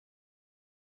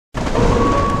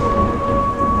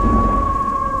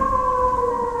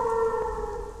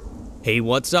Hey,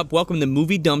 what's up? Welcome to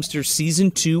Movie Dumpster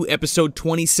Season 2, Episode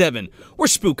 27. We're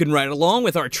spooking right along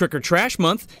with our Trick or Trash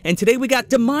month, and today we got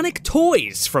Demonic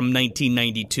Toys from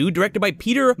 1992, directed by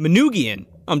Peter Manoogian.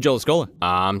 I'm Joel Scola.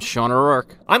 I'm Sean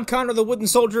O'Rourke. I'm Connor the Wooden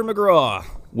Soldier McGraw.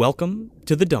 Welcome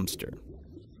to the dumpster.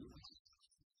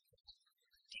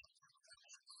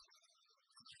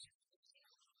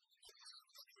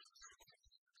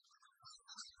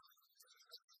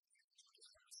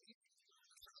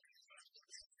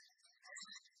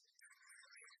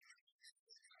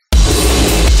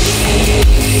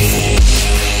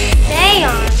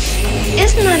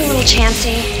 Isn't that a little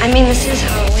chancy? I mean, this is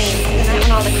Halloween, the night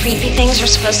when all the creepy things are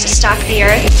supposed to stalk the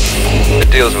earth.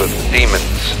 It deals with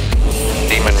demons,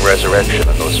 demon resurrection,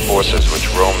 and those forces which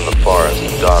roam the forest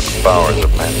and dark bowers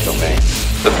of man's domain.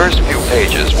 The first few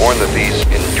pages warn that these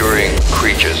enduring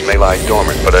creatures may lie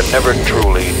dormant, but are never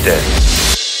truly dead.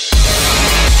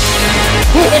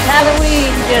 It's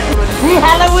Halloween, gentlemen.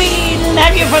 Halloween!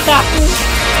 Have you forgotten?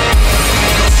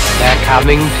 They're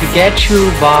coming to get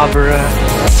you, Barbara.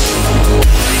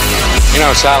 You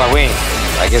know, it's Halloween.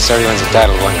 I guess everyone's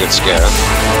entitled to one good scare.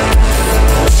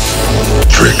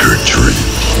 Trick or treat.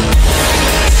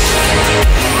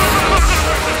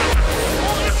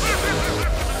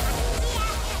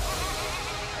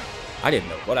 I didn't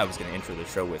know what I was going to enter the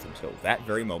show with until that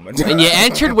very moment. And you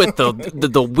entered with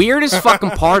the weirdest fucking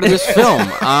part of this film.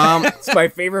 It's my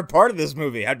favorite part of this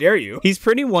movie. How dare you? He's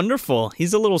pretty wonderful.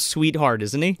 He's a little sweetheart,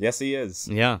 isn't he? Yes, he is.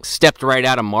 Yeah. Stepped right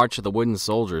out of March of the Wooden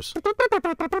Soldiers.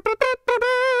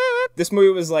 This movie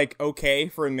was like okay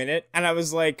for a minute, and I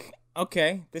was like,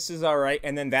 okay, this is all right.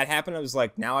 And then that happened. I was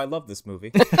like, now I love this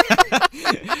movie.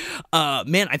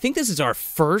 Man, I think this is our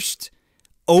first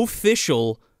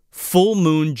official full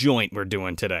moon joint we're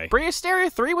doing today. Bria Stereo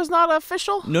 3 was not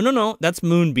official? No. That's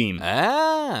Moonbeam.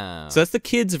 Ah. So that's the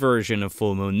kids' version of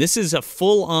Full Moon. This is a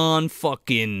full-on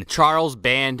fucking... Charles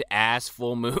Band ass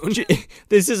Full Moon.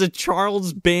 This is a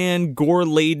Charles Band,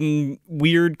 gore-laden,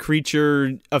 weird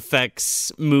creature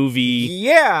effects movie.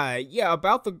 Yeah,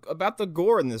 about the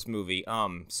gore in this movie.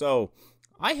 So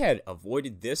I had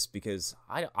avoided this because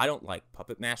I don't like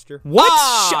Puppet Master. What?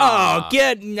 Ah!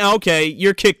 Okay,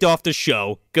 you're kicked off the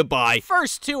show. Goodbye.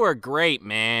 First two are great,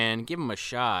 man. Give them a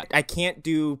shot. I can't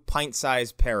do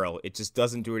pint-sized peril. It just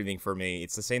doesn't do anything for me.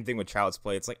 It's the same thing with Child's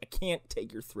Play. It's like, I can't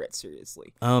take your threat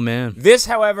seriously. Oh, man. This,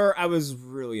 however, I was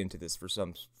really into this for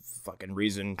some fucking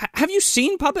reason. Have you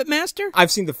seen Puppet Master?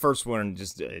 I've seen the first one and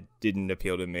just didn't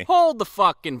appeal to me. Hold the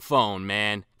fucking phone,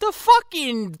 man. The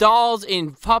fucking dolls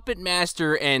in Puppet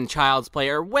Master and Child's Play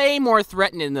are way more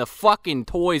threatening than the fucking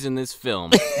toys in this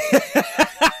film.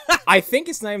 I think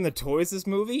it's not even the toys this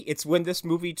movie. It's when this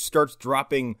movie starts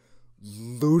dropping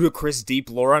ludicrous deep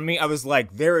lore on me. I was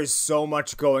like, there is so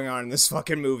much going on in this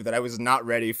fucking movie that I was not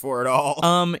ready for at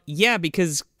all. Yeah,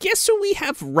 because guess who we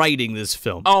have writing this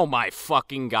film? Oh my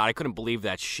fucking god, I couldn't believe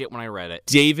that shit when I read it.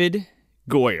 David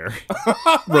Goyer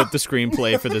wrote the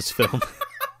screenplay for this film.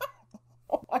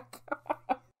 Oh my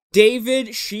god.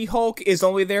 David She-Hulk is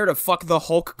only there to fuck the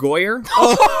Hulk Goyer?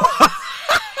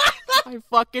 I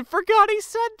fucking forgot he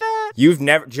said that. You've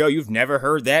never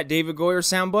heard that David Goyer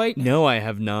soundbite? No, I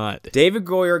have not. David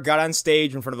Goyer got on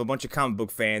stage in front of a bunch of comic book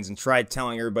fans and tried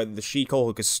telling everybody that the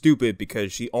She-Hulk is stupid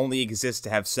because she only exists to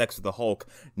have sex with the Hulk,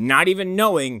 not even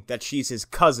knowing that she's his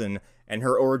cousin and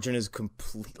her origin is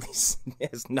completely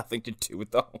has nothing to do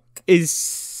with the Hulk.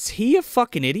 Is he a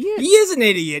fucking idiot? He is an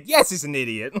idiot. Yes, he's an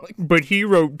idiot. But he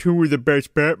wrote 2 of the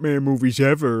best Batman movies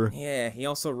ever. Yeah, he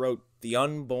also wrote The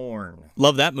Unborn.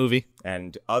 Love that movie.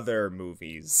 And other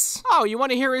movies. Oh, you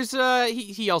want to hear his,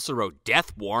 he also wrote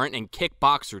Death Warrant and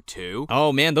Kickboxer 2.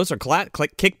 Oh, man, those are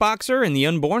Kickboxer and The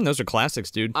Unborn, those are classics,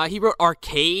 dude. He wrote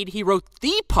Arcade. He wrote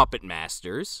The Puppet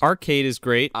Masters. Arcade is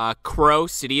great. Crow,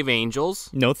 City of Angels.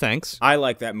 No thanks. I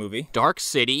like that movie. Dark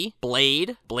City.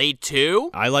 Blade. Blade 2.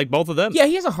 I like both of them. Yeah,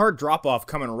 he has a hard drop-off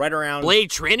coming right around.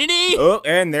 Blade Trinity. Oh,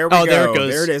 and there we go. There it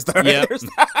goes. There it is.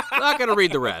 Yep. I'm not going to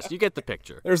read the rest. You get the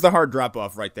picture. There's the hard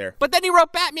drop-off right there. But then he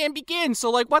wrote Batman Begins, so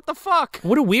like, what the fuck?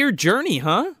 What a weird journey,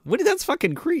 huh? That's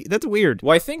fucking that's weird.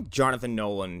 Well, I think Jonathan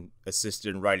Nolan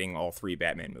assisted in writing all 3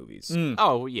 Batman movies.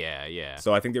 Oh, yeah.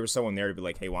 So I think there was someone there to be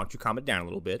like, hey, why don't you calm it down a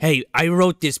little bit? Hey, I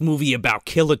wrote this movie about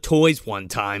killer toys one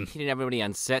time. He didn't have anybody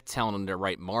on set telling him to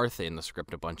write Martha in the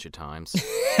script a bunch of times.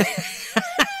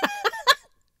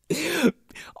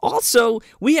 Also,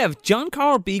 we have John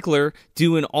Carl Buechler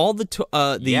doing all the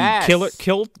Yes.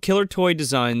 killer toy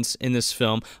designs in this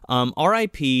film.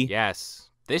 R.I.P. Yes.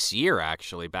 This year,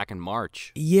 actually, back in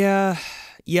March. Yeah,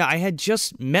 I had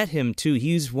just met him, too.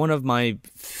 He's one of my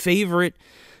favorite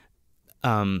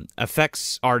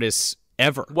effects artists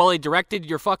ever. Well, he directed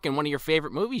your fucking one of your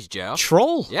favorite movies, Joe.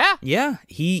 Troll. Yeah. Yeah.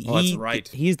 That's right.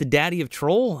 He's the daddy of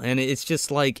Troll, and it's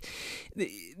just like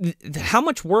how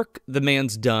much work the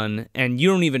man's done, and you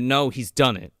don't even know he's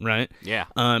done it, right? Yeah.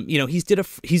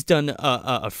 He's done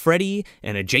a Freddy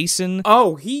and a Jason.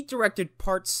 Oh, he directed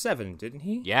Part 7, didn't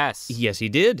he? Yes. Yes, he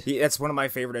did. That's one of my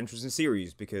favorite entries in the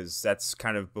series because that's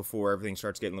kind of before everything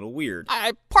starts getting a little weird.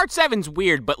 Part 7's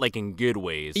weird, but like in good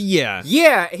ways. Yeah.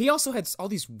 Yeah, he also had all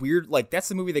these weird, like, that's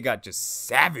the movie that got just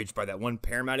savaged by that one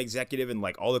Paramount executive, and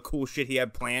like all the cool shit he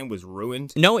had planned was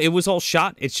ruined. No, it was all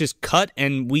shot. It's just cut,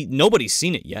 and nobody's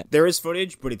seen it yet. There is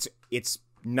footage, but it's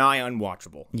nigh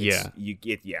unwatchable. Yeah.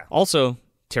 Also,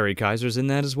 Terry Kaiser's in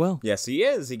that as well. Yes, he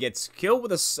is. He gets killed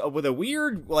with a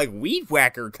weird, like, weed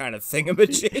whacker kind of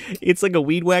thingamajig. It's like a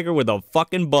weed whacker with a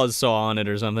fucking buzzsaw on it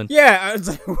or something. Yeah, I was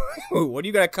like, what do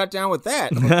you got to cut down with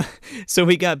that? So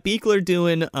we got Buechler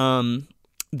doing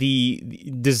the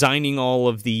designing all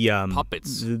of the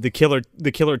puppets, the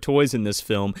killer toys in this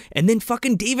film, and then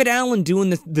fucking David Allen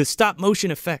doing the stop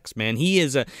motion effects. Man,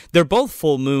 they're both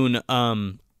Full Moon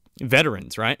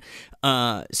veterans, right?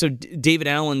 So David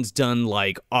Allen's done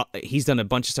he's done a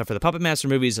bunch of stuff for the Puppet Master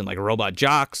movies and like Robot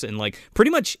Jocks and like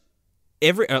pretty much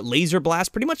every Laser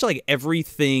Blast, pretty much like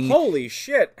everything. Holy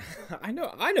shit! I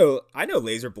know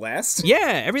Laser Blast.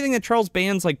 Yeah, everything that Charles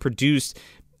Band's like produced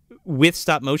with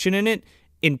stop motion in it.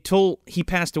 Until he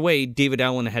passed away, David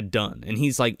Allen had done, and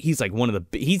he's like one of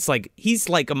the he's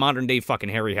like a modern day fucking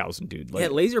Harryhausen dude. Like, yeah,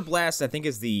 Laser Blast I think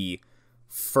is the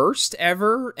first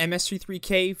ever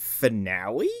MS-33K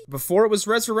finale before it was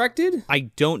resurrected.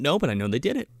 I don't know, but I know they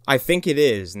did it. I think it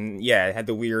is, and yeah, it had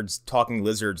the weird talking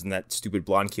lizards and that stupid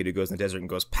blonde kid who goes in the desert and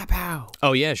goes pow pow.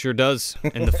 Oh yeah, sure does.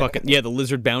 And the fucking the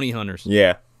lizard bounty hunters.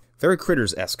 Yeah, very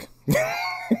Critters-esque.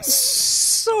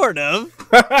 Sort of.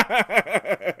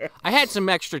 I had some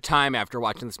extra time after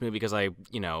watching this movie because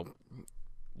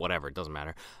whatever, it doesn't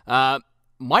matter.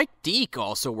 Mike Deke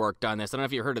also worked on this. I don't know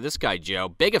if you heard of this guy, Joe.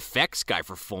 Big effects guy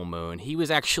for Full Moon. He was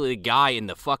actually the guy in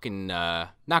the fucking,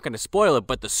 not going to spoil it,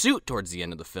 but the suit towards the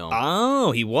end of the film.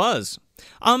 Oh, he was.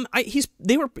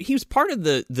 He was part of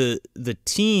the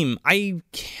team.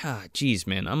 Geez,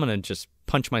 man, I'm gonna just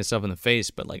punch myself in the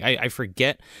face, but like I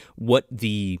forget what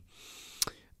the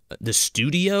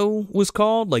studio was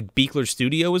called, like Buechler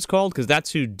Studio was called, because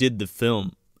that's who did the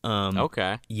film.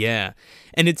 Okay. Yeah,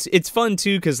 and it's fun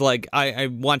too because like I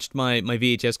watched my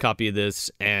VHS copy of this,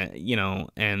 and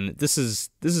and this is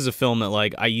a film that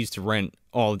like I used to rent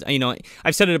all.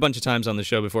 I've said it a bunch of times on the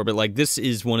show before, but like this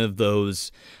is one of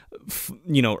those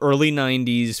early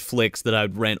 '90s flicks that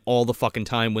I'd rent all the fucking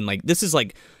time when like this is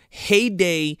like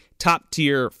heyday top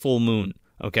tier Full Moon.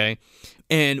 Okay,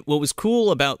 and what was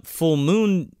cool about Full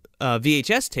Moon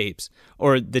VHS tapes,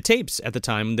 or the tapes at the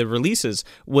time, the releases,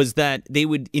 was that they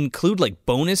would include like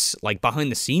bonus, like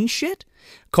behind the scenes shit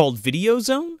called Video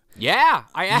Zone. Yeah,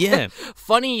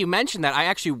 funny you mentioned that. I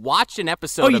actually watched an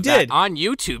episode of that on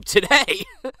YouTube today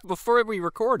before we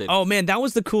recorded. Oh man, that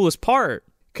was the coolest part.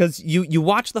 Because you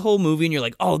watch the whole movie and you're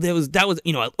like, oh, that was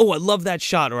I love that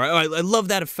shot, or I love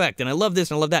that effect, and I love this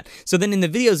and I love that. So then in the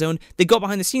Video Zone, they go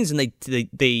behind the scenes and they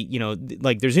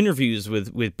like there's interviews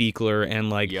with Buechler and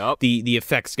like the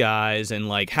effects guys and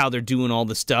like how they're doing all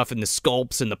the stuff and the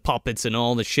sculpts and the puppets and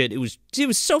all the shit. It was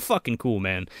so fucking cool,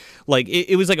 man. Like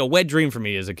it was like a wet dream for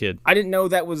me as a kid. I didn't know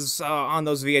that was on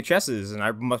those VHSs, and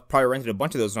I must probably rented a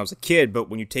bunch of those when I was a kid. But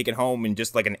when you take it home and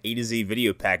just like an A to Z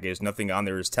video package, nothing on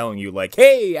there is telling you like,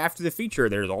 hey, after the feature,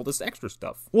 there's all this extra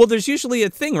stuff. Well, there's usually a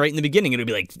thing right in the begining. It'll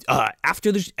be like,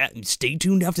 stay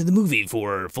tuned after the movie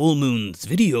for Full Moon's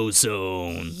Video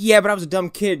Zone. Yeah, but I was a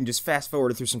dumb kid and just fast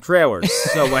forwarded through some trailers.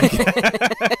 So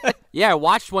yeah, I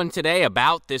watched one today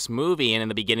about this movie, and in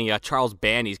the beginning, Charles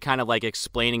Band, he's kind of like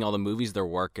explaining all the movies they're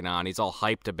working on. He's all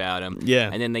hyped about them. Yeah.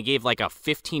 And then they gave like a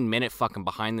 15-minute fucking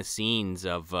behind the scenes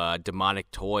of Demonic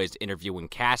Toys, interviewing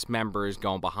cast members,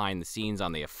 going behind the scenes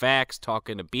on the effects,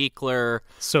 talking to Buechler.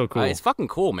 So cool. It's fucking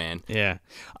cool, man. Yeah.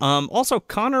 Also,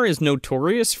 Connor is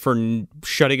notorious for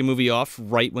shutting a movie off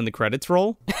right when the credits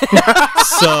roll.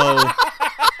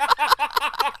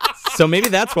 So maybe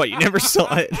that's why you never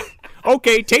saw it.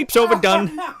 Okay, tape's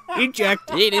overdone. Eject.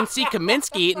 Yeah, you didn't see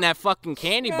Kaminsky eating that fucking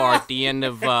candy bar at the end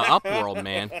of Upworld,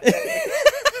 man.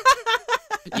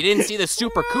 You didn't see the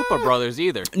Super Koopa Brothers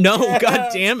either. No, god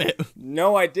damn it.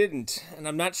 No, I didn't, and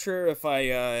I'm not sure if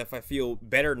I feel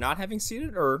better not having seen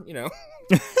it, or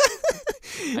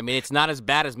I mean, it's not as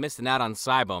bad as missing out on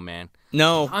Cybo, man.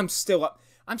 No, I'm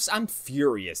I'm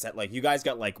furious that, like, you guys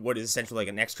got, like, what is essentially, like,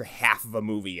 an extra half of a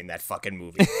movie in that fucking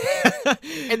movie.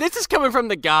 And this is coming from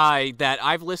the guy that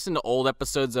I've listened to old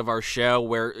episodes of our show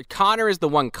where Connor is the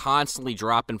one constantly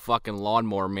dropping fucking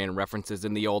Lawnmower Man references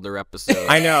in the older episodes.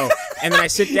 I know. And then I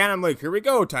sit down, I'm like, here we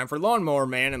go, time for Lawnmower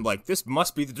Man. I'm like, this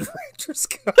must be the director's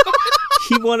cut.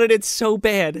 He wanted it so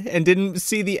bad and didn't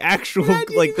see the actual,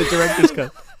 like, the director's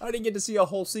cut. I didn't get to see a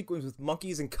whole sequence with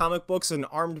monkeys and comic books and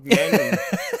armed men and...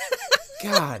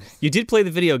 God. You did play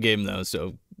the video game, though,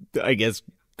 so I guess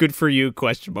good for you,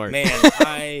 question mark. Man,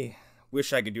 I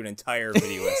wish I could do an entire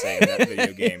video essay on that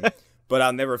video game, but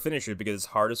I'll never finish it because it's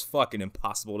hard as fuck and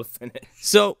impossible to finish.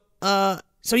 So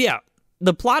yeah,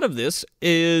 the plot of this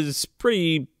is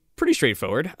pretty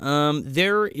straightforward.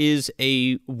 There is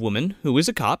a woman who is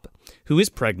a cop, who is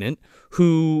pregnant,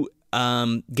 who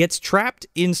gets trapped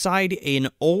inside an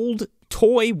old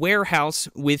toy warehouse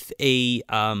with a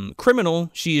criminal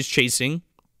she is chasing,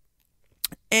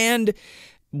 and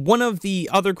one of the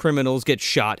other criminals gets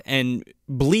shot and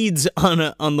bleeds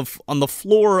on the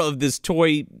floor of this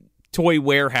toy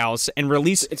warehouse and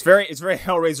release. It's very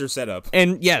Hellraiser setup.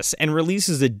 And yes, and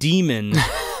releases a demon.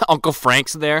 Uncle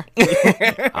Frank's there.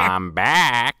 I'm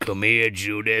back. Come here,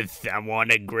 Judith. I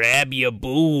want to grab your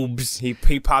boobs. He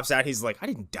pops out. He's like, I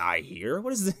didn't die here.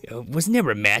 What is this? Wasn't there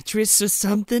a mattress or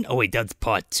something? Oh wait, that's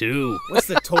part 2. What's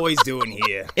the toys doing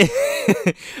here?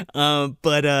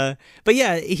 But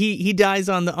yeah, he dies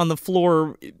on the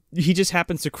floor. He just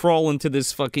happens to crawl into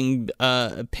this fucking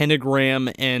pentagram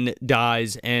and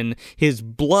dies, and his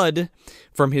blood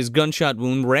from his gunshot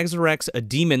wound resurrects a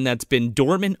demon that's been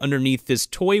dormant underneath this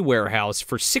toy warehouse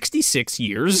for 66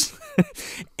 years.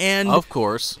 And of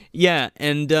course. Yeah,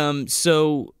 and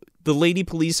so the lady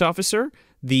police officer,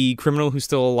 the criminal who's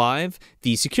still alive,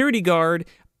 the security guard,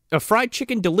 a fried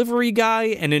chicken delivery guy,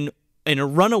 and a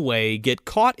runaway get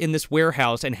caught in this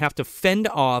warehouse and have to fend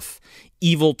off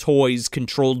evil toys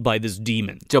controlled by this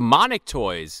demon. Demonic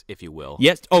toys, if you will.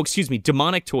 Yes. Oh, excuse me.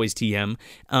 Demonic toys, TM.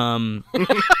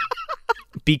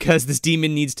 Because this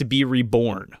demon needs to be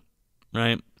reborn,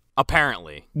 right?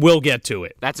 Apparently. We'll get to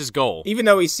it. That's his goal. Even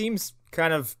though he seems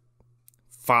kind of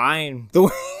fine the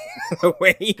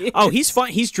way he is. Oh, he's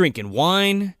fine. He's drinking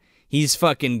wine. He's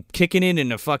fucking kicking it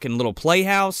in a fucking little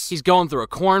playhouse. He's going through a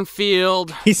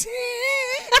cornfield. He's...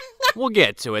 We'll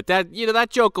get to it. That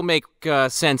joke will make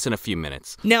sense in a few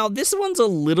minutes. Now, this one's a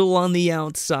little on the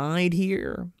outside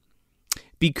here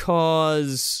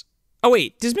because... Oh,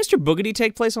 wait. Does Mr. Boogedy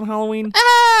take place on Halloween?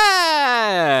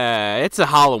 It's a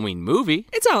Halloween movie.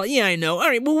 Yeah, I know. All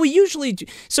right, well, we usually...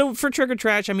 So, for Trick or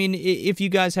Trash, I mean, if you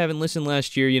guys haven't listened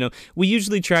last year, we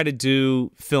usually try to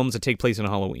do films that take place on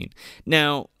Halloween.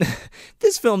 Now,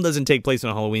 this film doesn't take place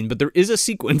on Halloween, but there is a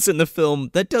sequence in the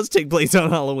film that does take place on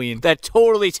Halloween. That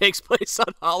totally takes place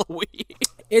on Halloween.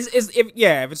 If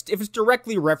it's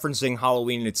directly referencing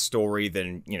Halloween in its story,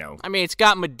 then, I mean, it's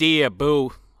got Medea,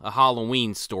 Boo, a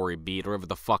Halloween story beat, or whatever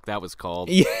the fuck that was called.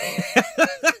 Yeah.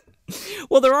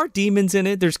 Well, there are demons in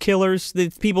it. There's killers.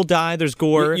 People die. There's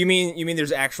gore. You mean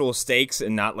there's actual stakes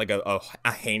and not like a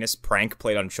heinous prank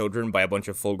played on children by a bunch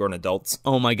of full-grown adults?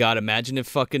 Oh my god! Imagine if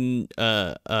fucking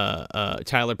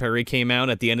Tyler Perry came out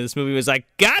at the end of this movie and was like,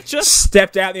 "Gotcha!"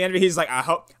 Stepped out at the end of it. He's like, "I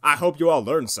hope you all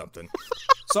learned something."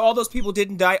 So all those people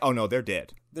didn't die? Oh no, they're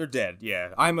dead. They're dead. Yeah,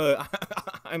 I'm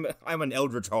an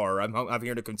eldritch horror. I'm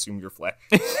here to consume your flesh.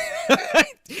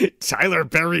 Tyler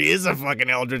Perry is a fucking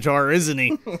eldritch horror, isn't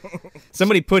he?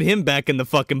 Somebody put him back in the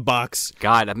fucking box.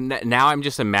 God, now I'm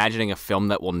just imagining a film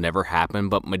that will never happen,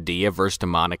 but Medea versus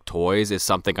demonic toys is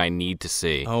something I need to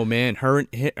see. Oh man, her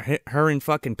and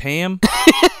fucking Pam.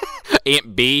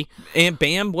 Aunt B. Aunt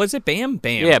Bam? Was it Bam?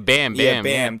 Bam. Yeah, Bam. Yeah,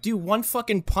 Bam. Yeah. Dude, one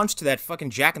fucking punch to that fucking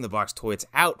Jack-in-the-Box toy. It's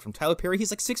out from Tyler Perry.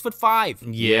 He's like 6'5".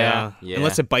 Yeah.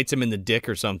 Unless it bites him in the dick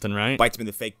or something, right? Bites him in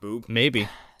the fake boob. Maybe.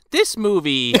 This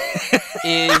movie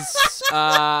is,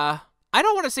 I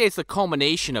don't want to say it's the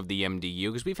culmination of the MDU,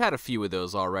 because we've had a few of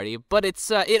those already, but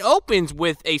it opens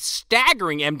with a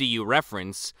staggering MDU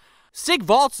reference. Sig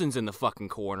Voldson's in the fucking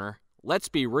corner. Let's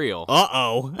be real.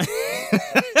 Uh-oh.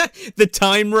 The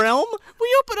time realm?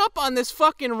 We open up on this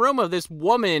fucking room of this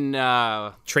woman,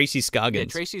 Tracy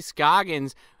Scoggins. Yeah, Tracy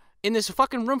Scoggins, in this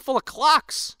fucking room full of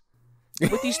clocks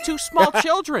with these two small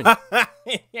children.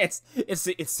 It's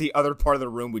the other part of the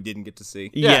room we didn't get to see.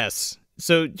 Yeah. Yes.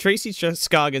 So Tracy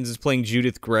Scoggins is playing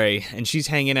Judith Gray, and she's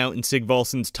hanging out in Sig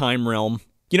Voldson's time realm.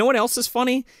 You know what else is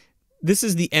funny? This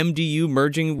is the MDU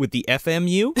merging with the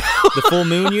FMU, the Full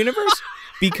Moon Universe.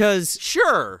 Because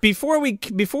sure, before we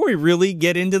really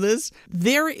get into this,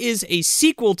 there is a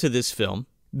sequel to this film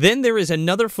Then there is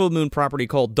another Full Moon property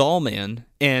called Dollman,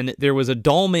 and there was a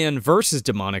Dollman versus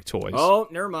Demonic Toys. Oh,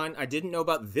 never mind. I didn't know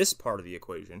about this part of the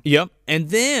equation. Yep. And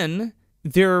then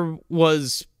there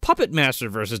was Puppet Master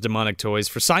versus Demonic Toys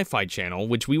for Sci-Fi Channel,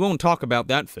 which we won't talk about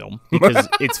that film because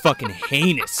it's fucking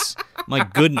heinous. My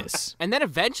goodness. And then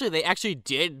eventually they actually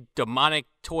did Demonic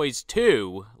Toys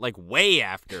 2, like way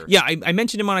after. Yeah, I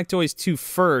mentioned Demonic Toys 2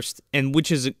 first, and which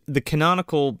is the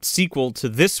canonical sequel to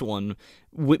this one,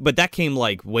 but that came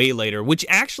like way later, which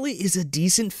actually is a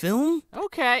decent film.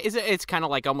 Okay, it's kind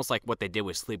of like almost like what they did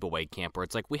with Sleepaway Camp, where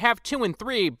it's like we have 2 and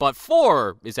 3, but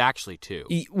 4 is actually 2.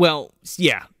 Well,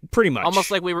 yeah, pretty much. Almost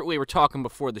like we were talking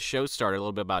before the show started a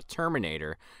little bit about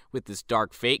Terminator with this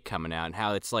Dark Fate coming out and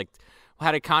how it's like,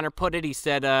 how did Connor put it? He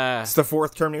said, It's the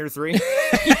 4th Terminator 3.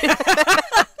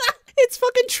 It's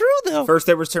fucking true, though. First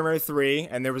there was Terminator 3,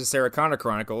 and there was the Sarah Connor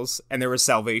Chronicles, and there was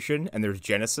Salvation, and there's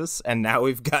Genesis, and now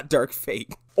we've got Dark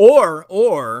Fate.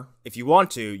 Or, if you want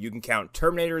to, you can count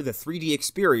Terminator the 3D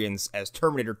experience as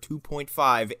Terminator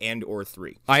 2.5 and or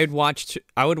 3. I would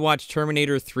watch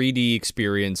Terminator 3D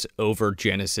experience over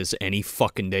Genesis any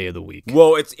fucking day of the week.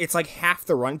 Well, it's like half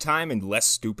the runtime and less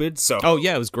stupid, so... Oh,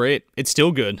 yeah, it was great. It's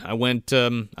still good. I went, I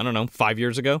don't know, 5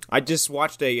 years ago. I just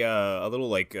watched a little,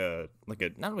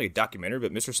 not really a documentary,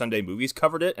 but Mr. Sunday Movies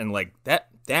covered it, and, like,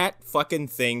 that fucking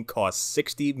thing cost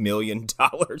 $60 million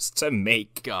to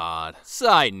make. God.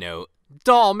 Side note,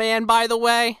 Doll Man, by the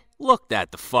way, look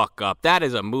that the fuck up. That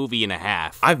is a movie and a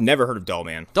half. I've never heard of Doll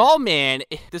Man. Doll Man,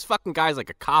 this fucking guy's like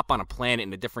a cop on a planet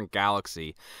in a different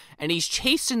galaxy, and he's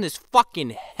chasing this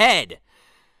fucking head.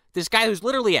 This guy who's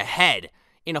literally a head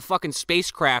in a fucking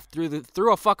spacecraft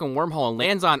through a fucking wormhole and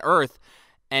lands on Earth,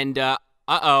 and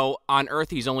on Earth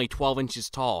he's only 12 inches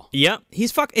tall. Yep,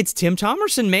 it's Tim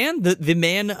Thomerson, man, the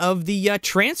man of the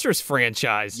Trancers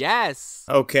franchise. Yes.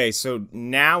 Okay, so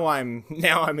now I'm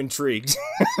intrigued.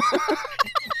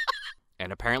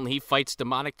 And apparently he fights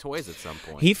Demonic Toys at some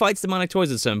point.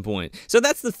 So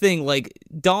that's the thing, like,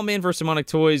 Dollman vs. Demonic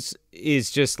Toys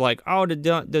is just like, oh,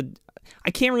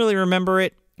 I can't really remember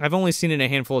it. I've only seen it a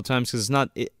handful of times because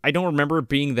I don't remember it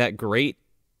being that great.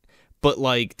 But,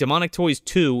 like, Demonic Toys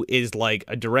 2 is, like,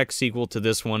 a direct sequel to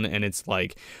this one, and it's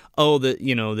like, oh,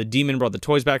 the demon brought the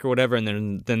toys back or whatever,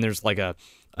 and then there's, like,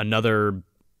 another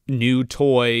new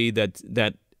toy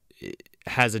that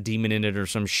has a demon in it or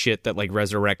some shit that, like,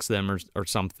 resurrects them or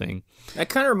something. That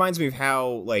kind of reminds me of how,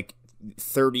 like,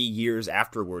 30 years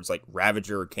afterwards, like,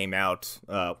 Ravager came out,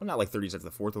 well, not like 30 years after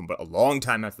the 4th one, but a long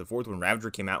time after the 4th one,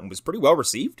 Ravager came out and was pretty well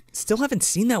received. Still haven't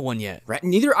seen that one yet.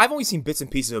 Neither. I've only seen bits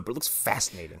and pieces of it, but it looks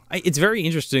fascinating. It's very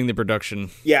interesting, the production.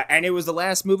 Yeah, and it was the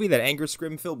last movie that Angus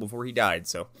Scrimm filmed before he died,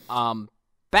 so.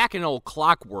 Back in old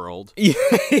Clock World.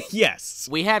 Yes.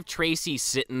 We have Tracy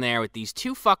sitting there with these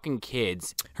 2 fucking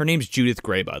kids. Her name's Judith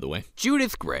Gray, by the way.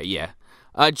 Judith Gray, yeah.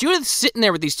 Judith's sitting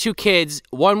there with these 2 kids,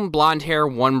 one blonde hair,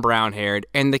 one brown haired,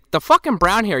 and the fucking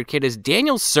brown haired kid is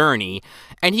Daniel Cerny,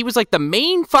 and he was like the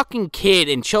main fucking kid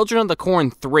in Children of the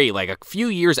Corn 3, like a few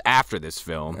years after this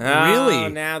film. Really?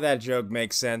 Now that joke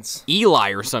makes sense.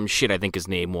 Eli or some shit, I think his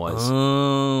name was.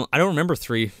 I don't remember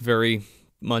 3 very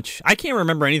much. I can't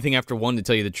remember anything after 1, to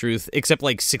tell you the truth, except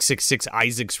like 666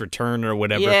 Isaac's Return or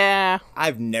whatever. Yeah.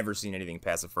 I've never seen anything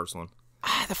past the first one.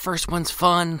 The first one's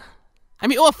fun. I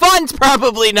mean, well, fun's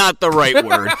probably not the right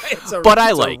word, but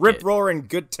I like it. It's a rip-roaring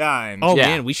good time. Oh, yeah.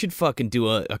 Man, we should fucking do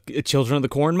a Children of the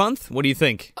Corn month. What do you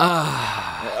think?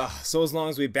 So as long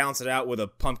as we bounce it out with a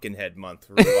Pumpkinhead month.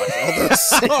 We're gonna watch all those.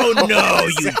 Oh, no,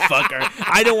 you fucker.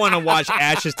 I don't want to watch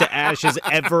Ashes to Ashes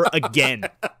ever again.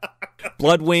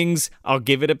 Blood Wings, I'll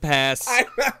give it a pass. I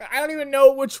don't even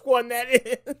know which one that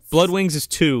is. Blood Wings is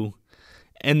 2.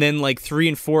 And then, like, 3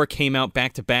 and 4 came out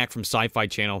back-to-back from Sci-Fi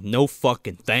Channel. No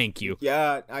fucking thank you.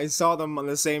 Yeah, I saw them on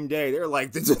the same day. They're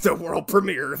like, this is the world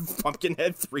premiere of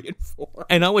Pumpkinhead 3 and 4.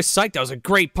 And I was psyched. That was a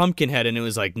great Pumpkinhead. And it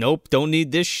was like, nope, don't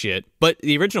need this shit. But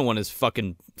the original one is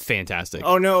fucking fantastic.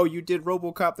 Oh, no, you did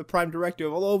RoboCop the Prime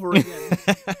Directive all over again.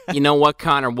 You know what,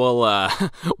 Connor?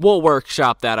 We'll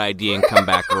workshop that idea and come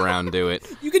back around to it.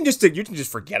 You can just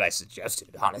forget I suggested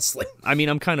it, honestly. I mean,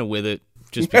 I'm kind of with it,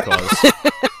 just because.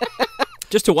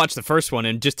 Just to watch the first one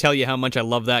and just tell you how much I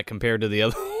love that compared to the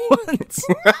other ones.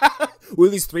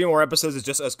 With these 3 more episodes, it's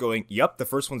just us going, yup, the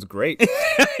first one's great.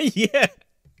 Yeah.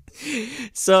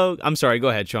 So, I'm sorry, go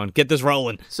ahead, Sean. Get this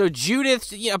rolling. So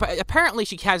Judith, apparently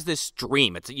she has this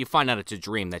dream. You find out it's a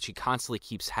dream that she constantly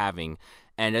keeps having.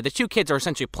 And the 2 kids are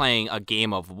essentially playing a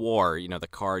game of war, the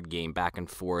card game back and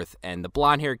forth. And the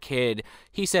blonde-haired kid,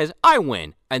 he says, I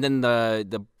win. And then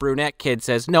the brunette kid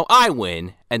says, no, I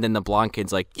win. And then the blonde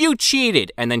kid's like, you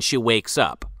cheated. And then she wakes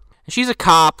up. She's a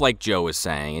cop, like Joe was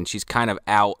saying, and she's kind of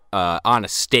out on a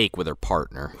stake with her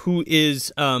partner. Who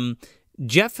is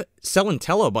Jeff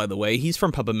Celentello, by the way. He's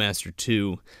from Puppet Master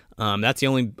 2. That's the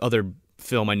only other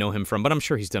film I know him from, but I'm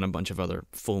sure he's done a bunch of other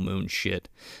Full Moon shit.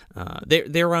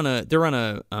 They're on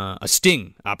a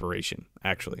sting operation,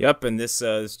 actually. Yep, and this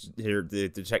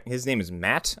his name is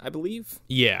Matt, I believe.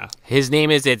 Yeah, his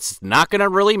name is. It's not gonna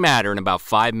really matter in about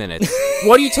 5 minutes.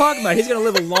 What are you talking about? He's gonna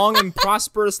live a long and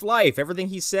prosperous life. Everything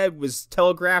he said was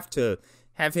telegraphed to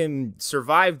have him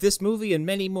survive this movie and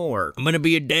many more. I'm gonna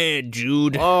be a dad,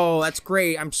 Jude. Oh, that's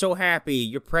great. I'm so happy.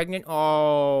 You're pregnant?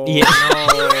 Oh, yeah.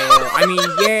 No. I mean,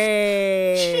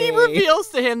 yay. She reveals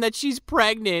to him that she's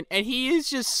pregnant, and he is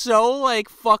just so, like,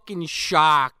 fucking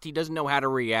shocked. He doesn't know how to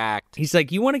react. He's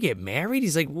like, you want to get married?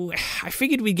 He's like, well, I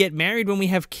figured we'd get married when we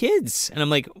have kids. And I'm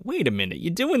like, wait a minute,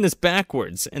 you're doing this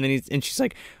backwards. And then she's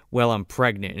like, well, I'm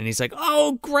pregnant. And he's like,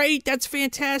 oh, great, that's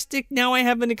fantastic. Now I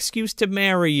have an excuse to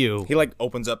marry you. He, like,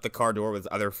 opens up the car door with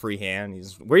other free hand.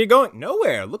 He's, where are you going?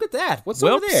 Nowhere. Look at that. What's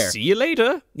over there? See you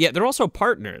later. Yeah, they're also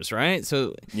partners, right?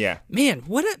 So, yeah. Man,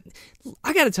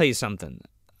 I got to tell you something.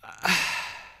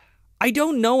 I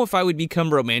don't know if I would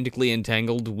become romantically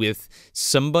entangled with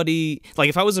somebody, like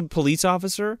if I was a police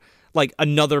officer, like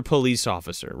another police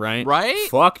officer, right? Right?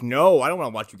 Fuck no, I don't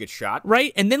want to watch you get shot.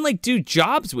 Right? And then like do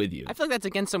jobs with you. I feel like that's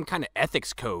against some kind of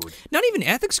ethics code. Not even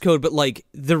ethics code, but like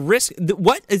the risk,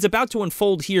 what is about to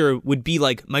unfold here would be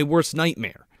like my worst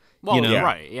nightmare. Well, you know? yeah.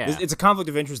 Right, yeah. It's a conflict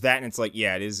of interest, that, and it's like,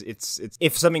 yeah, it is. It's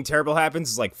if something terrible happens,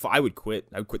 it's like, I would quit.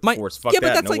 I would quit the force. Fuck yeah, that,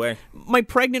 but that's no like, way. My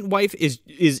pregnant wife is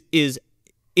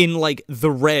in like the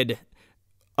red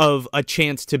of a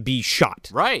chance to be shot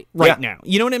right now.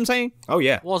 You know what I'm saying? Oh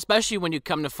yeah. Well, especially when you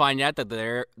come to find out that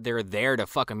they're there to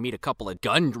fucking meet a couple of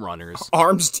gun runners,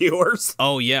 arms dealers.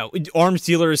 Oh yeah, arms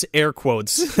dealers, air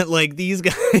quotes. Like these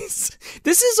guys.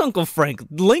 This is Uncle Frank.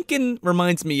 Lincoln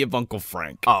reminds me of Uncle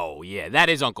Frank. Oh yeah, that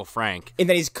is Uncle Frank. And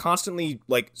then he's constantly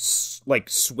like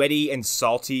sweaty and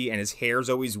salty, and his hair's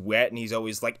always wet, and he's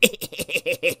always like,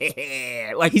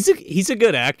 like he's a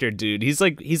good actor, dude. He's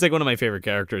like one of my favorite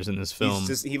characters in this film.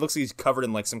 He looks like he's covered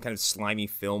in like some kind of slimy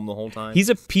film the whole time. He's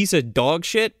a piece of dog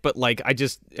shit, but like I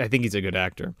think he's a good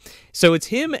actor. So it's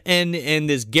him and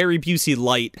this Gary Busey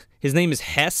light. His name is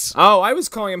Hess. Oh, I was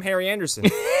calling him Harry Anderson.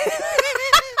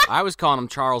 I was calling him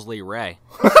Charles Lee Ray.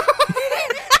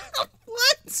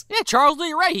 What? Yeah, Charles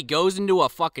Lee Ray. He goes into a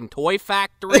fucking toy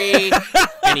factory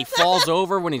and he falls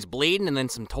over when he's bleeding, and then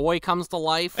some toy comes to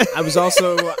life. I was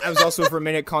also for a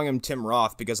minute calling him Tim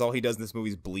Roth because all he does in this movie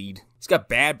is bleed. He's got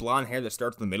bad blonde hair that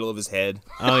starts in the middle of his head.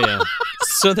 Oh yeah.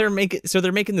 So they're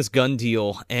making this gun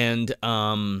deal, and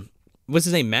what's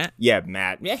his name, Matt? Yeah,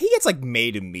 Matt. Yeah, he gets like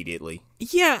made immediately.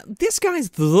 Yeah, this guy's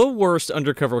the worst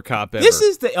undercover cop ever. This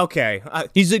is okay.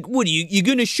 He's like, what, you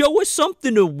gonna show us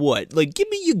something or what? Like, give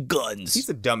me your guns. He's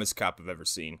the dumbest cop I've ever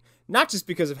seen. Not just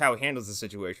because of how he handles the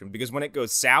situation, because when it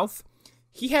goes south,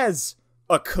 he has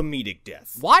a comedic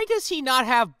death. Why does he not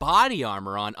have body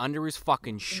armor on under his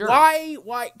fucking shirt? Why?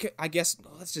 I guess,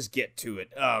 let's just get to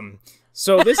it.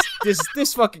 So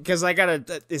this fucking, because I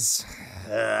gotta, this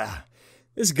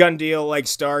gun deal, like,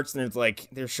 starts, and it's like,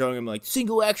 they're showing him, like,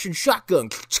 single-action shotgun.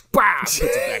 Puts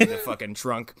it back in the fucking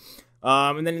trunk.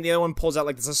 And then the other one pulls out,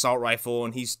 like, this assault rifle,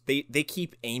 and they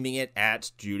keep aiming it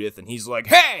at Judith, and he's like,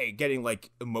 hey! Getting,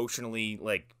 like, emotionally,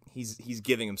 like, he's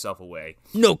giving himself away.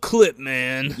 No clip,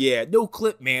 man. Yeah, no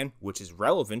clip, man, which is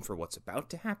relevant for what's about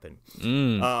to happen.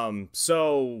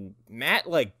 So Matt,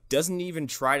 like, doesn't even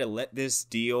try to let this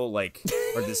deal, like,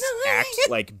 or this act,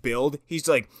 like, build. He's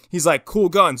like, cool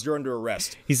guns, you're under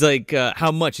arrest. He's like,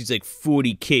 how much? He's like,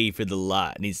 $40K for the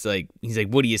lot. And he's like,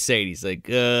 what do you say? And he's like,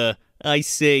 I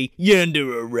say, you're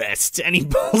under arrest. And he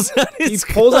pulls out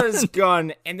his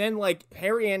gun, and then, like,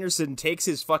 Harry Anderson takes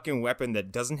his fucking weapon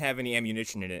that doesn't have any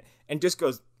ammunition in it, and just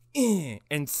goes,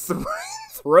 and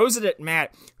throws it at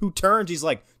Matt, who turns, he's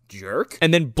like, jerk.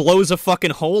 And then blows a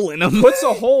fucking hole in him. Puts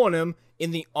a hole in him, in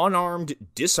the unarmed,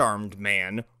 disarmed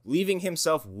man, leaving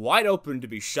himself wide open to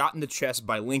be shot in the chest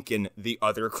by Lincoln, the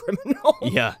other criminal.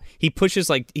 Yeah, he pushes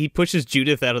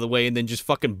Judith out of the way and then just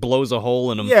fucking blows a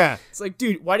hole in him. Yeah, it's like,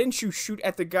 dude, why didn't you shoot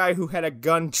at the guy who had a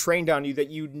gun trained on you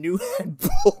that you knew had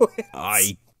bullets?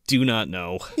 I do not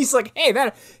know. He's like, hey,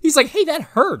 that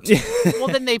hurt. Well,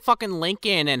 then they fucking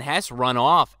Lincoln and Hess run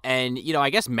off, and, you know, I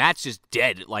guess Matt's just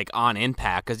dead, like, on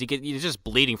impact, because he's just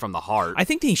bleeding from the heart. I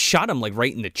think they shot him, like,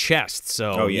 right in the chest,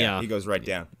 so, oh, yeah. He goes right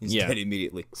down. He's dead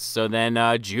immediately. So then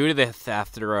Judith,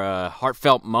 after a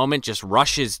heartfelt moment, just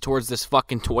rushes towards this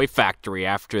fucking toy factory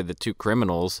after the two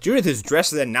criminals. Judith is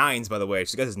dressed to the nines, by the way.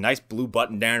 She's got this nice blue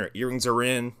button down. Her earrings are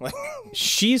in.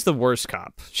 She's the worst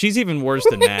cop. She's even worse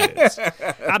than Matt is.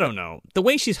 don't know. The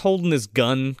way she's holding this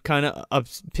gun kind of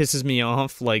pisses me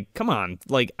off. Like, come on.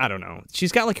 Like, I don't know.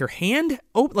 She's got like her hand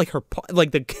open, like her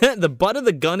like the butt of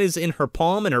the gun is in her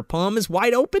palm and her palm is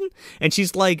wide open, and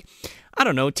she's like, I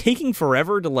don't know, taking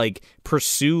forever to like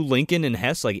pursue Lincoln and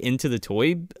Hess like into the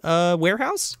toy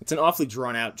warehouse. It's an awfully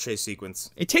drawn out chase sequence.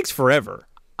 It takes forever.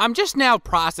 I'm just now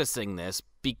processing this.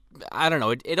 I don't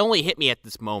know. It only hit me at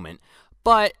this moment,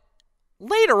 but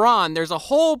later on, there's a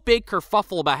whole big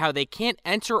kerfuffle about how they can't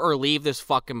enter or leave this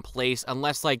fucking place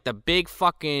unless, like, the big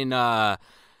fucking, the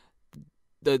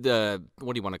what do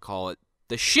you want to call it?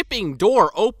 The shipping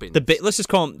door opens. Let's just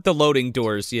call them the loading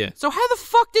doors, yeah. So how the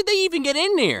fuck did they even get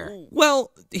in there?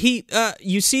 Well,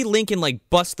 you see Lincoln, like,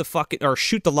 bust the fucking, or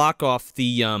shoot the lock off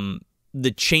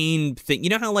the chain thing. You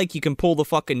know how, like, you can pull the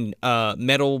fucking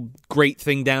metal grate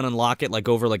thing down and lock it, like,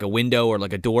 over, like, a window or,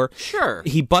 like, a door? Sure.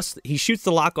 He shoots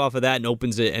the lock off of that and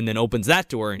opens it, and then opens that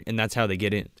door, and that's how they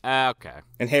get in. Okay.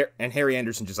 And Harry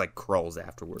Anderson just, like, crawls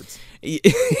afterwards.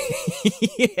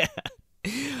 Yeah.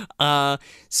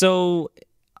 So,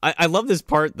 I love this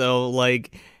part, though,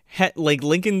 like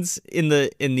Lincoln's in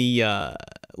the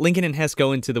Lincoln and Hess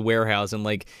go into the warehouse, and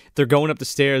like they're going up the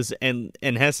stairs, and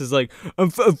Hess is like, I'm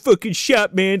fucking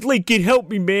shot, man. Lincoln, help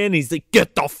me, man. And he's like,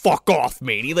 get the fuck off,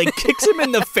 man. He like kicks him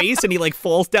in the face, and he like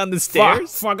falls down the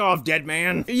stairs. Fuck off, dead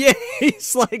man. Yeah,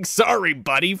 he's like, sorry,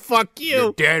 buddy. Fuck you.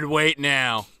 You're dead weight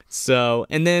now. So,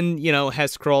 and then, you know,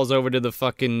 Hess crawls over to the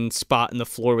fucking spot in the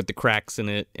floor with the cracks in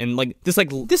it, and like this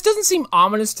doesn't seem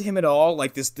ominous to him at all.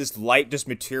 Like this light just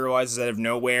materializes out of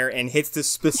nowhere and hits this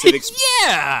specific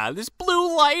yeah, this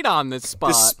blue light on this spot.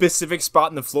 This specific spot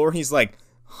in the floor. He's like,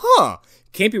 huh,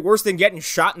 can't be worse than getting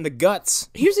shot in the guts.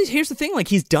 Here's the thing, like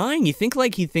he's dying. You think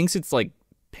like he thinks it's like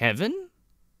heaven?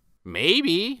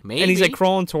 Maybe. And he's like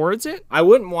crawling towards it? I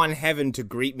wouldn't want heaven to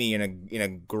greet me in a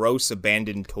gross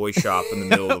abandoned toy shop in the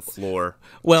middle of the floor.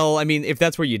 Well, I mean, if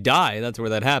that's where you die, that's where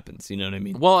that happens. You know what I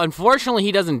mean? Well, unfortunately,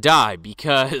 he doesn't die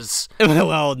because...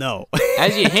 well, no.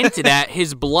 As you hinted at,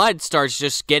 his blood starts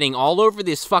just getting all over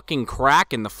this fucking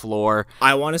crack in the floor.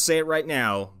 I want to say it right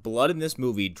now. Blood in this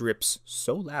movie drips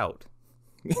so loud.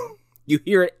 You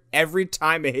hear it every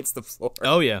time it hits the floor.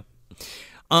 Oh, yeah.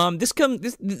 This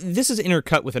is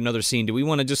intercut with another scene. Do we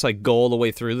want to just like go all the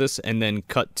way through this and then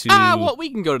cut to? Well, we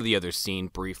can go to the other scene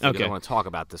briefly. Okay. I don't want to talk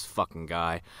about this fucking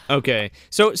guy. Okay.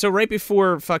 So right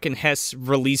before fucking Hess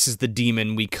releases the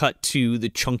demon, we cut to the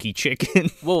chunky chicken.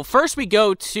 Well, first we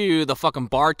go to the fucking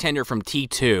bartender from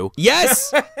T2.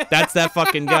 Yes, that's that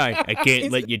fucking guy. I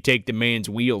can't let you take the man's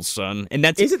wheels, son. And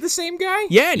Is it the same guy?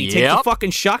 Yeah, and he takes the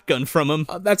fucking shotgun from him.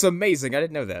 That's amazing. I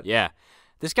didn't know that. Yeah.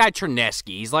 This guy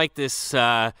Chernesky, he's like this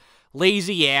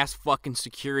lazy-ass fucking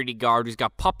security guard who's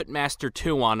got Puppet Master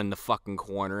 2 on in the fucking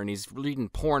corner, and he's reading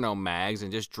porno mags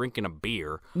and just drinking a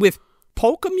beer. With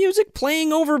polka music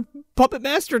playing over Puppet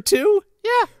Master 2?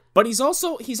 Yeah. But he's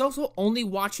also only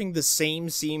watching the same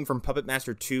scene from Puppet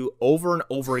Master 2 over and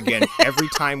over again every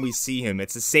time we see him.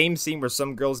 It's the same scene where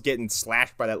some girl's getting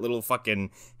slashed by that little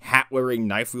fucking hat-wearing,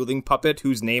 knife-wielding puppet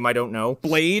whose name I don't know.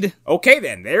 Blade? Okay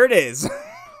then, there it is.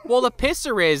 Well, the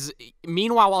pisser is,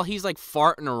 meanwhile, while he's, like,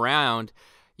 farting around,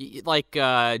 like,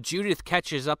 Judith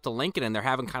catches up to Lincoln, and they're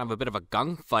having kind of a bit of a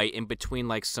gunfight in between,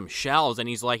 like, some shells, and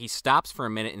he's like, he stops for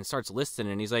a minute and starts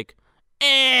listening, and he's like,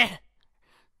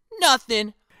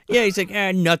 nothing. Yeah, he's like,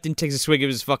 nothing. Takes a swig of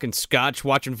his fucking scotch,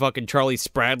 watching fucking Charlie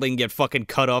Spradling get fucking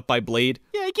cut off by Blade.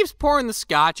 Yeah, he keeps pouring the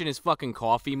scotch in his fucking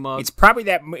coffee mug. It's probably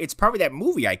that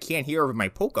movie I can't hear over my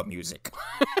polka music.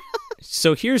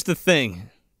 So here's the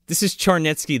thing. This is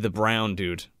Charnetsky the Brown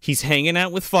dude. He's hanging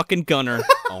out with fucking Gunner.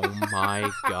 Oh my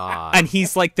god. And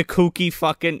he's like the kooky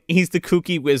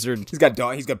wizard. He's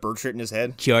got bird shit in his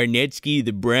head. Charnetsky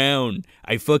the Brown.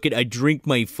 I drink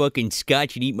my fucking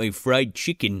scotch and eat my fried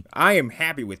chicken. I am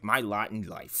happy with my lot in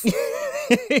life.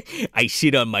 I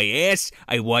sit on my ass.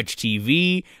 I watch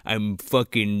TV. I'm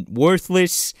fucking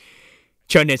worthless.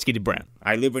 Charnetsky the Brown.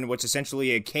 I live in what's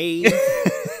essentially a cave.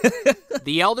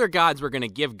 The Elder Gods were going to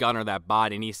give Gunner that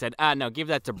body, and he said, no, give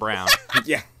that to Brown.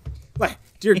 Yeah. Like,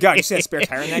 dear God, you said a spare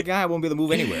tire on that guy? I won't be able to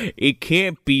move anywhere. It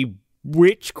can't be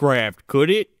witchcraft, could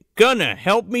it? Gunner,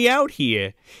 help me out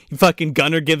here. Fucking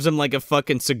Gunner gives him like a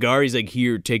fucking cigar. He's like,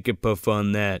 here, take a puff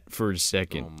on that for a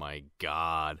second. Oh my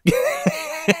god.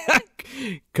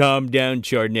 Calm down,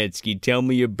 Charnetsky. Tell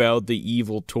me about the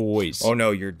evil toys. Oh no,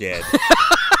 you're dead.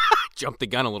 Jumped the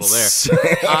gun a little there.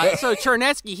 So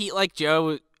Charnetsky,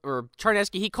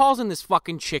 Charnetsky, he calls in this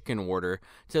fucking chicken order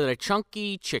to the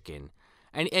chunky chicken.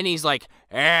 And he's like,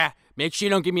 make sure you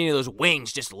don't give me any of those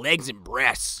wings, just legs and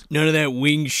breasts. None of that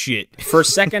wing shit. For a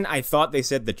second, I thought they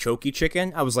said the Chokey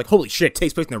chicken. I was like, holy shit, it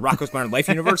takes place in the Rocko's Modern Life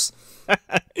universe.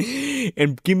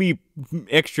 And give me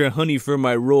extra honey for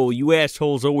my roll. You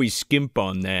assholes always skimp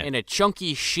on that. And a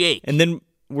chunky shake. And then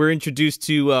we're introduced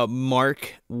to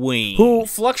Mark Wayne, who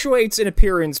fluctuates in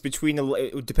appearance between,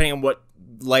 depending on what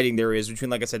lighting there is, between,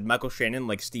 like I said, Michael Shannon,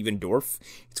 like Steven Dorff.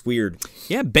 It's weird.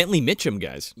 Yeah, Bentley Mitchum,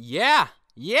 guys. Yeah.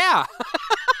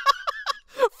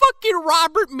 Fucking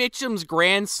Robert Mitchum's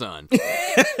grandson.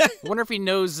 I wonder if he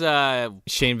knows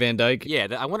Shane Van Dyke. Yeah,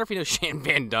 I wonder if he knows Shane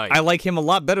Van Dyke. I like him a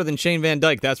lot better than Shane Van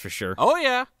Dyke, that's for sure. Oh,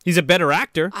 yeah. He's a better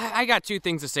actor. I got two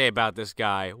things to say about this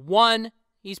guy. One,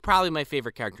 he's probably my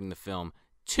favorite character in the film.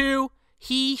 Two,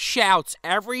 he shouts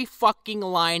every fucking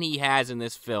line he has in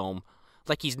this film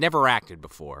like he's never acted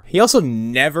before. He also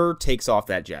never takes off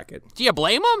that jacket. Do you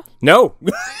blame him? No.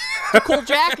 Cool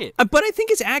jacket. But I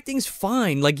think his acting's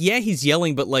fine. Like, yeah, he's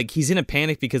yelling, but like he's in a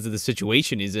panic because of the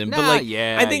situation he's in. But like,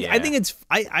 I think it's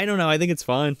I don't know. I think it's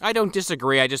fine. I don't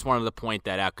disagree. I just wanted to point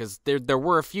that out because there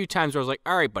were a few times where I was like,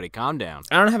 all right, buddy, calm down.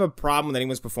 I don't have a problem with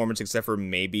anyone's performance except for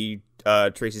maybe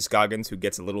Tracy Scoggins, who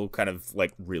gets a little kind of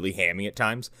like really hammy at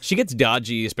times. She gets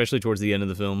dodgy, especially towards the end of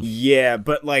the film. Yeah,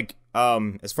 but like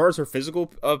as far as her physical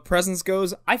presence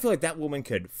goes, I feel like that woman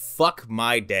could fuck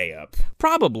my day up.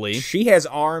 Probably. She has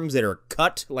arms that are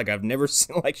cut like I've never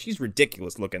seen. Like, she's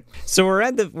ridiculous looking. So we're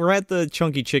at the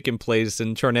chunky chicken place,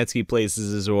 and Charnetsky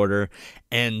places his order,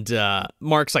 and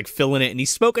Mark's like filling it, and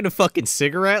he's smoking a fucking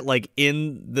cigarette like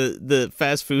in the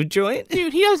fast food joint.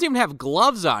 Dude, he doesn't even have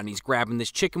gloves on. He's grabbing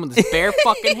this chicken with his bare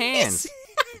fucking hands.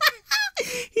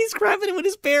 He's grabbing it with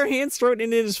his bare hands, throwing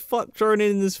it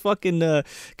in this fucking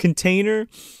container,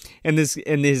 and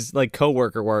his like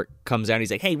coworker comes out. And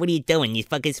he's like, "Hey, what are you doing? You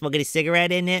fucking smoking a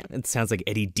cigarette in it?" It sounds like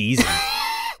Eddie Deezer.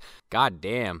 God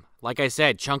damn. Like I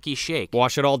said, chunky shake.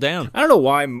 Wash it all down. I don't know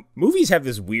why movies have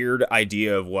this weird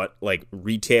idea of what like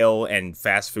retail and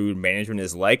fast food management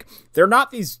is like. They're not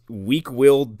these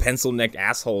weak-willed, pencil-necked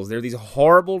assholes. They're these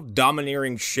horrible,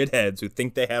 domineering shitheads who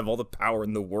think they have all the power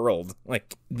in the world.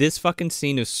 Like, this fucking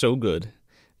scene is so good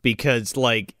because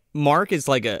like Mark is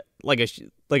like a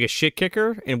shit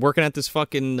kicker and working at this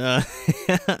fucking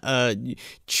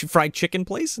fried chicken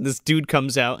place. This dude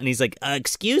comes out and he's like,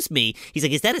 excuse me. He's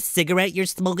like, is that a cigarette you're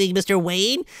smoking, Mr.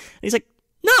 Wayne? And he's like,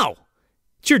 no,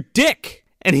 it's your dick.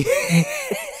 And he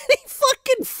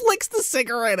fucking flicks the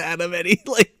cigarette at him and he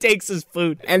like takes his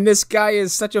food. And this guy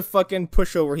is such a fucking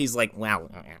pushover. He's like, well,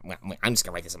 I'm just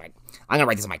gonna write this on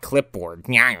my clipboard.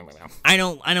 I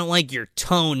don't like your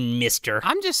tone, mister.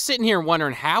 I'm just sitting here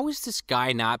wondering, how has this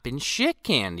guy not been shit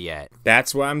canned yet?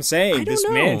 That's what I'm saying. This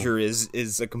know. manager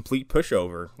is a complete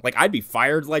pushover. Like, I'd be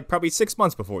fired like probably 6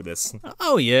 months before this.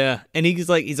 Oh yeah. And he's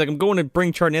like, I'm going to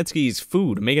bring Charnetsky's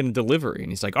food. I'm making a delivery.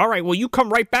 And he's like, all right, well, you come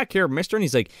right back here, mister. And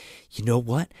he's like, you know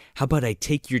what? How about I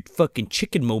take your fucking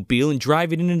chicken mobile and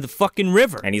drive it into the fucking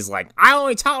river? And he's like, I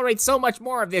only tolerate so much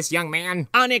more of this, young man.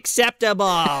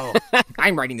 Unacceptable.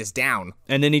 I'm writing this down.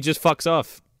 And then he just fucks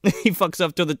off. He fucks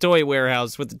off to the toy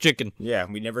warehouse with the chicken. Yeah,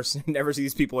 we never see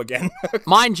these people again.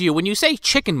 Mind you, when you say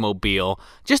chicken mobile,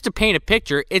 just to paint a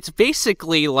picture, it's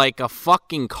basically like a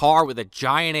fucking car with a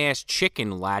giant-ass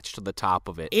chicken latched to the top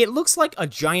of it. It looks like a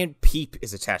giant peep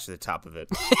is attached to the top of it.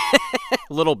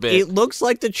 A little bit. It looks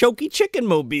like the Chokey chicken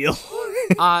mobile.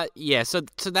 Yeah, so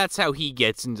that's how he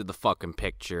gets into the fucking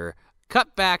picture.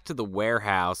 Cut back to the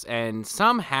warehouse, and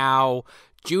somehow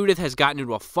Judith has gotten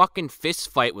into a fucking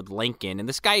fist fight with Lincoln, and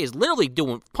this guy is literally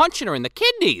punching her in the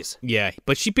kidneys. Yeah,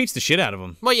 but she beats the shit out of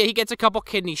him. Well, yeah, he gets a couple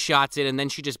kidney shots in, and then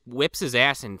she just whips his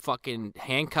ass and fucking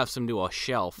handcuffs him to a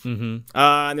shelf. Mm-hmm.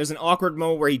 And there's an awkward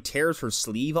moment where he tears her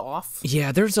sleeve off.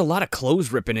 Yeah, there's a lot of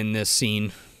clothes ripping in this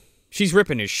scene. She's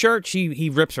ripping his shirt. He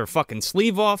rips her fucking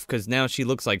sleeve off because now she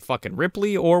looks like fucking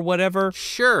Ripley or whatever.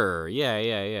 Sure,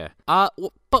 yeah.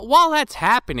 But while that's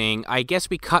happening, I guess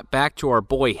we cut back to our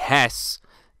boy Hess,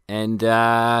 and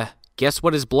guess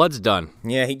what his blood's done?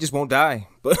 Yeah, he just won't die.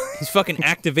 But he's fucking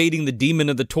activating the demon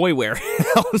of the toy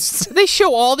warehouse. They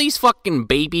show all these fucking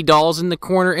baby dolls in the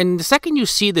corner, and the second you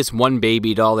see this one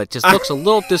baby doll that just looks a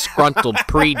little disgruntled,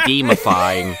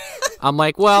 pre-demifying, I'm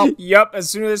like, well... Yep, as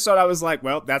soon as I saw it, I was like,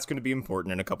 well, that's going to be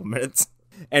important in a couple minutes.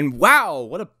 And wow,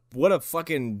 what a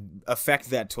fucking effect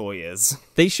that toy is.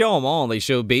 They show them all. They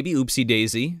show Baby Oopsie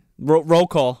Daisy. Roll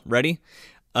call. Ready?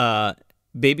 Baby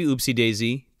Oopsie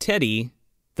Daisy, Teddy,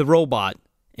 the robot,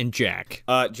 and Jack.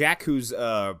 Jack, whose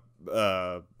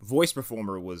voice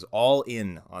performer was all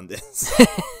in on this.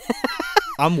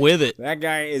 I'm with it. That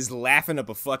guy is laughing up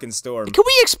a fucking storm. Can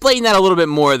we explain that a little bit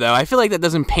more, though? I feel like that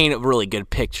doesn't paint a really good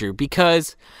picture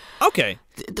because... Okay.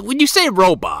 When you say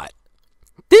robot,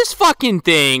 this fucking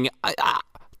thing...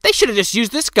 They should have just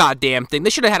used this goddamn thing. They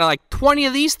should have had like 20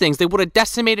 of these things. They would have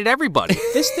decimated everybody.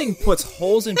 This thing puts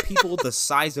holes in people the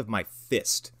size of my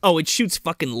fist. Oh, it shoots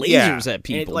fucking lasers at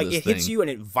people. And it hits you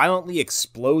and it violently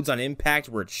explodes on impact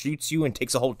where it shoots you and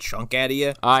takes a whole chunk out of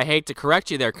you. I hate to correct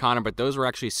you there, Connor, but those were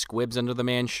actually squibs under the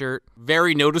man's shirt.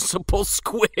 Very noticeable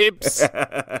squibs.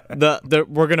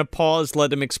 We're gonna pause,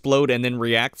 let them explode, and then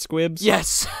react squibs?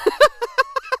 Yes.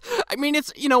 I mean,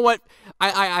 it's, you know what?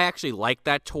 I actually like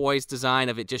that toy's design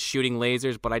of it just shooting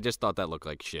lasers, but I just thought that looked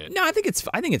like shit. No, I think it's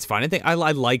fine. I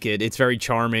like it. It's very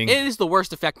charming. It is the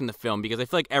worst effect in the film because I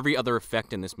feel like every other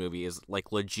effect in this movie is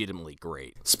like legitimately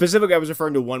great. Specifically, I was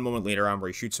referring to one moment later on where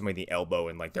he shoots somebody in the elbow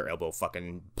and like their elbow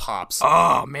fucking pops.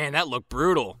 Oh man, that looked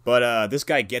brutal. But this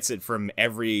guy gets it from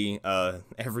every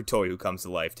toy who comes to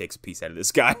life takes a piece out of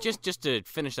this guy. Just to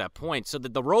finish that point, so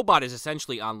the robot is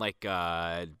essentially on like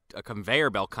a conveyor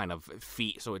belt kind of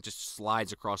feet, so it just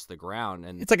slides across the ground,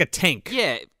 and it's like a tank.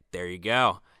 Yeah, there you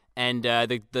go. And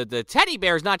the teddy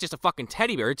bear is not just a fucking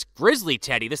teddy bear; it's Grizzly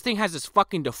Teddy. This thing has this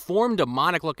fucking deformed,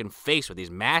 demonic-looking face with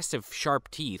these massive, sharp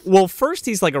teeth. Well, first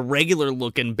he's like a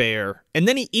regular-looking bear, and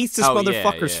then he eats this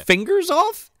motherfucker's fingers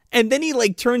off, and then he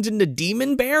like turns into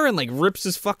Demon Bear and like rips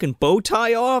his fucking bow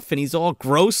tie off, and he's all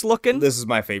gross looking. This is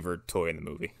my favorite toy in the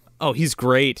movie. Oh, he's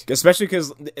great, especially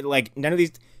because like none of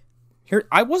these. Here,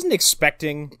 I wasn't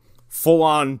expecting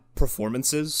full-on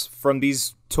performances from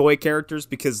these toy characters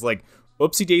because, like,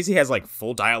 Oopsie Daisy has, like,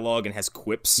 full dialogue and has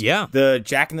quips. Yeah. The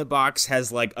Jack in the Box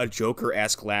has, like, a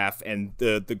Joker-esque laugh, and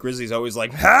the Grizzly's always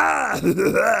like, ha! And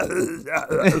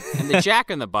the Jack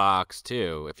in the Box,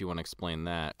 too, if you want to explain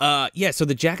that. Yeah, so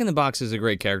the Jack in the Box is a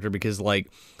great character because, like,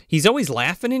 he's always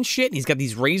laughing and shit, and he's got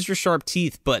these razor-sharp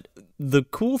teeth, but the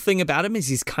cool thing about him is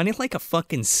he's kind of like a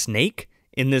fucking snake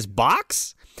in this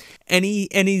box. And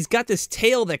he's got this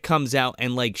tail that comes out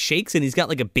and like shakes, and he's got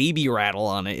like a baby rattle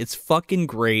on it. It's fucking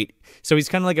great. So he's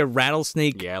kind of like a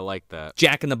rattlesnake. Yeah, I like that.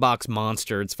 Jack in the Box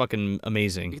monster. It's fucking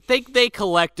amazing. They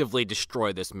collectively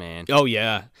destroy this man. Oh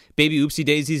yeah, baby Oopsie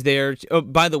Daisy's there. Oh,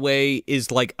 by the way,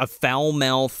 is like a foul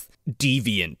mouth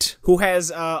deviant who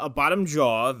has a bottom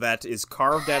jaw that is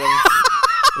carved out of.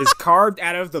 is carved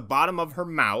out of the bottom of her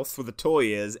mouth where the toy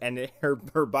is, and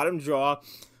her bottom jaw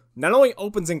not only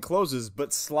opens and closes,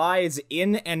 but slides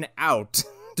in and out,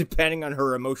 depending on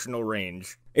her emotional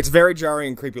range. It's very jarring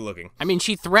and creepy looking. I mean,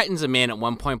 she threatens a man at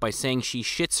one point by saying she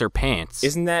shits her pants.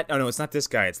 Isn't that... Oh, no, it's not this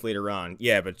guy. It's later on.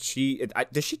 Yeah, but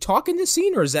does she talk in this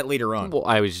scene, or is that later on? Well,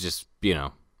 I was just,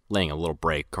 laying a little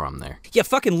breadcrumb there. Yeah,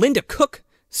 fucking Linda Cook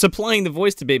supplying the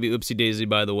voice to baby Oopsie Daisy,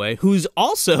 by the way, who's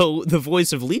also the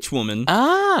voice of Leech Woman.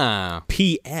 Ah.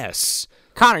 P.S.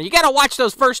 Connor, you gotta watch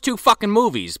those first two fucking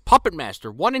movies. Puppet Master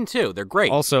 1 and 2. They're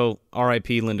great. Also,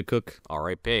 R.I.P. Linda Cook.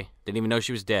 R.I.P. Didn't even know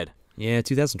she was dead. Yeah,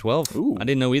 2012. Ooh. I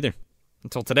didn't know either.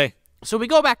 Until today. So we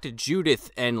go back to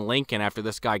Judith and Lincoln after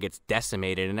this guy gets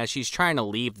decimated, and as she's trying to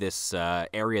leave this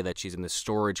area that she's in, this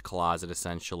storage closet,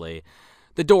 essentially,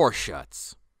 the door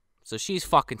shuts. So she's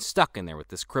fucking stuck in there with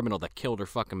this criminal that killed her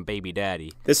fucking baby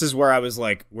daddy. This is where I was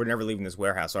like, we're never leaving this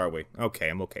warehouse, are we? Okay,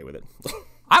 I'm okay with it.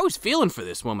 I was feeling for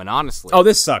this woman, honestly. Oh,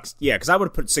 this sucks. Yeah, because I would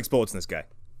have put 6 bullets in this guy.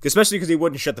 Especially because he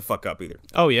wouldn't shut the fuck up either.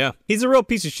 Oh, yeah. He's a real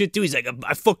piece of shit, too. He's like,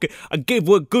 I gave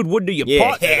good wood to your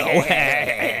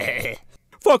partner.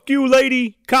 Fuck you,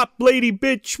 lady. Cop, lady,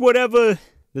 bitch, whatever.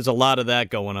 There's a lot of that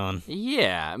going on.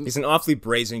 Yeah. He's an awfully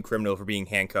brazen criminal for being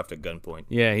handcuffed at gunpoint.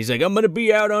 Yeah, he's like, I'm gonna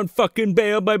be out on fucking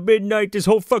bail by midnight. This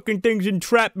whole fucking thing's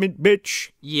entrapment,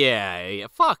 bitch. Yeah,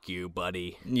 fuck you,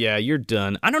 buddy. Yeah, you're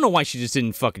done. I don't know why she just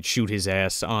didn't fucking shoot his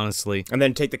ass, honestly. And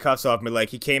then take the cuffs off me like,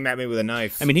 he came at me with a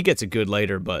knife. I mean, he gets it good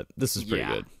later, but this is pretty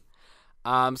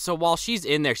good. So while she's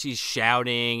in there, she's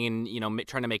shouting and,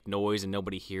 trying to make noise and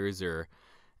nobody hears her.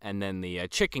 And then the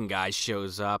chicken guy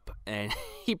shows up, and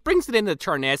he brings it into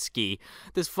Charnesky,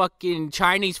 this fucking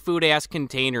Chinese food-ass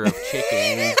container of chicken.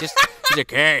 And he's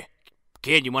like, hey,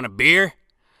 kid, you want a beer?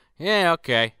 Yeah,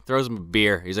 okay. Throws him a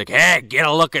beer. He's like, hey, get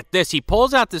a look at this. He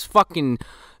pulls out this fucking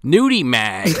nudie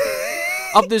mag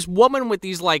of this woman with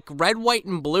these, like, red, white,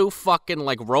 and blue fucking,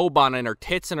 like, robe on, and her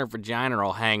tits and her vagina are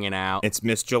all hanging out. It's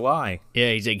Miss July.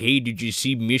 Yeah, he's like, hey, did you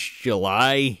see Miss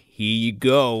July? Here you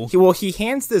go. He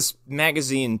hands this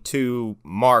magazine to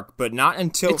Mark, but not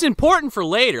until... It's important for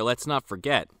later, let's not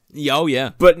forget. Oh,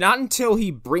 yeah. But not until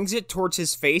he brings it towards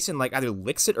his face and, like, either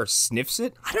licks it or sniffs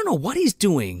it. I don't know what he's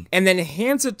doing. And then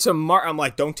hands it to Mark. I'm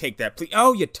like, don't take that, please.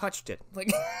 Oh, you touched it.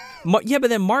 Like, Yeah, but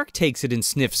then Mark takes it and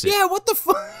sniffs it. yeah, what the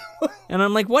fuck? And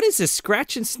I'm like, what is this,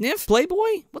 scratch and sniff,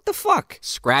 Playboy? What the fuck?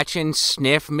 Scratch and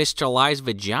sniff Miss July's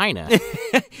vagina.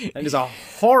 That is a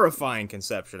horrifying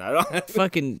conception. I don't.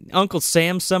 Fucking Uncle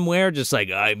Sam somewhere just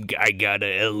like, I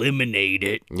gotta eliminate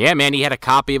it. Yeah, man, he had a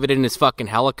copy of it in his fucking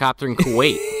helicopter in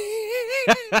Kuwait.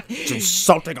 It's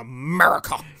insulting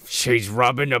America. She's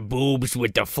rubbing the boobs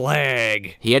with the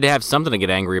flag. He had to have something to get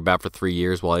angry about for 3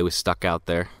 years while he was stuck out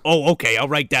there. Oh, okay, I'll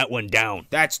write that one down.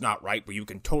 That's not right, but you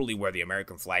can totally wear the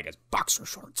American flag as boxer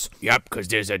shorts. Yep, because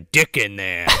there's a dick in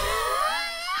there.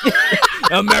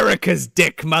 America's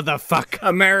dick,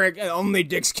 motherfucker. Only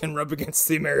dicks can rub against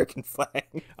the American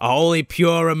flag. Only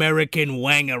pure American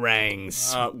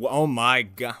wangarangs. Oh my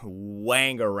god,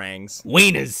 wangarangs.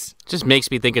 Wieners. Just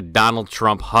makes me think of Donald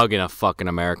Trump hugging a fucking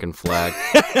American flag.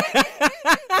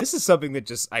 This is something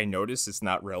that I noticed, it's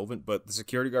not relevant, but the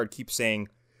security guard keeps saying,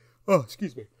 oh,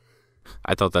 excuse me.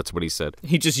 I thought that's what he said.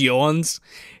 He just yawns.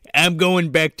 I'm going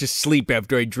back to sleep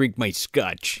after I drink my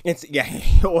scotch.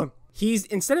 He's,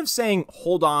 instead of saying,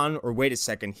 hold on, or wait a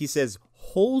second, he says,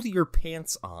 hold your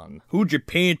pants on. Hold your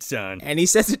pants on. And he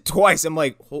says it twice. I'm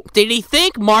like, Did he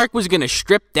think Mark was gonna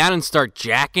strip down and start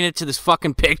jacking it to this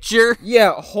fucking picture?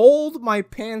 yeah, hold my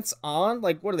pants on?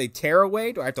 Like, what, do they tear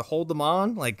away? Do I have to hold them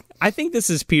on? Like, I think this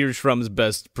is Peter Schrumm's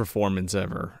best performance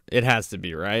ever. It has to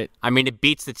be, right? I mean, it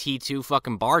beats the T2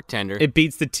 fucking bartender. It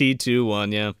beats the T2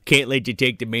 one, yeah. Can't let you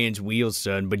take the man's wheels,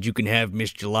 son, but you can have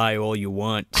Miss July all you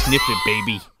want. Sniff it,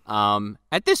 baby.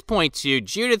 At this point, too,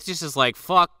 Judith just is like,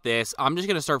 fuck this. I'm just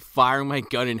gonna start firing my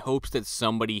gun in hopes that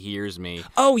somebody hears me.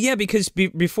 Oh, yeah, because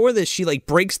before this, she, like,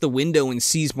 breaks the window and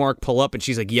sees Mark pull up, and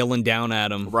she's, like, yelling down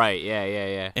at him. Right,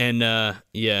 yeah.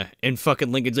 And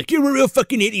fucking Lincoln's like, you're a real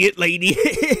fucking idiot, lady.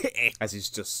 as he's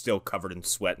just still covered in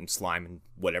sweat and slime and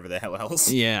whatever the hell else.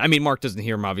 Yeah, I mean, Mark doesn't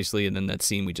hear him, obviously, and then that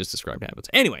scene we just described happens.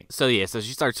 Anyway. So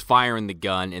she starts firing the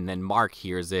gun, and then Mark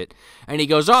hears it, and he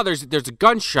goes, oh, there's a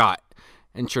gunshot.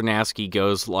 And Chernowski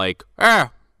goes like,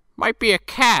 might be a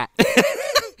cat.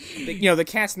 The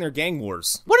cats in their gang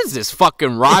wars. What is this,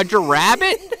 fucking Roger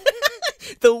Rabbit?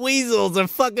 The weasels are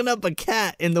fucking up a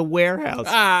cat in the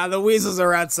warehouse. The weasels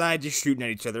are outside just shooting at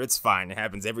each other. It's fine. It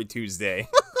happens every Tuesday.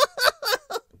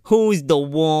 Who's the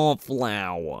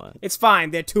wallflower? It's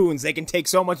fine. They're toons. They can take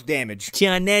so much damage.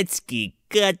 Chernetsky,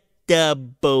 cut the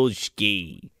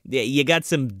bullski. You got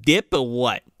some dip or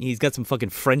what? He's got some fucking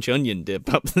French onion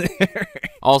dip up there.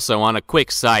 Also, on a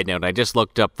quick side note, I just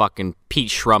looked up fucking Pete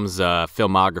Schrumm's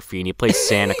filmography, and he plays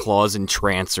Santa Claus in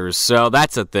Trancers, so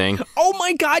that's a thing. Oh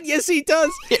my god, yes he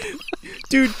does!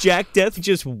 Dude, Jack Death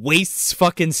just wastes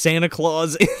fucking Santa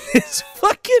Claus in this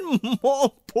fucking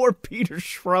mall. Poor Peter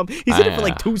Schrumm. He's in it for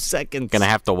like 2 seconds. Gonna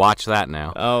have to watch that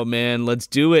now. Oh man, let's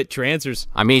do it. Trancers.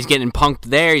 I mean, he's getting punked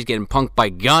there, he's getting punked by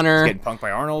Gunner. He's getting punked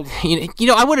by Arnold. You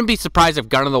know, I wouldn't be surprised if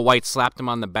Gunner the White slapped him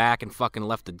on the back and fucking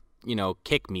left a,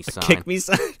 kick me sign. Kick me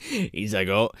sign? He's like,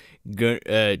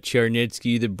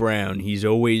 Chernetsky the Brown, he's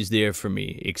always there for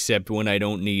me, except when I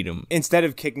don't need him. Instead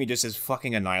of kick me, just says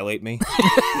fucking annihilate me.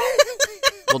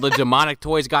 Well, the demonic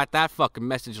toys got that fucking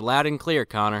message loud and clear,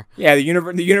 Connor. Yeah, the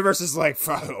universe is like,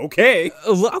 okay.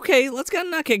 Okay, let's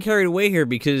not get carried away here,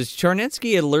 because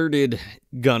Chernetsky alerted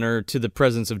Gunner to the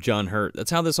presence of John Hurt.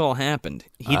 That's how this all happened.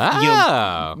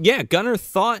 Gunner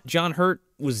thought John Hurt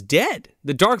was dead.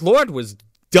 The Dark Lord was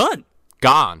done.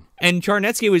 Gone. And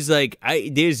Chernetsky was like,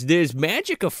 there's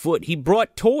magic afoot. He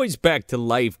brought toys back to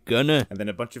life, Gunner. And then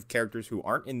a bunch of characters who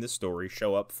aren't in this story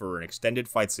show up for an extended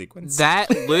fight sequence. That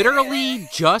literally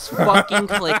just fucking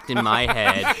clicked in my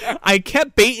head. I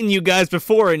kept baiting you guys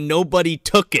before and nobody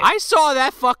took it. I saw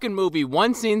that fucking movie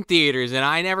once in theaters and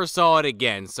I never saw it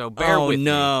again, so bear with me.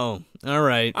 Oh, no. All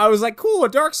right. I was like, cool, a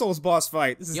Dark Souls boss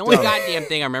fight. This is the only dope. goddamn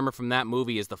thing I remember from that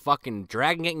movie is the fucking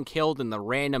dragon getting killed and the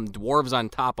random dwarves on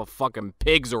top of fucking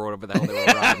pigs or whatever the hell they were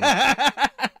riding.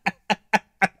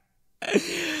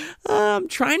 I'm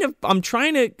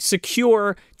trying to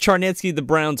secure Chernetsky the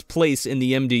Brown's place in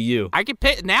the MDU. I can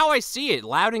now I see it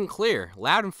loud and clear,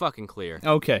 loud and fucking clear.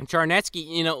 Okay. And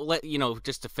Chernetsky,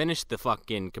 just to finish the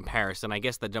fucking comparison, I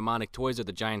guess the demonic toys are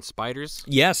the giant spiders.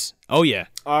 Yes. Oh yeah.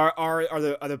 Are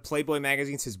the Playboy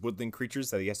magazines his woodland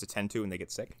creatures that he has to tend to when they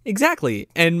get sick? Exactly.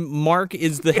 And Mark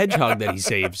is the hedgehog that he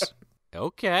saves.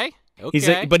 Okay.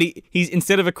 Okay. But he's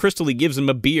instead of a crystal, he gives him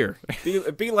a beer.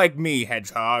 Be like me,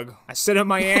 hedgehog. I sit on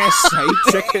my ass, I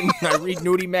eat chicken, I read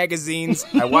nudie magazines,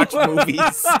 I watch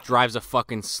movies. Drives a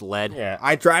fucking sled. Yeah,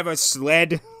 I drive a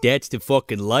sled. That's the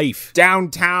fucking life.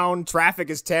 Downtown, traffic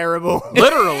is terrible.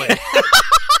 Literally.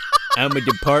 I'm a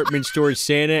department store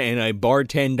Santa, and I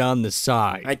bartend on the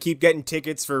side. I keep getting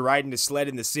tickets for riding a sled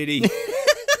in the city.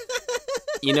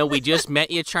 You know, we just met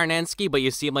you, Charnensky, but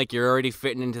you seem like you're already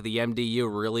fitting into the MDU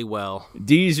really well.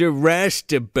 These are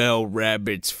Rastabel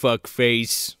rabbits,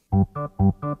 fuckface.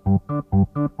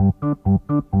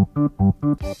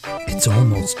 It's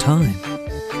almost time.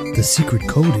 The secret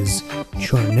code is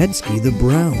Charnetsky the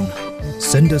Brown.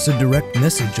 Send us a direct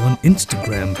message on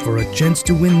Instagram for a chance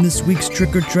to win this week's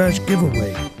Trick or Trash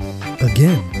giveaway.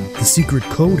 Again, the secret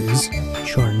code is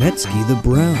Charnetsky the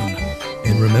Brown.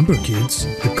 And remember, kids,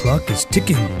 the clock is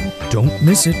ticking. Don't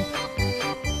miss it.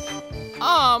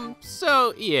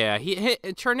 So, yeah,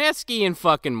 Charnetsky and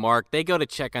fucking Mark, they go to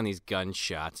check on these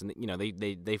gunshots, and, you know,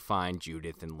 they find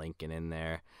Judith and Lincoln in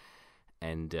there.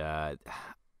 And,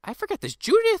 I forget, does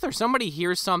Judith or somebody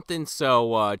hear something? So,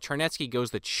 Charnetsky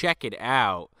goes to check it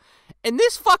out. And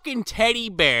this fucking teddy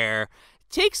bear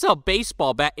takes a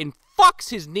baseball bat and fucks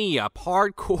his knee up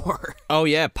hardcore. Oh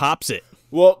yeah, pops it.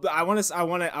 Well, I want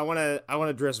to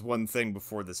address one thing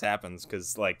before this happens,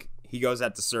 because, like, he goes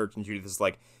out to search, and Judith is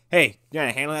like, hey, you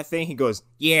gonna handle that thing? He goes,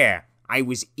 yeah, I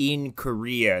was in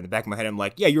Korea. In the back of my head, I'm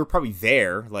like, yeah, you were probably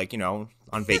there, like, you know,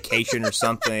 on vacation or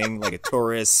something, like a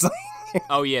tourist.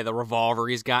 Oh, yeah, the revolver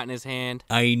he's got in his hand.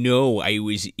 I know, I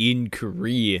was in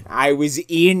Korea. I was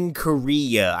in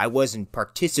Korea. I wasn't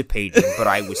participating, but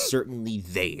I was certainly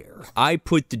there. I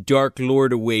put the Dark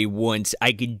Lord away once.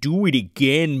 I can do it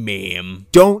again, ma'am.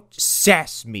 Don't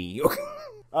sass me.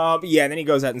 Yeah, and then he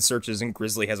goes out and searches, and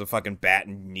Grizzly has a fucking bat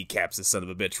and kneecaps this son of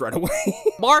a bitch right away.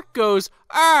 Mark goes,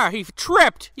 he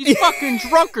tripped. He's fucking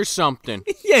drunk or something.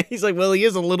 Yeah, he's like, well, he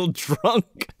is a little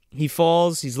drunk. He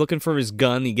falls, he's looking for his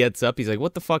gun, he gets up, he's like,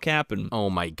 what the fuck happened? Oh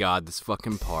my god, this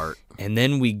fucking part. And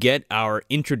then we get our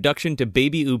introduction to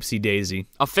Baby Oopsie Daisy.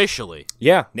 Officially.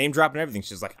 Yeah, name drop and everything.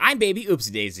 She's like, I'm Baby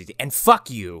Oopsie Daisy, and fuck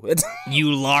you.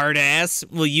 You lard ass,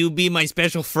 will you be my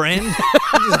special friend?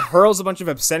 She just hurls a bunch of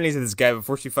obscenities at this guy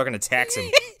before she fucking attacks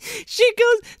him. She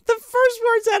goes, the first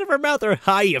words out of her mouth are,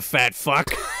 hi, you fat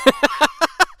fuck.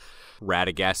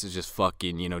 Radagast is just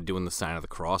fucking, you know, doing the sign of the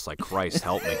cross like, Christ,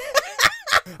 help me.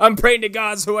 I'm praying to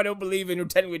gods who I don't believe in, who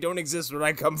technically don't exist where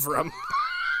I come from.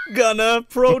 Gonna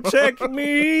protect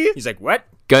me. He's like, what?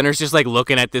 Gunner's just like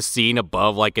looking at this scene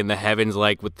above, like in the heavens,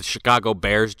 like with the Chicago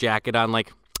Bears jacket on,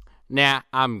 like, nah,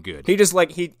 I'm good. He just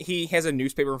like, he has a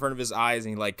newspaper in front of his eyes,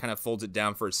 and he like kind of folds it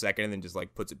down for a second and then just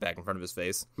like puts it back in front of his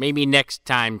face. Maybe next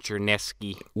time,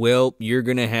 Chernesky. Well, you're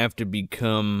gonna have to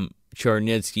become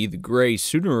Charnetsky the Gray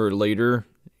sooner or later.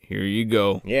 Here you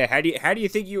go. Yeah, how do you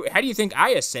think I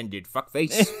ascended,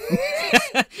 fuckface?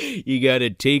 You gotta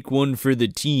take one for the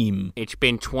team. It's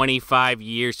been 25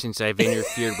 years since I've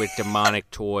interfered with demonic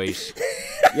toys.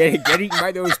 Yeah, get eaten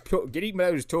by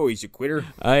those toys, you quitter.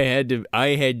 I had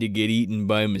to get eaten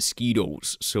by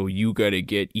mosquitoes, so you gotta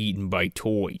get eaten by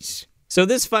toys. So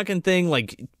this fucking thing,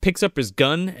 like, picks up his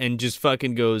gun and just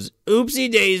fucking goes, oopsie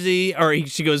daisy, or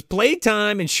she goes,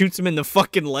 playtime, and shoots him in the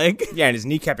fucking leg. Yeah, and his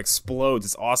kneecap explodes.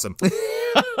 It's awesome.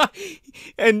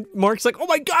 And Mark's like, oh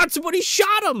my god, somebody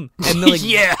shot him! And they're like,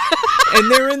 yeah.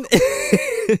 And they're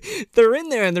in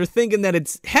there, and they're thinking that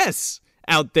it's Hess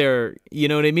out there, you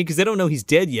know what I mean? Because they don't know he's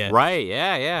dead yet. Right,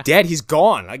 yeah. Dead, he's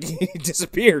gone. Like, he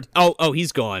disappeared. Oh,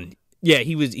 he's gone. Yeah,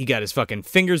 he got his fucking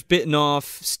fingers bitten off,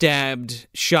 stabbed,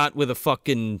 shot with a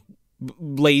fucking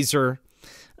laser.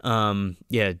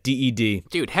 Yeah, DED.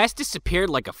 Dude, Hess disappeared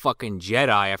like a fucking Jedi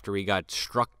after he got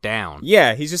struck down.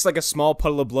 Yeah, he's just like a small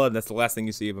puddle of blood, and that's the last thing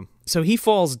you see of him. So he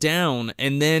falls down,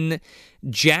 and then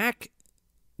Jack,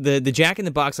 the Jack in the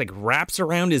Box, like, wraps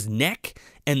around his neck,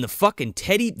 and the fucking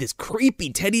this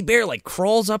creepy teddy bear, like,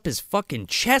 crawls up his fucking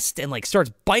chest and, like,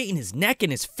 starts biting his neck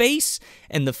and his face,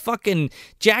 and the fucking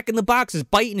Jack in the Box is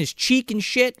biting his cheek and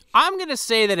shit. I'm gonna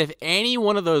say that if any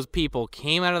one of those people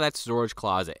came out of that storage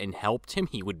closet and helped him,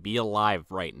 he would be alive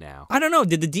right now. I don't know.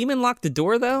 Did the demon lock the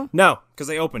door, though? No, because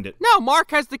they opened it. No,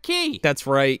 Mark has the key. That's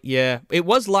right, yeah. It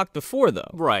was locked before, though.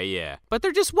 Right, yeah. But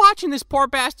they're just watching this poor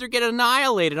bastard get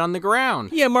annihilated on the ground.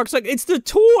 Yeah, Mark's like, it's the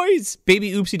toys!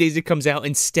 Baby Oopsie Daisy comes out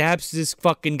and stabs this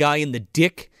fucking guy in the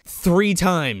dick 3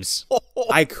 times.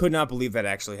 I could not believe that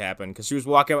actually happened, because she was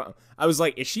walking out. I was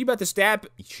like, is she about to stab?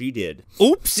 She did.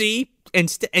 Oopsie!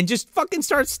 and just fucking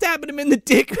starts stabbing him in the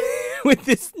dick with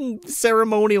this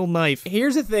ceremonial knife.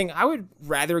 Here's the thing. I would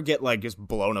rather get, like, just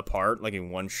blown apart, like, in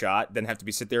one shot, than have to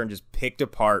be sit there and just picked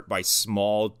apart by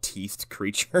small, teethed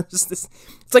creatures.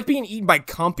 It's like being eaten by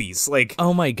compies. Like,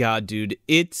 oh my god, dude.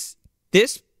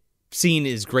 This scene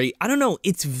is great. I don't know.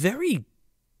 It's very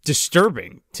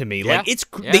disturbing to me. Yeah.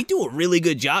 Like, they do a really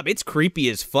good job. It's creepy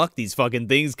as fuck, these fucking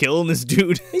things killing this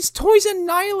dude. his toys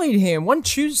annihilate him. One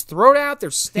chews throat out.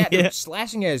 They're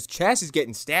slashing at his chest. He's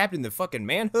getting stabbed in the fucking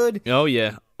manhood. Oh,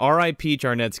 yeah. R.I.P.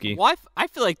 Charnetsky. Well, I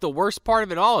feel like the worst part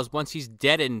of it all is once he's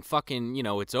dead and fucking,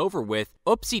 it's over with,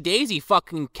 Oopsie Daisy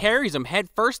fucking carries him head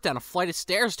first down a flight of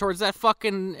stairs towards that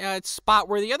fucking spot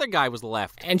where the other guy was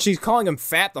left. And she's calling him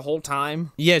fat the whole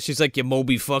time. Yeah, she's like, you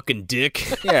Moby fucking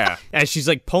dick. Yeah. As she's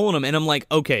like pulling him, and I'm like,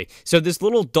 okay, so this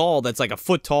little doll that's like a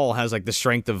foot tall has like the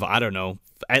strength of, I don't know,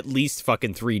 at least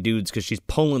fucking 3 dudes, because she's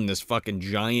pulling this fucking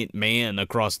giant man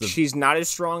across the... She's not as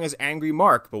strong as Angry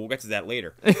Mark, but we'll get to that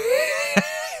later.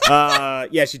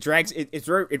 Yeah, she drags it.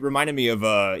 It reminded me of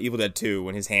Evil Dead 2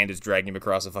 when his hand is dragging him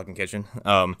across the fucking kitchen.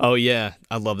 Oh yeah,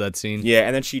 I love that scene. Yeah,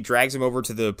 and then she drags him over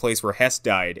to the place where Hess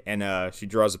died, and she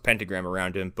draws a pentagram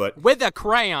around him. But with a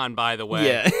crayon, by the way.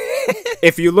 Yeah.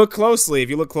 if you look closely,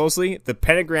 the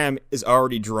pentagram is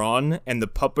already drawn, and the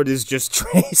puppet is just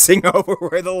tracing over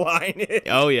where the line is.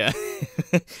 Oh yeah,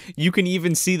 you can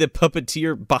even see the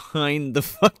puppeteer behind the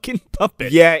fucking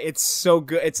puppet. Yeah, it's so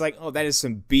good. It's like, oh, that is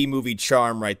some B-movie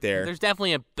charm right there. There's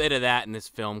definitely a bit of that in this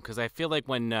film, because I feel like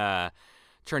when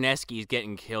Chernesky is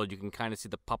getting killed, you can kind of see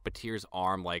the puppeteer's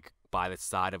arm, like, by the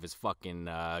side of his fucking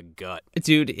gut.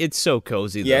 Dude, it's so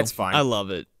cozy, though. Yeah, it's fine. I love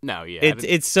it. No, yeah.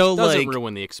 It's so, doesn't like...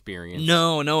 ruin the experience.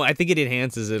 No, I think it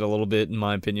enhances it a little bit, in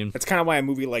my opinion. That's kind of why a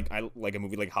movie like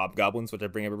Hobgoblins, which I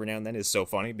bring up every now and then, is so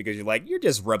funny, because you're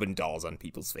just rubbing dolls on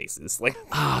people's faces. Like,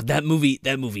 that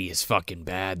movie is fucking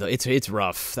bad, though. It's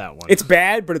rough, that one. It's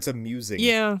bad, but it's amusing.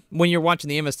 Yeah, when you're watching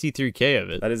the MST3K of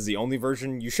it. That is the only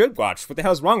version you should watch. What the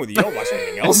hell's wrong with you? You don't watch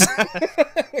anything else.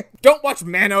 Don't watch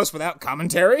Manos without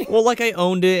commentary. Well, like, I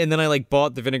owned it, and then I, like,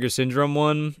 bought the Vinegar Syndrome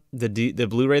one, the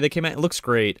Blu-ray that came out. It looks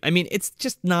great. I mean, it's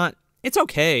just not... It's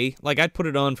okay. Like, I'd put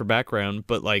it on for background,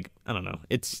 but, like, I don't know.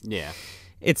 It's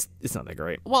not that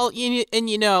great. Well,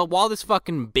 while this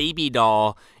fucking baby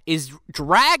doll is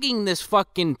dragging this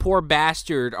fucking poor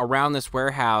bastard around this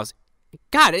warehouse...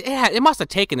 God, it must have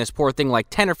taken this poor thing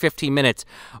like 10 or 15 minutes.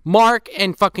 Mark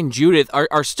and fucking Judith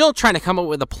are still trying to come up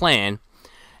with a plan.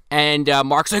 And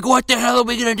Mark's like, what the hell are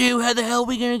we going to do? How the hell are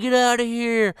we going to get out of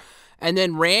here? And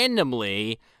then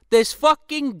randomly, this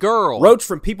fucking girl... Roach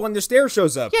from People on the Stairs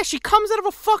shows up. Yeah, she comes out of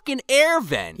a fucking air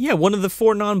vent. Yeah, one of the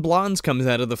 4 non-blondes comes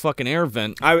out of the fucking air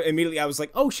vent. I was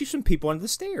like, oh, she's from People Under the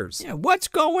Stairs. Yeah, what's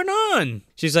going on?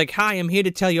 She's like, hi, I'm here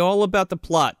to tell you all about the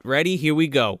plot. Ready? Here we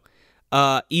go.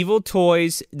 Evil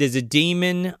toys, there's a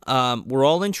demon, we're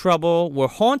all in trouble, we're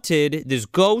haunted, there's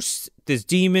ghosts, there's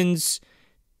demons...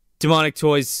 Demonic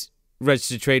Toys,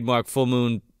 registered trademark, Full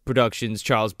Moon Productions,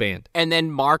 Charles Band. And then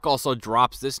Mark also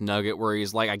drops this nugget where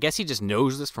he's like, I guess he just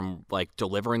knows this from, like,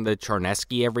 delivering the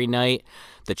Charnesky every night,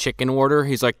 the chicken order.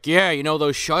 He's like, yeah,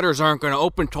 those shutters aren't going to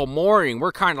open till morning.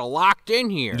 We're kind of locked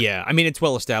in here. Yeah, I mean, it's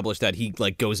well established that he,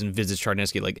 like, goes and visits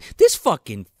Charnesky. Like, this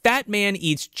fucking fat man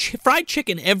eats fried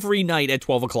chicken every night at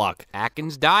 12 o'clock.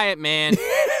 Atkins diet, man.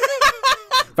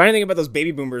 Funny thing about those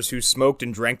baby boomers who smoked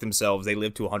and drank themselves, they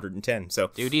lived to 110, so...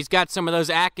 Dude, he's got some of those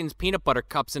Atkins peanut butter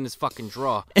cups in his fucking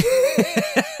drawer.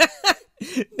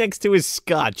 Next to his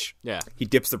scotch. Yeah. He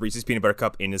dips the Reese's peanut butter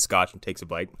cup in his scotch and takes a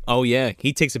bite. Oh, yeah.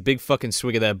 He takes a big fucking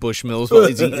swig of that Bushmills while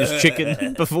he's eating his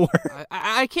chicken before.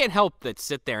 I can't help but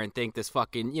sit there and think this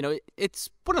fucking, it's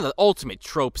one of the ultimate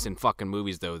tropes in fucking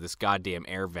movies, though, this goddamn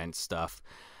air vent stuff.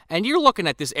 And you're looking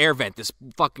at this air vent, this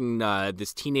fucking,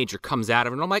 this teenager comes out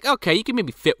of it, and I'm like, okay, you can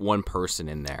maybe fit one person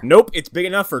in there. Nope, it's big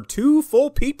enough for 2 full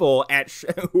people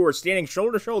who are standing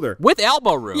shoulder to shoulder. With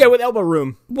elbow room. Yeah, with elbow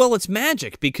room. Well, it's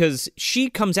magic, because she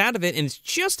comes out of it, and it's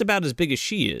just about as big as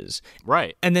she is.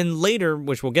 Right. And then later,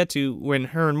 which we'll get to, when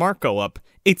her and Mark go up,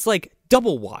 it's like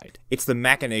double wide. It's the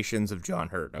machinations of John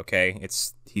Hurt, okay?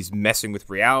 He's messing with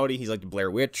reality. He's like the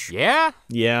Blair Witch. Yeah?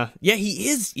 Yeah, he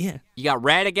is, yeah. You got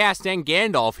Radagast and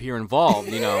Gandalf here involved,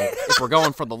 if we're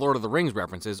going for the Lord of the Rings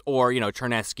references, or,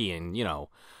 Chernesky and,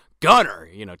 Gunner,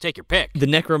 take your pick. The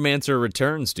necromancer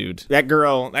returns, dude. That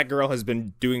girl has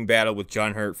been doing battle with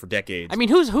John Hurt for decades. I mean,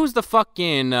 who's the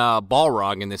fucking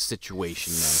Balrog in this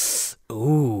situation, then?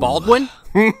 Ooh. Baldwin?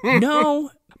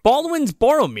 No. Baldwin's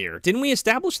Boromir. Didn't we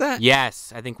establish that?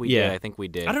 Yes, I think we did. I think we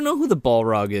did. I don't know who the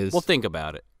Balrog is. Well, think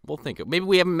about it. We'll think. Maybe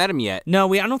we haven't met him yet.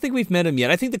 No, I don't think we've met him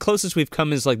yet. I think the closest we've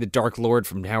come is like the Dark Lord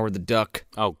from Howard the Duck.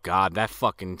 Oh, God, that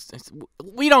fucking...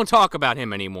 We don't talk about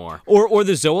him anymore. Or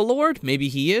the Zoolord. Maybe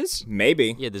he is.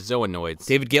 Maybe. Yeah, the Zoonoids.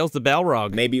 David Gale's the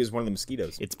Balrog. Maybe it was one of the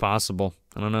mosquitoes. It's possible.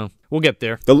 I don't know. We'll get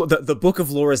there. The book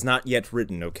of lore is not yet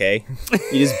written, okay?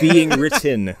 It is being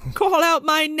written. Call out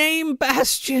my name,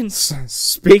 Bastion.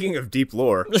 Speaking of deep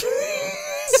lore.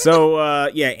 So,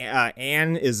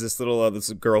 Anne is this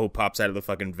this girl who pops out of the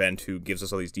fucking vent who gives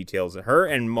us all these details. Her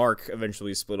and Mark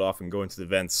eventually split off and go into the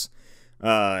vents.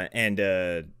 And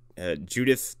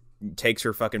Judith takes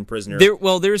her fucking prisoner.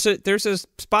 There's a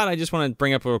spot I just want to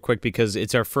bring up real quick because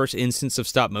it's our first instance of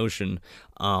stop motion.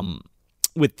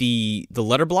 With the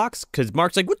letter blocks, because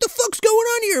Mark's like, what the fuck's going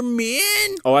on here,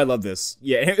 man? Oh, I love this.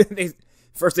 Yeah,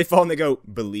 first they fall and they go,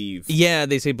 believe. Yeah,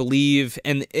 they say believe,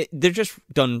 and they're just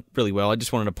done really well. I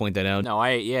just wanted to point that out. No,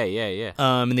 yeah.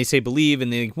 And they say believe,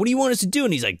 and they're like, what do you want us to do?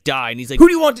 And he's like, die. And he's like, who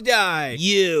do you want to die?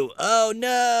 You. Oh,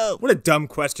 no. What a dumb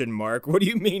question, Mark. What do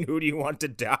you mean, who do you want to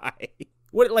die?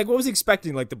 What was he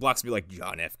expecting? Like, the blocks to be like,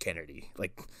 John F. Kennedy.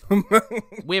 Like,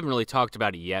 we haven't really talked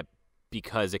about it yet,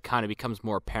 because it kind of becomes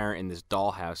more apparent in this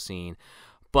dollhouse scene.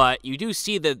 But you do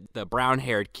see the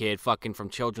brown-haired kid fucking from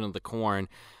Children of the Corn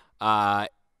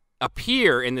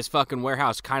appear in this fucking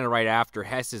warehouse kind of right after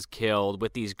Hess is killed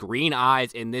with these green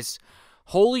eyes and this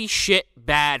holy shit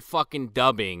bad fucking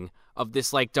dubbing of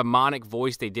this, like, demonic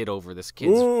voice they did over this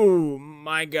kid's... Ooh,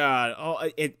 my God. Oh,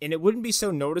 and it wouldn't be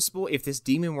so noticeable if this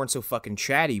demon weren't so fucking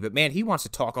chatty, but man, he wants to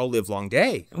talk all live long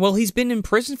day. Well, he's been in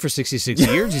prison for 66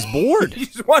 years. He's bored. He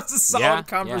just wants a solid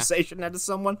conversation out of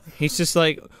someone. He's just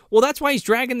like, well, that's why he's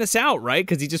dragging this out, right?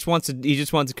 Because he just wants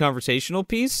a conversational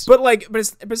piece. But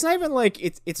it's not even like,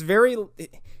 it's very...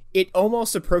 It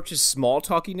almost approaches small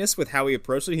talkiness with how he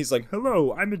approaches it. He's like,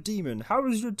 hello, I'm a demon. How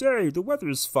was your day? The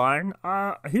weather's fine.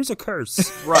 Here's a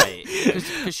curse. Right.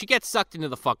 Because she gets sucked into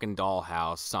the fucking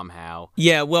dollhouse somehow.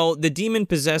 Yeah, well, the demon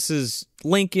possesses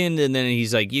Lincoln, and then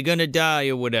he's like, you're gonna die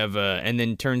or whatever, and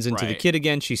then turns into the kid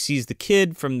again. She sees the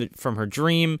kid from her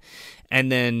dream, and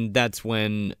then that's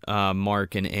when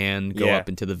Mark and Anne go up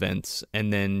into the vents,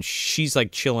 and then she's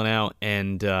like chilling out,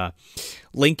 and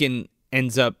Lincoln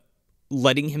ends up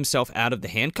letting himself out of the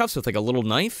handcuffs with like a little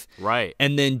knife. Right.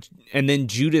 And then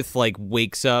Judith like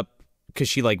wakes up because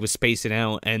she like was spacing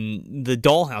out, and the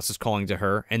dollhouse is calling to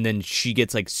her, and then she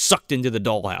gets like sucked into the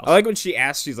dollhouse. I like when she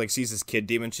asks, she's like, sees this kid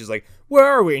demon, she's like, where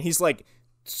are we? And he's like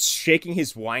shaking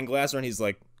his wine glass, and he's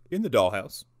like, in the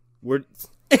dollhouse. We're...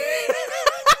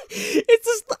 It's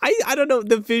just I don't know,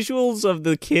 the visuals of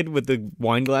the kid with the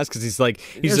wine glass, because he's like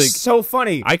so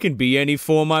funny. I can be any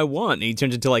form I want, and he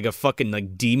turns into like a fucking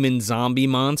like demon zombie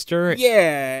monster.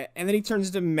 Yeah, and then he turns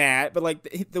into Matt, but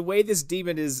like the way this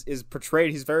demon is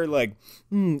portrayed, he's very like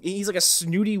he's like a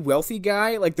snooty wealthy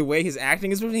guy. Like the way his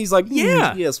acting is, he's like,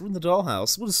 yes, we're in the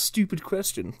dollhouse. What a stupid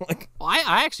question. Like, well,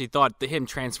 I actually thought him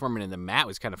transforming into Matt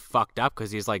was kind of fucked up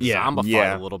because he's like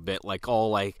zombified a little bit, like all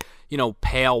like, you know,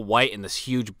 pale white and this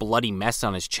huge bloody mess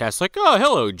on his chest. Like, oh,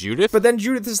 hello, Judith. But then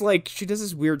Judith is like, she does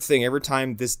this weird thing every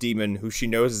time this demon, who she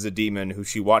knows is a demon, who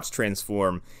she watched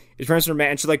transform, is transformed Matt,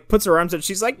 and she like puts her arms out.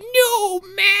 She's like, no,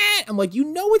 Matt. I'm like, you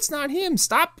know it's not him.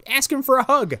 Stop asking for a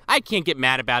hug. I can't get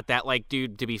mad about that, like,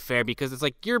 dude, to be fair, because it's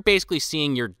like you're basically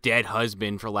seeing your dead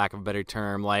husband, for lack of a better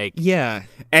term. Like, yeah.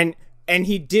 And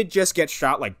he did just get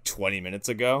shot like 20 minutes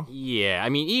ago. Yeah, I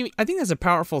mean, I think that's a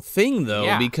powerful thing,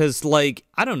 though, because, like,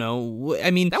 I don't know.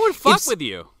 I mean, that would fuck with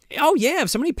you. Oh, yeah, if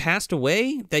somebody passed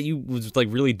away that you was, like,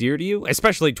 really dear to you,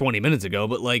 especially 20 minutes ago,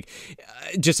 but, like,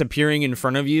 just appearing in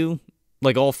front of you,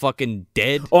 like, all fucking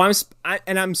dead. Oh,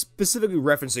 I'm specifically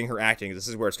referencing her acting. This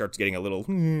is where it starts getting a little...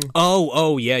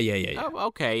 Oh, yeah. Oh,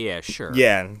 okay, yeah, sure.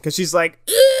 Yeah, because she's like...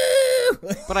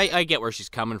 But I get where she's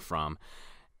coming from.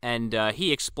 And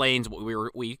he explains what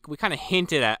we kind of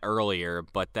hinted at earlier,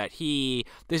 but that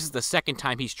this is the second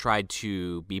time he's tried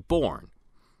to be born.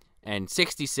 And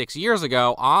 66 years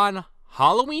ago, on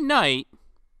Halloween night,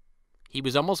 he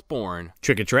was almost born.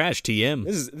 Trick or trash, TM.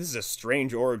 This is a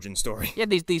strange origin story. Yeah,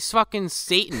 these fucking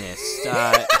Satanists.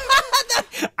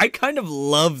 I kind of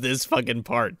love this fucking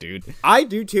part, dude. I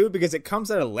do too, because it comes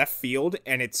out of left field,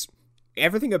 and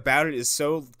everything about it is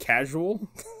so casual.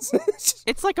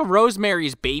 It's like a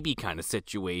Rosemary's Baby kind of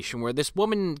situation where this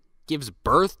woman gives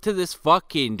birth to this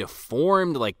fucking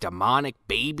deformed, like, demonic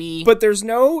baby. But there's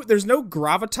no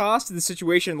gravitas to the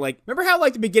situation. Like, remember how,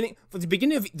 like, the beginning of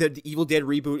the Evil Dead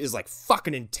reboot is, like,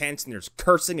 fucking intense, and there's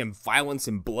cursing and violence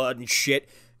and blood and shit.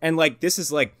 And, like, this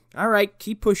is like, all right,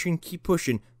 keep pushing.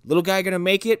 Little guy gonna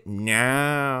make it?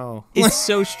 No. It's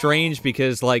so strange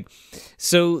because, like,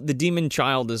 so the demon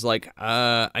child is like,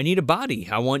 I need a body.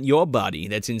 I want your body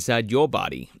that's inside your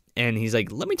body. And he's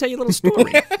like, let me tell you a little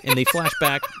story. And they flash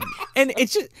back. And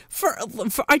it's just,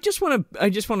 I just want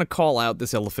to call out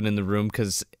this elephant in the room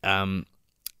because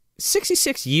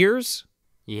 66 years?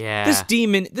 Yeah. This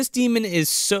demon is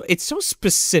so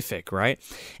specific, right?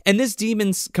 And this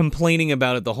demon's complaining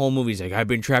about it the whole movie. He's like, I've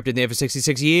been trapped in there for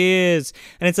 66 years.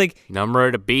 And it's like, Number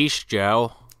of the beast,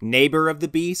 Joe. Neighbor of the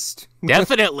beast.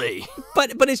 Definitely.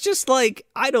 but it's just like,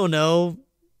 I don't know.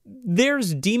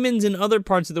 There's demons in other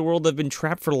parts of the world that have been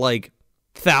trapped for like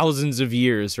thousands of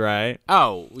years, right?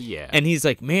 Oh, yeah. And he's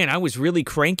like, man, I was really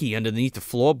cranky underneath the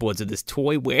floorboards of this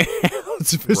toy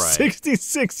warehouse for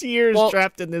 66 years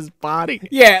trapped in this body.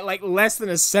 Yeah, like less than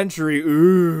a century.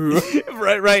 Ooh.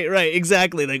 Right.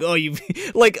 Exactly. Like, oh, you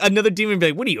like another demon be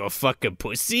like, what are you, a fucking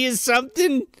pussy or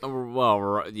something?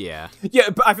 Well, yeah. Yeah,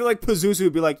 but I feel like Pazuzu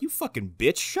would be like, you fucking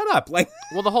bitch, shut up. Like,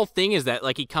 well, the whole thing is that,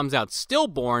 like, he comes out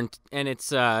stillborn, and it's,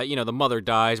 the mother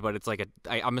dies, but it's like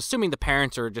I'm assuming the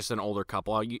parents are just an older couple.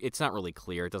 It's not really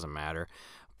clear. It doesn't matter.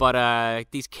 But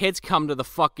these kids come to the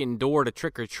fucking door to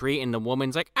trick or treat, and the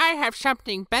woman's like, I have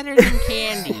something better than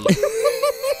candy.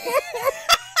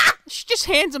 She just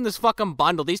hands them this fucking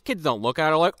bundle. These kids don't look at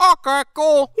her like, okay,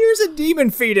 cool. Here's a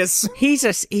demon fetus.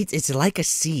 It's like a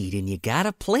seed, and you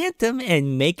gotta plant him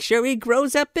and make sure he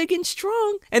grows up big and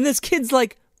strong. And this kid's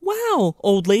like, wow,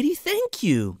 old lady, thank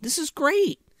you. This is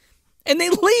great. And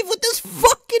they leave with this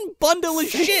fucking bundle of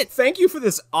shit. Thank you for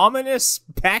this ominous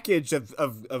package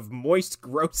of moist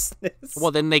grossness. Well,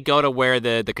 then they go to where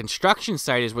the construction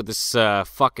site is, where this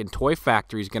fucking toy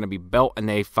factory is going to be built, and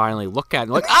they finally look at it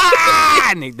and like,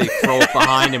 ah! And they throw it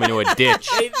behind him into a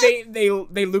ditch. They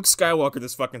Luke Skywalker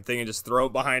this fucking thing and just throw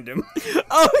it behind him.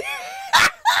 Oh,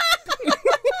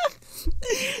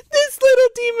 this little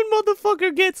demon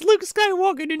motherfucker gets Luke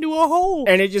Skywalker into a hole.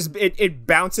 And it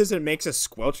bounces and makes a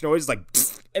squelch noise like,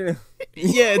 and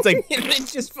yeah, it's like, and it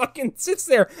just fucking sits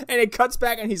there, and it cuts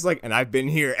back, and he's like, and I've been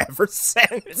here ever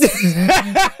since.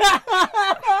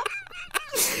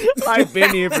 I've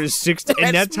been here for 60,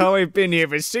 and that's how I've been here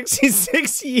for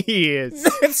 66 years.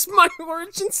 That's my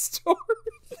origin story.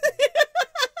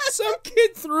 Some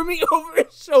kid threw me over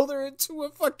his shoulder into a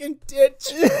fucking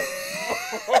ditch.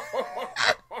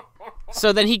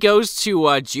 So then he goes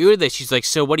to Judith. She's like,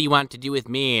 so what do you want to do with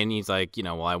me? And he's like,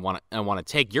 well, I want to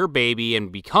take your baby and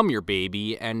become your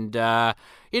baby. And, then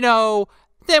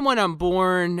when I'm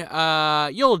born,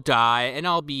 you'll die, and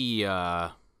I'll be,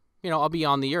 I'll be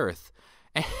on the earth.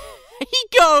 And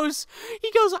he goes,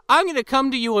 I'm going to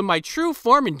come to you in my true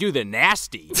form and do the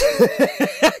nasty.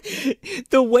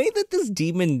 The way that this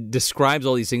demon describes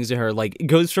all these things to her, like, it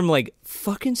goes from, like,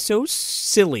 fucking so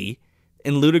silly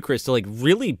and ludicrous to, like,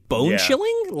 really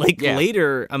bone-chilling. Like,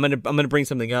 later, I'm gonna bring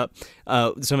something up,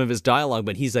 some of his dialogue,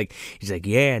 but he's like,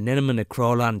 yeah, and then I'm gonna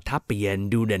crawl on top of you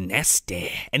and do the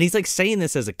nasty. And he's, like, saying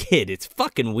this as a kid. It's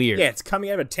fucking weird. Yeah, it's coming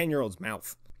out of a 10-year-old's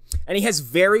mouth. And he has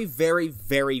very, very,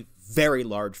 very, very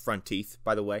large front teeth,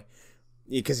 by the way,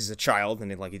 because he's a child and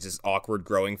he's just awkward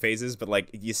growing phases. But like,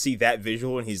 you see that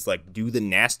visual and he's like, do the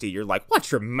nasty. You're like,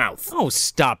 watch your mouth. Oh,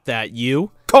 stop that,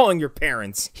 you. Calling your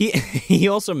parents. He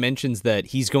also mentions that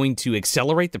he's going to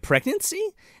accelerate the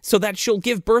pregnancy so that she'll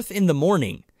give birth in the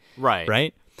morning.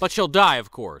 Right? But she'll die,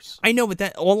 of course. I know,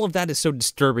 but all of that is so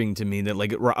disturbing to me that,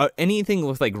 like, anything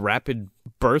with, like, rapid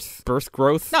birth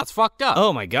growth. No, it's fucked up.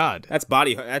 Oh my god,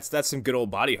 that's some good old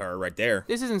body horror right there.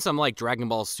 This isn't some like Dragon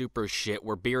Ball Super shit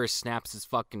where Beerus snaps his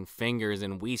fucking fingers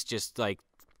and Whis just like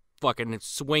fucking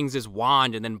swings his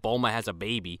wand and then Bulma has a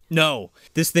baby. No,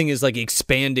 this thing is like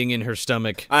expanding in her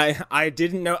stomach. I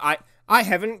didn't know. I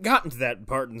haven't gotten to that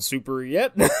part in Super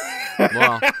yet.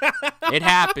 Well, it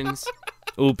happens.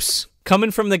 Oops.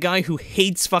 Coming from the guy who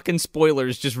hates fucking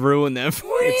spoilers, just ruin them for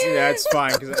you. It's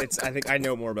fine, because I think I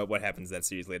know more about what happens in that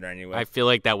series later anyway. I feel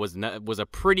like that was a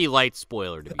pretty light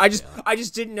spoiler to me. I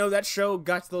just didn't know that show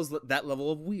got to that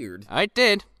level of weird. I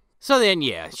did. So then,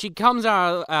 yeah, she comes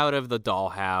out of the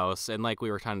dollhouse, and like we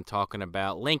were kind of talking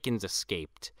about, Lincoln's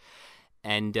escaped.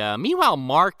 And meanwhile,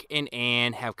 Mark and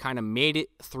Anne have kind of made it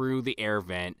through the air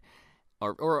vent.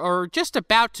 Or just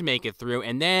about to make it through,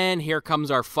 and then here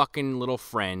comes our fucking little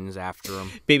friends after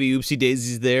him. Baby Oopsie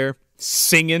Daisy's there,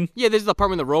 singing. Yeah, this is the part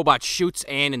when the robot shoots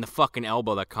Anne in the fucking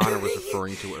elbow that Connor was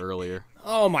referring to earlier.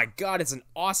 Oh my god, it's an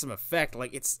awesome effect.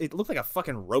 Like, it looked like a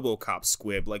fucking RoboCop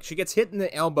squib. Like, she gets hit in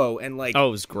the elbow and, like... Oh,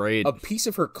 it was great. A piece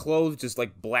of her clothes just,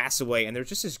 like, blasts away, and there's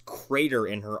just this crater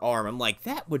in her arm. I'm like,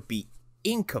 that would be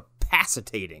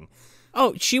incapacitating.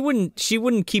 Oh, she wouldn't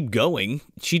keep going.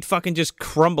 She'd fucking just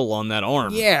crumble on that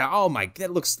arm. Yeah, oh my,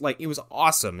 that looks like... It was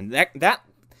awesome. And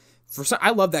I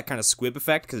love that kind of squib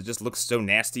effect because it just looks so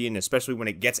nasty, and especially when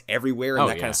it gets everywhere in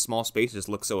that kind of small space, it just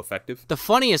looks so effective. The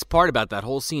funniest part about that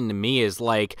whole scene to me is,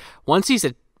 like, once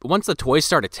the toys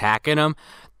start attacking him,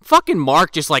 fucking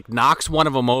Mark just, like, knocks one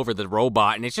of them over, the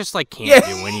robot, and it's just, like, can't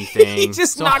do anything. He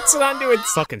just knocks it onto it.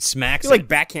 Fucking smacks it. He, like,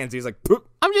 backhands it. He's like, poop.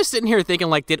 I'm just sitting here thinking,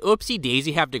 like, did Oopsie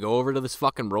Daisy have to go over to this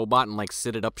fucking robot and, like,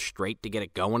 sit it up straight to get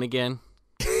it going again?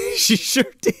 She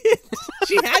sure did.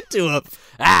 She had to have.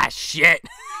 Ah, shit.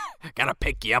 Gotta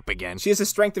pick you up again. She has a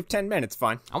strength of 10 men. It's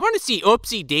fine. I want to see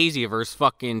Oopsie Daisy versus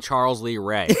fucking Charles Lee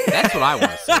Ray. That's what I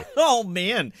want to see. Oh,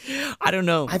 man. I don't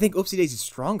know. I think Oopsie Daisy's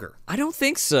stronger. I don't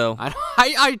think so.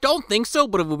 I don't think so,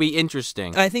 but it would be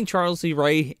interesting. I think Charles Lee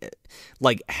Ray,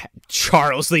 like,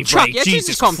 Charles Lee Ray, Jesus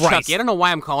just call him Christ. Chucky. I don't know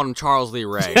why I'm calling him Charles Lee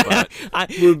Ray, but...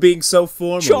 We're being so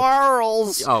formal.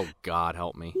 Charles! Oh, God,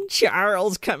 help me.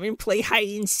 Charles, come and play hide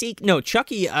and seek. No,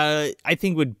 Chucky, I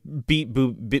think would beat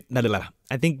baby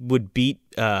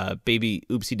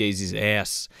Oopsie Daisy's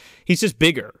ass. He's just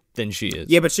bigger than she is.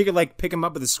 Yeah, but she could, like, pick him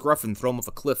up with a scruff and throw him off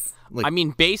a cliff. Like, I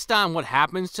mean, based on what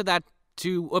happens to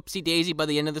Oopsie Daisy by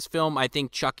the end of this film, I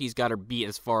think Chucky's got her beat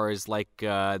as far as, like,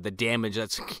 the damage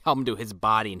that's come to his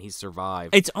body, and he's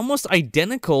survived. It's almost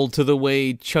identical to the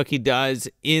way Chucky dies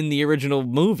in the original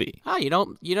movie. Oh, you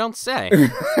don't say.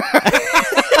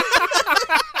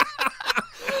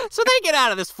 So they get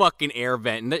out of this fucking air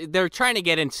vent, and they're trying to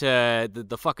get into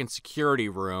the fucking security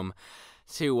room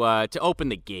to open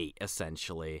the gate,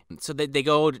 essentially. So they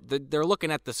go, they're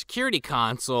looking at the security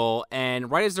console,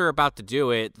 and right as they're about to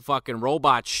do it, the fucking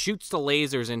robot shoots the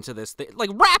lasers into this thing, like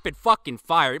rapid fucking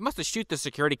fire. It must have shoot the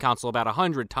security console about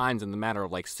 100 times in the matter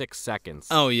of like 6 seconds.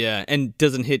 Oh yeah, and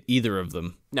doesn't hit either of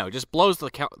them. No, just blows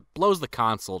the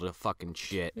console to fucking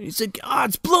shit. He's like, "Oh,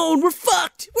 it's blown. We're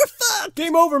fucked. We're fucked.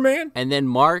 Game over, man." And then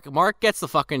Mark gets the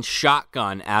fucking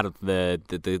shotgun out of the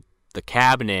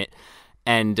cabinet,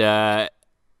 and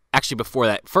actually, before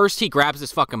that, first he grabs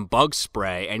this fucking bug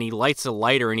spray and he lights a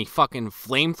lighter and he fucking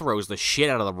flamethrows the shit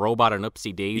out of the robot and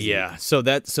Oopsie Daisy. Yeah, so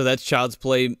that's Child's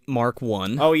Play Mark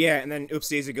 1. Oh yeah, and then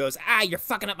Oopsie Daisy goes, "You're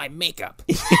fucking up my makeup."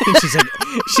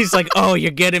 she's like, "Oh,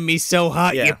 you're getting me so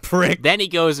hot, you prick." Then he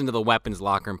goes into the weapons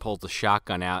locker and pulls the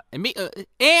shotgun out,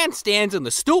 and stands in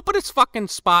the stupidest fucking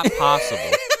spot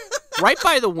possible, right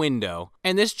by the window,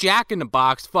 and this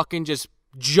Jack-in-the-Box fucking just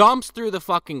jumps through the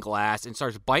fucking glass and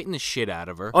starts biting the shit out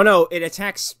of her. Oh no, it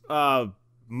attacks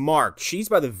Mark. She's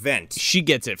by the vent. She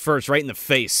gets it first, right in the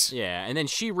face. Yeah, and then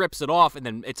she rips it off, and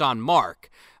then it's on Mark.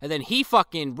 And then he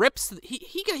fucking rips,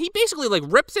 he basically like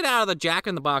rips it out of the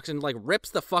Jack-in-the-Box and like rips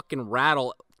the fucking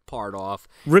rattle part off.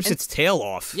 Rips its tail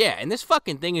off. Yeah, and this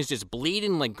fucking thing is just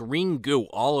bleeding like green goo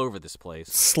all over this place.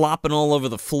 Slopping all over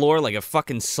the floor like a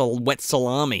fucking wet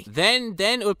salami. Then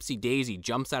Oopsie Daisy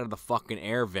jumps out of the fucking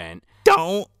air vent.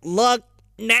 Don't look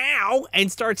now,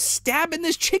 and starts stabbing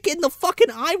this chick in the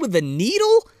fucking eye with a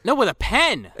needle? No, with a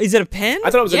pen. Is it a pen? I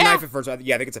thought it was a knife at first.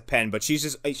 Yeah, I think it's a pen, but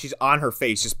she's on her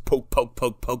face, just poke, poke,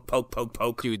 poke, poke, poke, poke,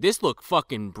 poke. Dude, this looked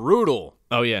fucking brutal.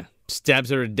 Oh yeah. Stabs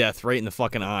her to death right in the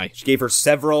fucking eye. She gave her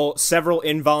several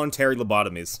involuntary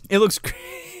lobotomies. It looks great.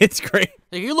 It's great.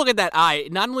 Like, you look at that eye,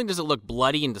 not only does it look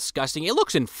bloody and disgusting, it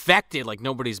looks infected like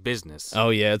nobody's business. Oh,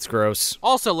 yeah, it's gross.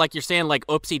 Also, like you're saying, like,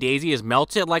 Oopsie Daisy is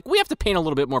melted. Like, we have to paint a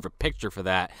little bit more of a picture for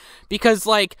that. Because,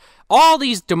 like, all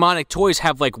these demonic toys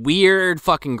have, like, weird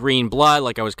fucking green blood,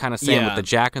 like I was kind of saying with the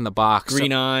Jack-in-the-Box.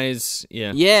 Green eyes,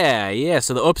 yeah. Yeah.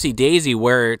 So the Oopsie Daisy,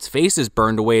 where its face is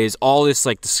burned away, is all this,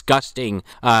 like, disgusting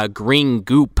green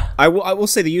goop. I will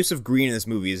say the use of green in this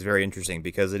movie is very interesting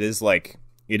because it is, like...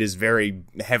 It is very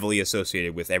heavily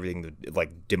associated with everything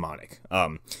like demonic.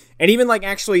 And even like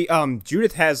actually,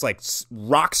 Judith has like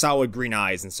rock solid green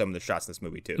eyes in some of the shots in this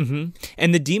movie too. Mm-hmm.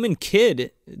 And the demon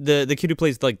kid, the kid who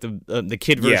plays like the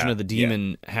kid version of the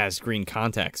demon has green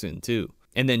contacts in too.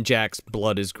 And then Jack's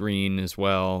blood is green as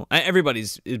well.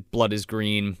 Everybody's blood is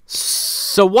green.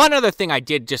 So one other thing I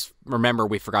did just remember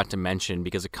we forgot to mention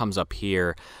because it comes up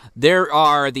here. There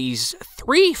are these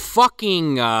 3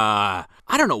 fucking, I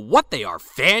don't know what they are,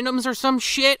 phantoms or some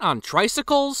shit on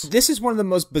tricycles. This is one of the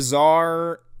most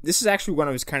bizarre... This is actually when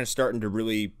I was kind of starting to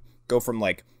really go from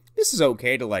like, this is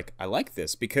okay to like, I like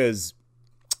this because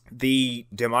the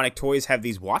demonic toys have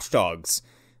these watchdogs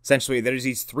Essentially, there's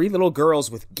these 3 little girls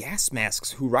with gas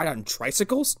masks who ride on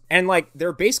tricycles, and like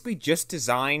they're basically just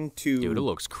designed to. Dude, it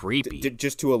looks creepy.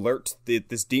 Just to alert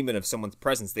this demon of someone's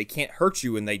presence. They can't hurt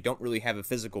you, and they don't really have a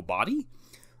physical body.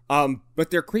 But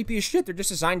they're creepy as shit. They're just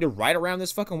designed to ride around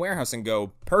this fucking warehouse and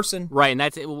go, person. Right, and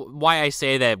that's why I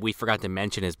say that we forgot to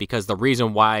mention is because the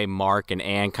reason why Mark and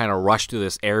Anne kind of rush through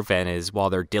this air vent is while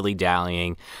they're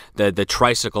dilly-dallying, the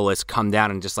tricyclists come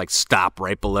down and just like stop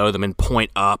right below them and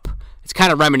point up. It's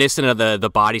kind of reminiscent of the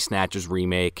Body Snatchers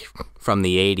remake from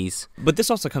the 80s. But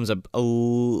this also comes up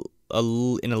in a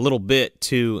little bit,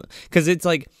 too, because it's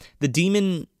like the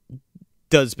demon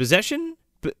does possession,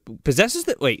 possesses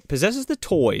the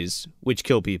toys, which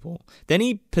kill people. Then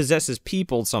he possesses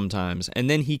people sometimes, and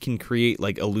then he can create,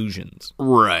 like, illusions.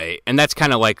 Right, and that's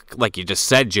kind of like you just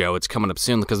said, Joe, it's coming up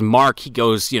soon, because Mark, he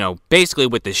goes, basically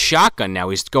with this shotgun now,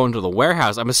 he's going to the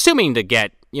warehouse, I'm assuming to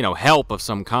get help of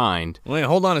some kind. Wait,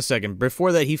 hold on a second.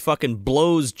 Before that, he fucking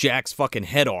blows Jack's fucking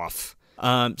head off.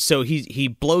 So he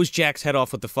blows Jack's head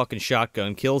off with the fucking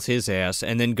shotgun, kills his ass,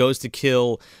 and then goes to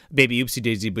kill baby Oopsie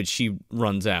Daisy, but she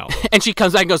runs out. And she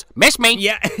comes back and goes, "Miss me."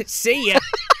 Yeah, see ya.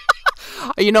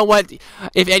 You know what?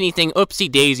 If anything,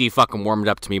 Oopsie Daisy fucking warmed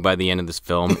up to me by the end of this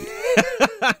film.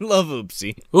 I love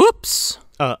Oopsie. Oops.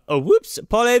 Whoops.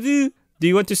 Parlez-vous? Do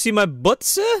you want to see my butt,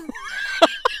 sir?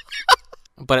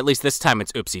 But at least this time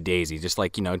it's Oopsie Daisy. Just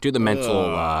like, do the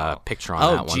mental picture on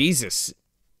that one. Oh, Jesus.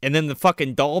 And then the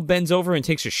fucking doll bends over and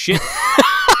takes a shit.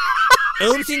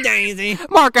 Oopsie Daisy.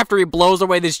 Mark, after he blows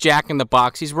away this Jack in the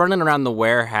Box, he's running around the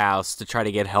warehouse to try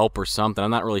to get help or something. I'm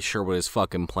not really sure what his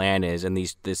fucking plan is. And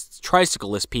this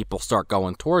tricyclist people start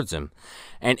going towards him.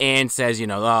 And Anne says,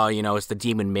 it's the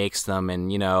demon makes them.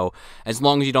 And, as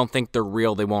long as you don't think they're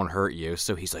real, they won't hurt you.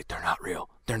 So he's like, they're not real.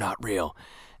 They're not real.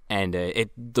 And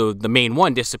the main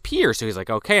one disappears, so he's like,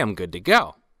 okay, I'm good to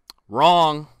go.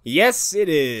 Wrong. Yes, it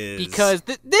is. Because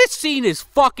this scene is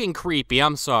fucking creepy,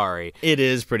 I'm sorry. It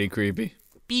is pretty creepy.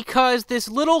 Because this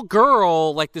little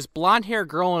girl, like this blonde-haired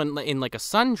girl in like a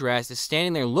sundress, is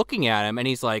standing there looking at him, and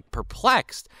he's like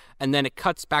perplexed. And then it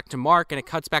cuts back to Mark, and it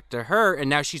cuts back to her, and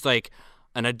now she's like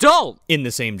an adult. In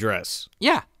the same dress.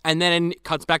 Yeah, and then it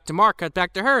cuts back to Mark, cuts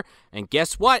back to her, and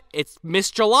guess what? It's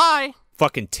Miss July.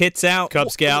 Fucking tits out,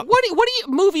 Cub Scout. What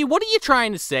are you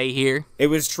trying to say here? It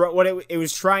was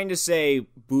trying to say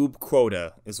boob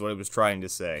quota is what it was trying to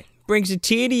say. Brings a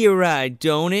tear to your eye,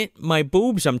 don't it? My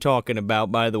boobs I'm talking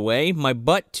about, by the way. My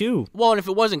butt, too. Well, and if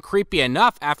it wasn't creepy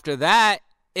enough, after that,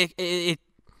 it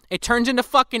turns into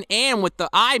fucking Anne with the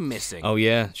eye missing. Oh,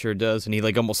 yeah, sure does. And he,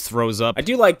 like, almost throws up. I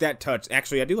do like that touch.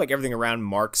 Actually, I do like everything around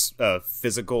Mark's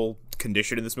physical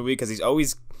condition in this movie, because he's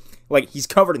always... Like, he's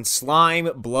covered in slime,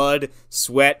 blood,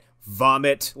 sweat,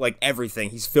 vomit, like everything.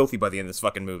 He's filthy by the end of this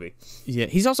fucking movie. Yeah,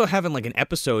 he's also having, like, an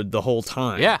episode the whole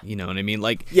time. Yeah. You know what I mean?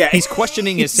 Like, yeah. He's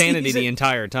questioning his sanity the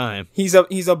entire time. He's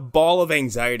a ball of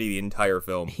anxiety the entire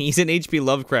film. He's an H.P.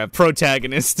 Lovecraft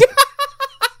protagonist.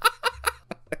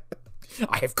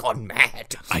 I have gone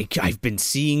mad. I've been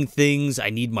seeing things.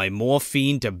 I need my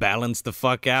morphine to balance the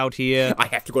fuck out here. I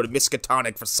have to go to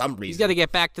Miskatonic for some reason. He's got to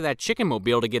get back to that chicken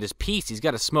mobile to get his piece. He's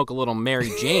got to smoke a little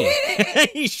Mary Jane.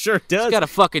 He sure does. He's got to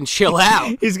fucking chill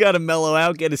out. He's got to mellow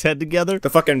out, get his head together. The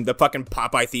fucking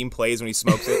Popeye theme plays when he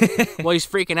smokes it. Well, he's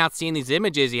freaking out seeing these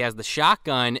images. He has the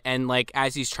shotgun, and like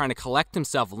as he's trying to collect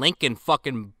himself, Lincoln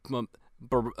fucking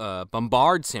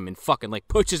bombards him and fucking like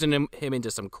pushes him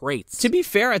into some crates. To be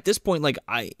fair, at this point, like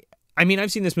I mean,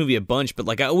 I've seen this movie a bunch, but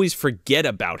like I always forget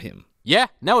about him. Yeah,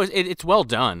 no, it's well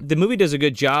done. The movie does a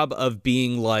good job of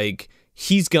being like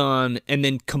he's gone and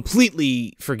then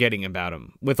completely forgetting about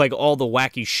him with like all the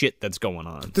wacky shit that's going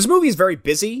on. This movie is very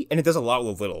busy and it does a lot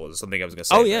with little. Is something I was gonna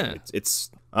say. Oh yeah,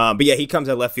 but yeah, he comes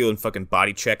out left field and fucking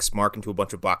body checks Mark into a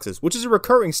bunch of boxes, which is a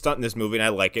recurring stunt in this movie, and I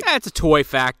like it. It's a toy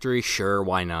factory, sure,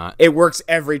 why not? It works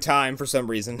every time for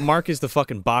some reason. Mark is the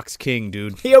fucking box king,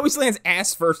 dude. He always lands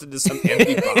ass first into some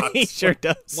empty box. He sure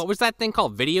does. What was that thing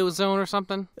called? Video Zone or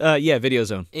something? Yeah, Video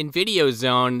Zone. In Video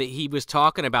Zone, he was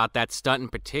talking about that stunt in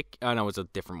particular. Oh, no, it was a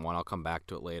different one. I'll come back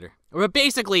to it later. But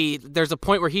basically, there's a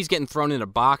point where he's getting thrown into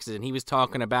boxes, and he was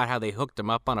talking about how they hooked him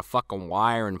up on a fucking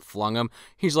wire and flung him.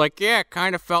 He's like, yeah, it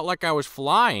kind of felt like I was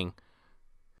flying.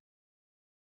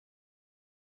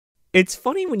 It's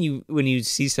funny when you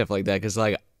see stuff like that, because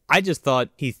like I just thought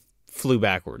he flew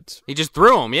backwards. He just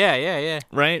threw him, yeah.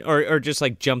 Right? Or just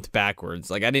like jumped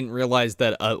backwards. Like I didn't realize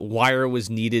that a wire was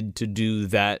needed to do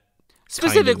that.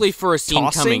 Specifically kind of for a scene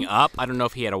tossing. coming up. I don't know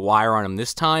if he had a wire on him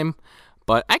this time.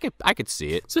 But I could see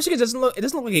it. Especially because it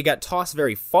doesn't look like it got tossed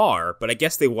very far, but I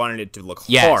guess they wanted it to look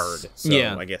Yes. hard. So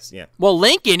Yeah. I guess, yeah. Well,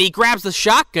 Lincoln, he grabs the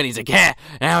shotgun. He's like, yeah,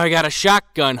 now I got a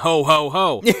shotgun. Ho, ho,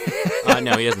 ho.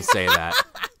 No, he doesn't say that.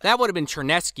 That would have been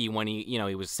Chernesky when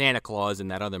he was Santa Claus in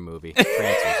that other movie.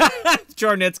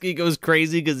 Charnetsky goes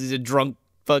crazy because he's a drunk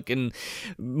fucking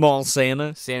mall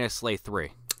Santa. Santa Slay 3.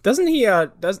 Doesn't he,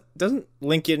 doesn't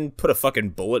Lincoln put a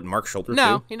fucking bullet in Mark's shoulder,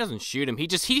 No, too? he doesn't shoot him.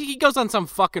 He goes on some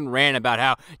fucking rant about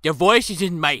how the voices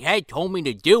in my head told me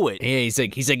to do it. Yeah, he's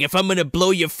like, if I'm gonna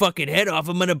blow your fucking head off,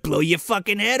 I'm gonna blow your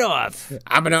fucking head off.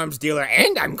 I'm an arms dealer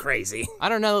and I'm crazy. I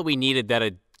don't know that we needed that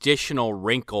additional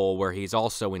wrinkle where he's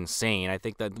also insane. I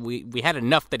think that we had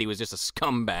enough that he was just a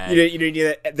scumbag. You didn't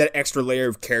need that extra layer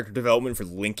of character development for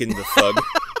Lincoln the thug.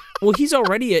 Well, he's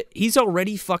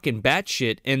already fucking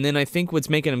batshit, and then I think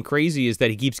what's making him crazy is that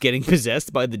he keeps getting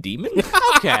possessed by the demon.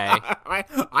 Okay.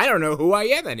 I don't know who I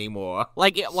am anymore.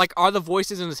 Like, are the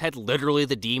voices in his head literally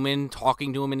the demon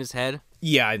talking to him in his head?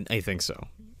 Yeah, I think so.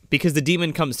 Because the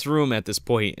demon comes through him at this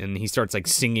point, and he starts like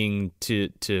singing to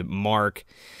Mark,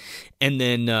 and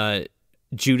then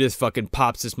Judith fucking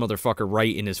pops this motherfucker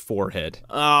right in his forehead.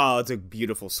 Oh, it's a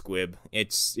beautiful squib.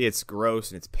 It's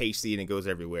gross and it's pasty and it goes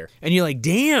everywhere. And you're like,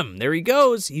 damn, there he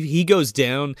goes. He goes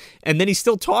down, and then he's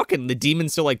still talking. The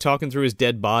demon's still like talking through his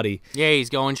dead body. Yeah, he's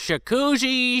going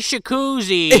shakoozy,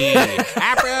 shakoozy,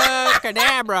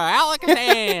 abracadabra,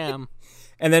 alakazam.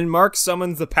 And then Mark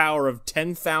summons the power of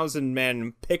 10,000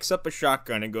 men, picks up a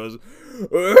shotgun and goes,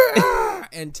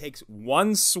 and takes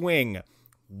one swing,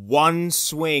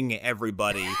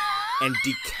 everybody, and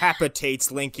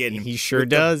decapitates Lincoln. He sure with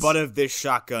does. The butt of this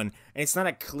shotgun. And it's not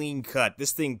a clean cut.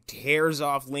 This thing tears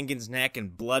off Lincoln's neck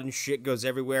and blood and shit goes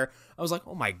everywhere. I was like,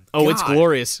 oh my god. Oh, it's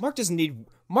glorious. Mark doesn't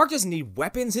need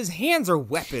weapons. His hands are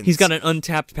weapons. He's got an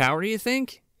untapped power, do you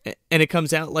think? And it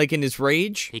comes out like in his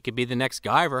rage? He could be the next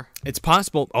Guyver. It's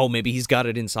possible. Oh, maybe he's got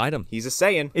it inside him. He's a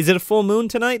Saiyan. Is it a full moon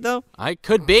tonight, though? It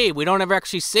could be. We don't ever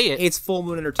actually see it. It's full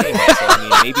moon entertainment, so I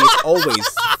mean,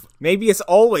 maybe it's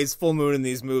always full moon in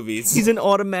these movies. He's an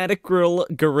automatic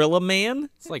gorilla man?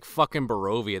 It's like fucking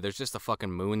Barovia. There's just the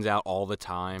fucking moons out all the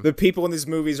time. The people in these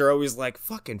movies are always like,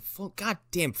 fucking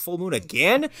goddamn full moon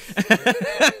again?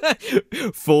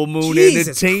 Full moon Jesus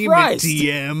entertainment, Christ.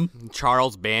 TM.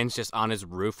 Charles Band's just on his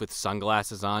roof with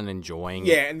sunglasses on, enjoying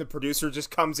it. Yeah, and the producer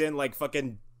just comes in like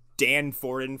fucking Dan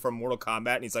Forden from Mortal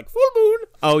Kombat, and he's like, full moon.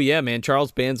 Oh, yeah, man.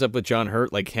 Charles Band's up with John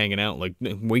Hurt, like, hanging out. Like,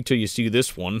 wait till you see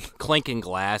this one. Clinking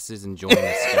glasses, enjoying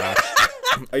the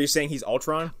scotch. Are you saying he's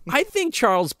Ultron? I think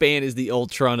Charles Band is the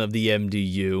Ultron of the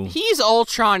MDU. He's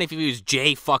Ultron if he was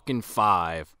J fucking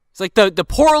 5. It's like the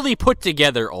poorly put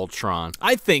together Ultron.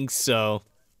 I think so.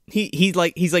 He's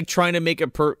like trying to make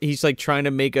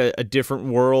a different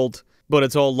world, but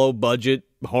it's all low budget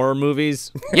horror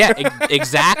movies. Yeah,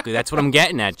 exactly. That's what I'm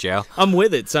getting at, Joe. I'm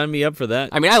with it. Sign me up for that.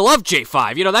 I mean, I love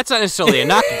J5. That's not necessarily a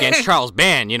knock against Charles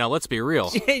Band. Let's be real.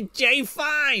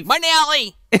 J5. My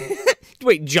Nelly.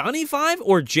 Wait, Johnny 5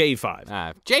 or J5?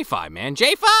 J5, man.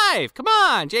 J5. Come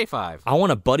on, J5. I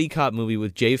want a buddy cop movie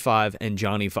with J5 and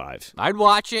Johnny 5. I'd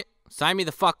watch it. Sign me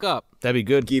the fuck up. That'd be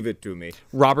good. Give it to me.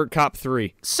 Robert Cop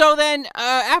 3. So then,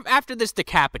 after this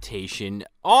decapitation,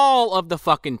 all of the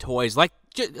fucking toys, like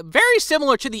very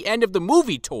similar to the end of the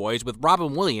movie Toys with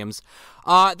Robin Williams,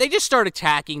 they just start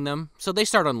attacking them. So they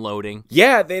start unloading.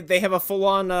 Yeah, they have a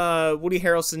full-on Woody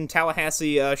Harrelson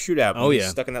Tallahassee shootout. Oh, yeah.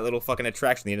 He's stuck in that little fucking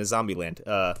attraction in a Zombieland.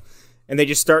 And they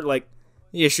just start, like,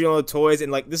 shooting all the toys.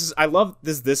 And, like, I love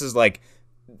this. This is, like,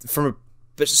 from a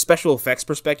special effects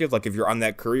perspective, like if you're on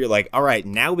that crew, you're like, all right,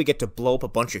 now we get to blow up a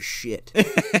bunch of shit.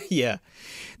 Yeah.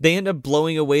 They end up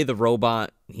blowing away the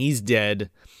robot. He's dead.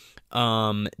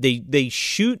 They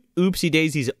shoot Oopsie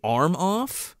Daisy's arm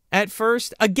off at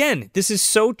first. Again, this is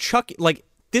so Chucky, like,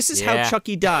 this is how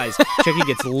Chucky dies. Chucky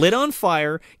gets lit on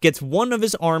fire, gets one of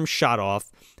his arms shot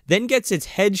off, then gets his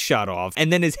head shot off,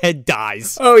 and then his head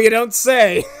dies. Oh, you don't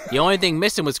say. The only thing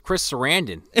missing was Chris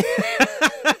Sarandon.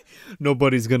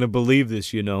 Nobody's gonna believe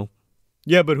this,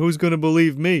 Yeah, but who's gonna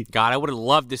believe me? God, I would have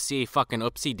loved to see fucking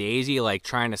Oopsie Daisy, like,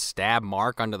 trying to stab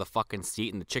Mark under the fucking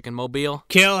seat in the chicken mobile.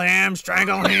 Kill him,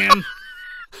 strangle him.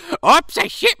 Oops, I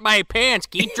shit my pants.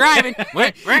 Keep driving.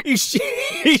 He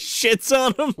shits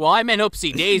on him. Well, I meant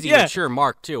Oopsie Daisy, Yeah. but sure,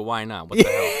 Mark, too. Why not? What the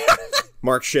hell?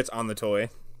 Mark shits on the toy.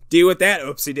 Deal with that,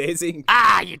 Oopsie Daisy.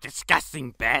 Ah, you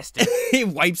disgusting bastard. He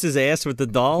wipes his ass with the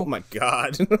doll. Oh my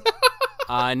god.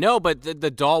 No, but the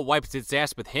doll wipes its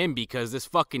ass with him because this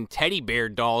fucking teddy bear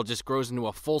doll just grows into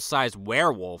a full-size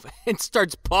werewolf and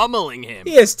starts pummeling him.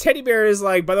 Yes, Teddy Bear is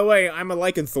like, by the way, I'm a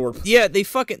lycanthrope. Yeah, they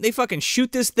fucking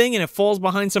shoot this thing and it falls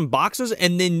behind some boxes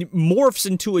and then morphs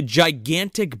into a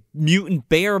gigantic mutant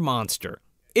bear monster.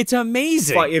 It's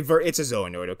amazing. It's a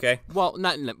zoonoid, okay? Well,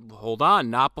 hold on.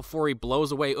 Not before he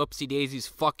blows away Oopsie Daisy's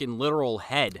fucking literal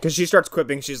head. Because she starts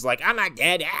quipping. She's like, I'm not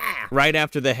dead. Ah. Right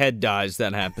after the head dies,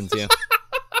 that happens, yeah.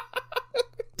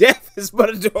 Death is but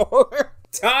a door.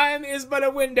 Time is but a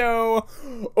window.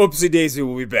 Oopsie Daisy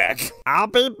will be back. I'll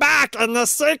be back in the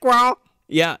sequel.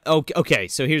 Yeah, okay,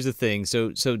 so here's the thing.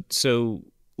 So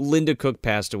Linda Cook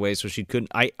passed away, so she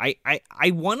couldn't.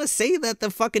 I want to say that the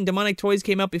fucking Demonic Toys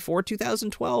came out before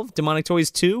 2012, Demonic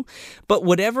Toys 2, but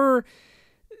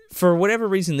for whatever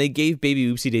reason, they gave Baby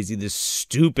Oopsie Daisy this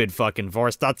stupid fucking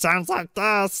voice that sounds like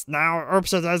this. Now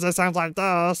Oopsie Daisy sounds like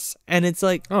this, and it's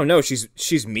like, oh no, she's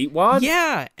Meatwad?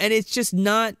 Yeah, and it's just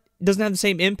not. Doesn't have the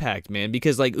same impact, man,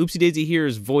 because like Oopsie Daisy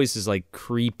here's voice is like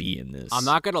creepy in this. I'm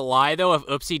not gonna lie though, if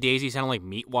Oopsie Daisy sounded like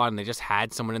Meatwad and they just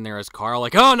had someone in there as Carl,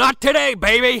 like, oh, not today,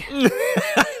 baby.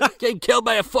 Getting killed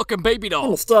by a fucking baby doll.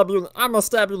 I'm gonna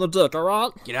stab you in the dick,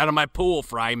 alright? Get out of my pool,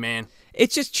 Fry Man. It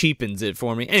just cheapens it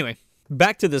for me. Anyway,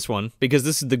 back to this one, because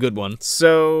this is the good one.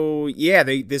 So, yeah,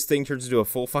 this thing turns into a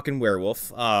full fucking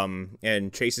werewolf,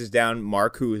 and chases down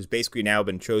Mark, who has basically now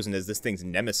been chosen as this thing's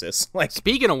nemesis. Like,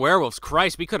 speaking of werewolves,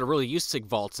 Christ, we could have really used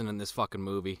Sigvaltsen in this fucking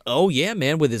movie. Oh, yeah,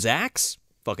 man, with his axe.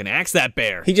 Fucking axe that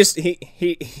bear.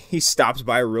 He stops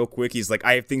by real quick. He's like,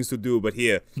 I have things to do, but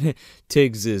here.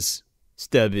 Take this.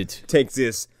 Stab it. Take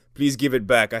this. Please give it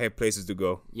back. I have places to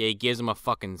go. Yeah, he gives him a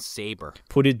fucking saber.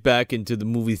 Put it back into the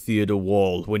movie theater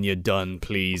wall when you're done,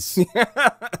 please.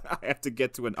 I have to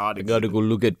get to an audience. I gotta go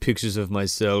look at pictures of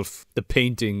myself. The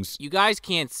paintings. You guys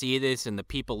can't see this, and the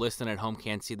people listening at home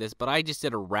can't see this, but I just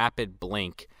did a rapid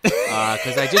blink.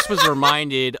 Because I just was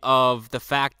reminded of the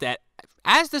fact that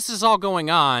as this is all going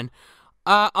on,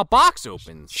 a box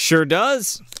opens. Sure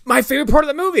does. My favorite part of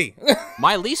the movie.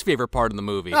 My least favorite part of the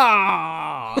movie.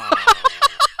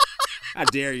 How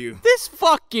dare you? This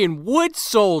fucking wood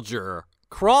soldier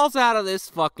crawls out of this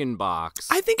fucking box.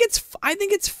 I think it's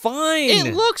fine.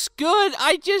 It looks good.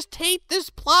 I just hate this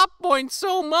plot point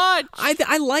so much.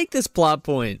 I like this plot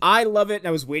point. I love it, and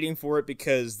I was waiting for it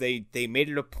because they made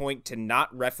it a point to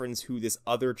not reference who this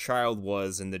other child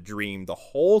was in the dream the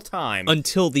whole time.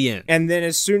 Until the end. And then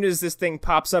as soon as this thing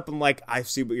pops up, I'm like, I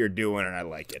see what you're doing, and I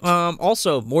like it.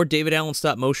 Also, more David Allen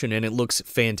stop motion, and it looks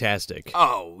fantastic.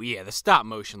 Oh, yeah, the stop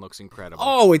motion looks incredible.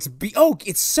 Oh,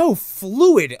 it's so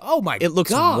fluid. Oh, my God. It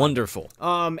looks wonderful.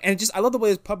 And I love the way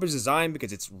this pup is designed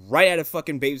because it's right out of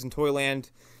fucking Babes in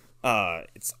Toyland.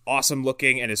 It's awesome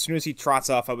looking, and as soon as he trots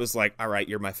off, I was like, all right,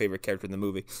 you're my favorite character in the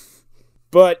movie.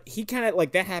 But he kind of,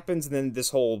 like, that happens, and then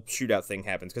this whole shootout thing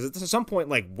happens. Because at some point,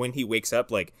 like, when he wakes up,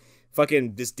 like,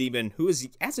 fucking this demon, who is,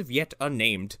 as of yet,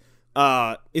 unnamed,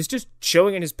 is just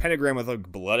chilling in his pentagram with, like,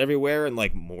 blood everywhere and,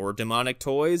 like, more demonic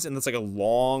toys. And it's, like, a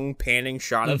long panning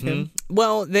shot of him.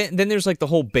 Well, then there's, like, the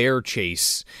whole bear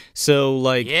chase. So,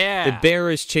 like, the bear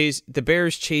is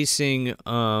chasing,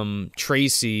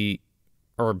 Tracy,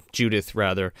 or Judith,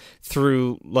 rather,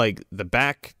 through, like,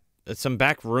 some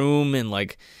back room, and,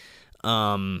 like,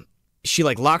 she,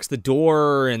 like, locks the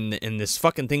door, and this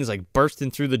fucking thing's, like,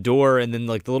 bursting through the door, and then,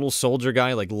 like, the little soldier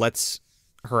guy, like, lets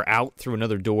her out through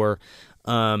another door,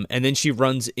 and then she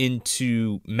runs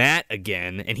into Matt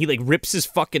again, and he, like, rips his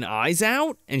fucking eyes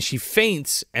out, and she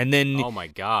faints, and then... Oh, my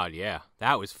God, yeah.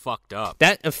 That was fucked up.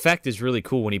 That effect is really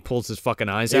cool when he pulls his fucking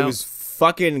eyes out. It was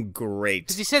fucking great.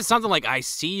 Because he says something like, I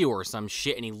see you, or some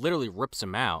shit, and he literally rips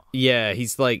him out. Yeah,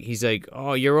 he's like,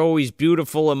 oh, you're always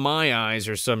beautiful in my eyes,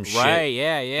 or some shit. Right,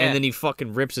 yeah. And then he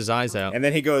fucking rips his eyes out. And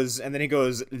then he goes,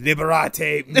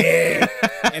 liberate me.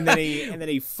 and then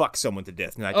he fucks someone to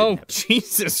death. No,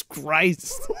 Jesus Christ.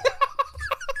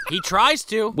 He tries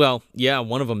to. Well, yeah,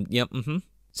 one of them, yep,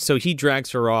 So he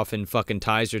drags her off and fucking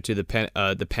ties her to the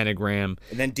pentagram.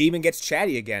 And then Demon gets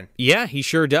chatty again. Yeah, he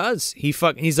sure does. He's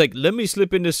like, let me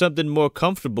slip into something more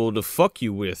comfortable to fuck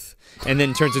you with. And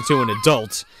then turns into an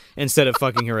adult instead of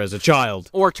fucking her as a child.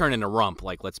 Or turn into rump,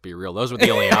 like, let's be real. Those were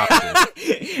the only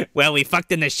options. Well, we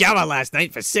fucked in the shower last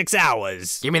night for 6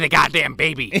 hours. Give me the goddamn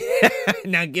baby.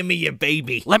 Now give me your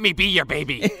baby. Let me be your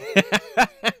baby.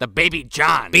 The baby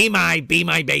John. Be my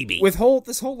baby. With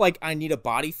this whole, like, I need a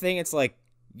body thing, it's like,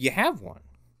 you have one.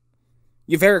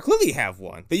 You very clearly have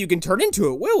one that you can turn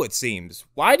into at will, it seems.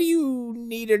 Why do you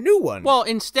need a new one? Well,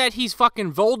 instead he's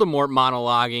fucking Voldemort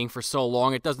monologuing for so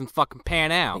long it doesn't fucking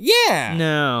pan out. Yeah.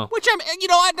 No. Which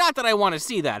not that I want to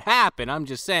see that happen. I'm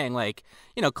just saying, like,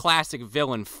 classic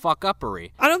villain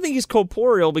fuck-uppery. I don't think he's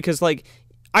corporeal because, like,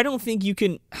 I don't think you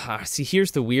can... see,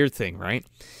 here's the weird thing, right?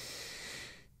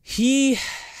 He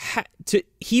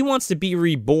wants to be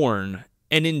reborn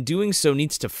and in doing so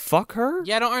needs to fuck her?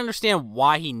 Yeah, I don't understand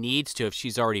why he needs to if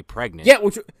she's already pregnant. Yeah,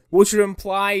 which would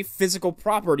imply physical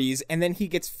properties, and then he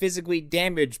gets physically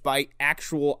damaged by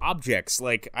actual objects.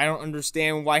 Like, I don't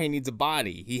understand why he needs a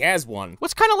body. He has one.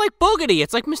 What's kind of like Boogity?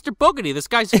 It's like Mr. Boogity. This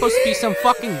guy's supposed to be some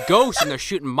fucking ghost, and they're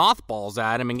shooting mothballs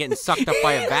at him and getting sucked up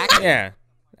by a vacuum. Yeah,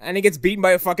 and he gets beaten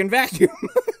by a fucking vacuum.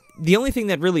 The only thing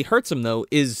that really hurts him, though,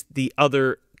 is the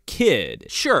other kid.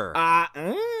 Sure.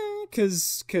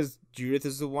 Because Judith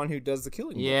is the one who does the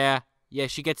killing. Yeah. Yeah,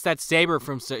 she gets that saber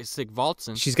from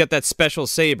Sigvaldsen. She's got that special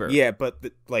saber. Yeah, but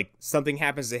something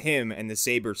happens to him and the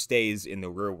saber stays in the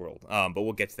real world. But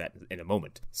we'll get to that in a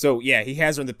moment. So yeah, he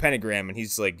has her in the pentagram, and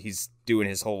he's doing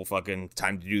his whole fucking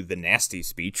time to do the nasty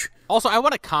speech. Also, I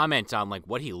want to comment on like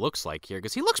what he looks like here,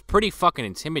 because he looks pretty fucking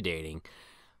intimidating.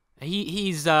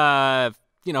 He's for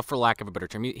lack of a better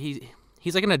term,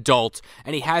 he's like an adult,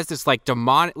 and he has this like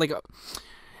demonic like.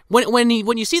 When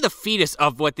you see the fetus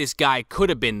of what this guy could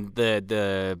have been,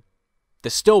 the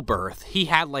stillbirth, he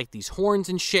had like these horns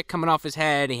and shit coming off his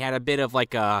head. He had a bit of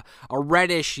like a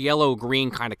reddish yellow-green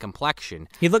kind of complexion.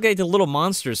 He looked like the little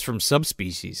monsters from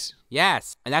Subspecies.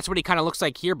 Yes, and that's what he kind of looks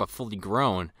like here, but fully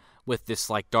grown with this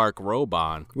like dark robe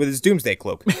on. With his doomsday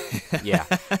cloak. Yeah.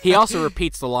 He also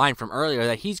repeats the line from earlier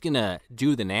that he's going to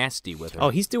do the nasty with her. Oh,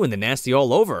 he's doing the nasty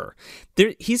all over.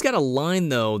 He's got a line,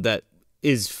 though, that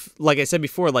is, like I said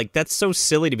before, like, that's so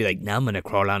silly to be like, now I'm gonna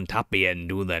crawl on top of you and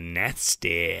do the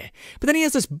nasty. But then he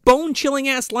has this bone-chilling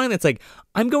ass line that's like,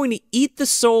 I'm going to eat the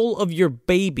soul of your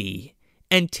baby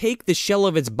and take the shell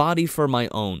of its body for my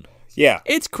own. Yeah.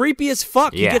 It's creepy as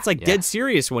fuck. Yeah, he gets like dead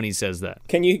serious when he says that.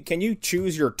 Can you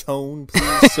choose your tone,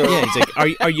 please, sir? Yeah, he's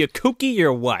like, are you kooky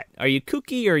or what? Are you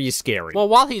kooky or are you scary? Well,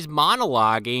 while he's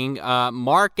monologuing,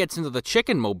 Mark gets into the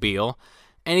chicken mobile,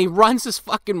 and he runs this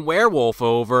fucking werewolf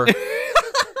over.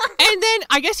 And then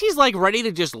I guess he's like ready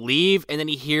to just leave, and then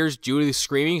he hears Judith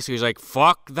screaming, so he's like,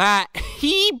 fuck that.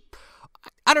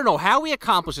 I don't know how he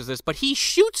accomplishes this, but he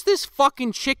shoots this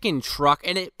fucking chicken truck,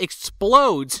 and it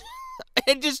explodes.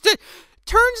 And just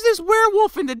turns this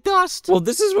werewolf into dust. Well,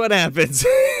 this is what happens.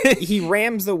 He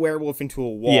rams the werewolf into a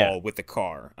wall with the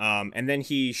car, and then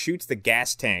he shoots the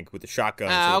gas tank with the shotgun,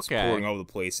 so it's pouring over the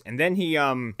place. And then he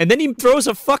throws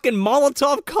a fucking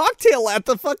Molotov cocktail at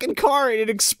the fucking car, and it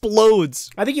explodes.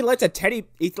 I think he lights a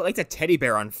teddy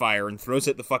bear on fire and throws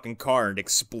it at the fucking car, and it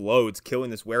explodes,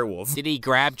 killing this werewolf. Did he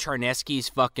grab Charnesky's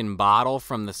fucking bottle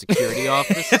from the security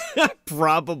office?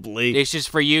 Probably. This is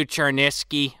for you,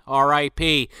 Charnesky.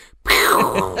 R.I.P.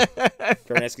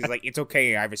 Charnesky's like, it's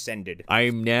okay, I've ascended.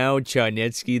 I'm now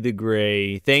Charnetsky the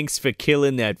Gray. Thanks for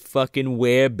killing that fucking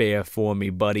werebear for me,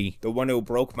 buddy. The one who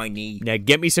broke my knee. Now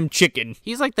get me some chicken.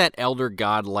 He's like that elder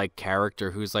god-like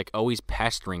character who's like always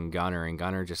pestering Gunner, and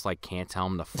Gunner just like can't tell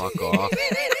him to fuck off.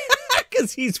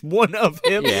 Because he's one of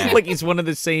him. Yeah. Like he's one of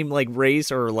the same like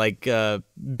race or like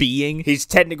being. He's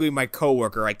technically my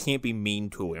coworker. I can't be mean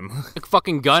to him. Like,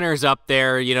 fucking Gunner's up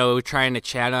there, trying to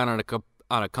chat on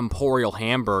a corporeal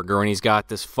hamburger, and he's got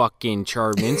this fucking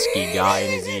Charminsky guy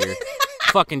in his ear.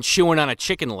 Fucking chewing on a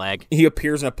chicken leg. He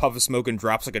appears in a puff of smoke and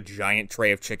drops like a giant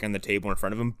tray of chicken on the table in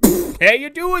front of him. How you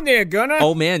doing there, Gunner?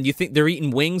 Oh man, you think they're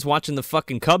eating wings watching the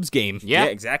fucking Cubs game? Yeah,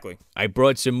 exactly. I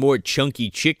brought some more chunky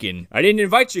chicken. I didn't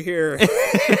invite you here.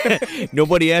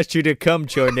 Nobody asked you to come,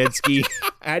 Charnetsky.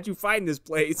 How'd you find this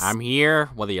place? I'm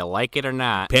here, whether you like it or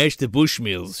not. Pass the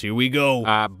Bushmills. Here we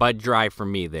go. Bud Dry for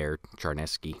me there,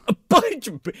 Charnesky.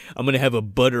 I'm gonna have a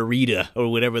Butterita or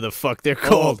whatever the fuck they're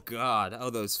called. Oh god. Oh,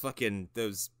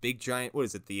 those big giant. What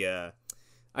is it?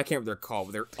 I can't remember what they're called,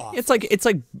 but they're awful.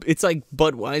 It's like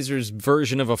Budweiser's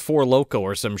version of a Four Loko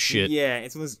or some shit. Yeah,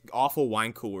 it's one of those awful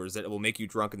wine coolers that will make you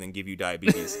drunk and then give you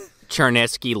diabetes.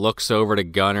 Charnesky looks over to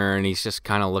Gunner, and he's just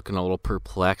kind of looking a little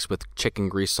perplexed with chicken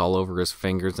grease all over his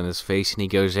fingers and his face, and he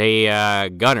goes, "Hey,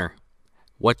 Gunner,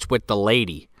 what's with the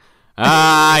lady?"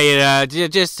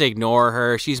 Just ignore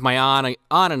her. She's my on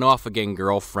and off again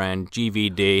girlfriend,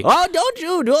 GVD. Oh,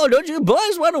 don't you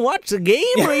boys want to watch the game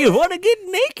or you want to get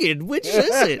naked? Which is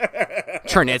it?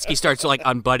 Charnetsky starts like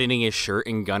unbuttoning his shirt,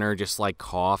 and Gunner just like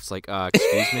coughs, like,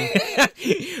 excuse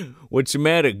me? What's the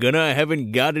matter, Gunner? I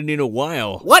haven't got it in a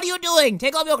while. What are you doing?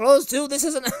 Take off your clothes too. This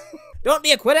isn't. Don't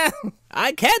be a quitter.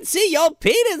 I can't see your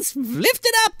penis. Lift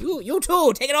it up. You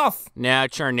too. Take it off. Now,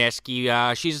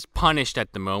 Charnesky, she's punished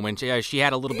at the moment. She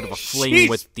had a little bit of a fling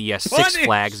with the Six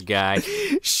Flags guy.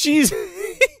 She's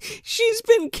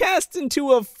been cast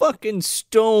into a fucking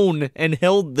stone and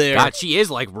held there. God, she is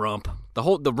like Rump.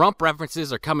 The rump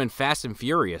references are coming fast and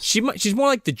furious. She's more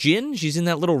like the Djinn. She's in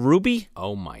that little ruby.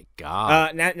 Oh my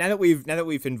god. Now that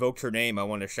we've invoked her name, I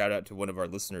want to shout out to one of our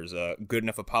listeners, Good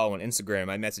Enough Apollo on Instagram.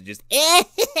 My message is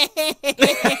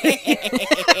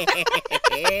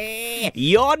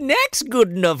You're next,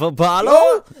 Good Enough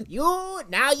Apollo.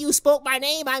 Now you spoke my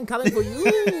name. I'm coming for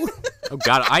you. Oh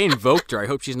god, I invoked her. I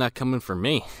hope she's not coming for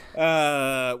me.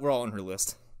 We're all on her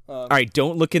list. All right,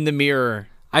 don't look in the mirror.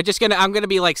 I'm gonna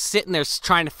be like sitting there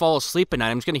trying to fall asleep at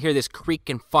night. I'm just gonna hear this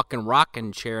creaking fucking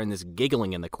rocking chair and this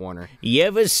giggling in the corner. You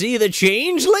ever see the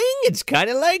changeling? It's kind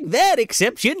of like that,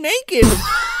 except you're naked.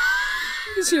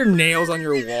 You just hear nails on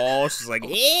your wall. She's like,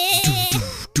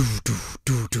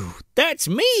 That's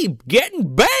me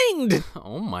getting banged.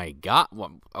 Oh my god.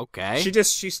 Well, okay.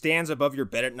 She stands above your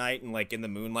bed at night and like in the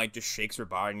moonlight just shakes her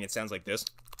body and it sounds like this.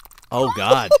 Oh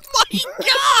god. Oh my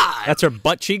god. That's her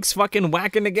butt cheeks fucking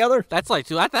whacking together. That's what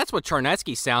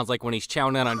Charnetsky sounds like when he's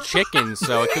chowing down on chicken.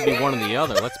 So it could be one or the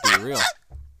other. Let's be real.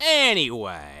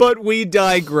 Anyway. But we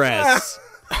digress.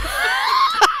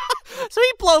 So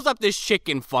he blows up this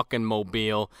chicken fucking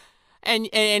mobile, and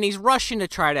he's rushing to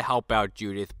try to help out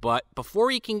Judith. But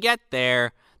before he can get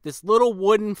there, this little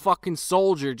wooden fucking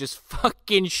soldier just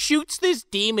fucking shoots this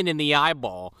demon in the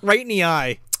eyeball. Right in the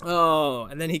eye. Oh,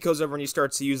 and then he goes over and he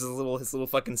starts to use his little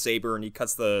fucking saber and he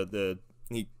cuts the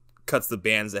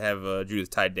bands that have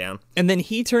Judith tied down. And then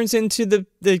he turns into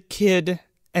the kid,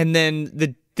 and then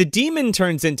the demon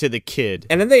turns into the kid.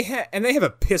 And then they have a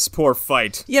piss poor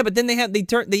fight. Yeah, but then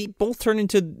they both turn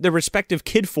into their respective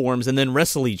kid forms and then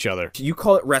wrestle each other. You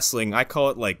call it wrestling. I call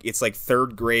it it's like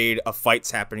third grade. A fight's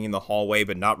happening in the hallway,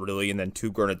 but not really. And then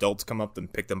two grown adults come up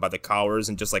and pick them by the collars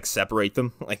and just like separate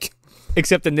them. Like,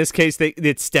 except in this case,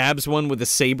 it stabs one with a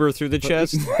saber through the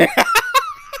chest.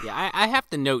 Yeah, I have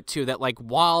to note too that like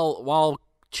while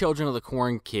Children of the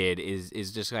Corn kid is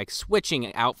just like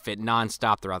switching outfit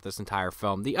nonstop throughout this entire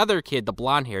film, the other kid, the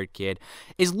blonde-haired kid,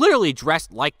 is literally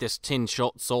dressed like this tin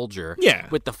soldier. Yeah,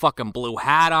 with the fucking blue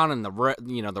hat on and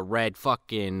the red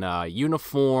fucking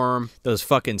uniform, those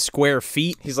fucking square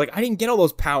feet. He's like, I didn't get all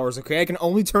those powers. Okay, I can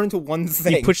only turn into one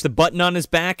thing. He pushed the button on his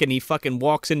back and he fucking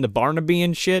walks into Barnaby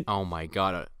and shit. Oh my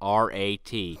god,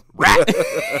 R-A-T. Rat.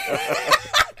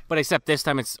 But except this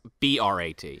time it's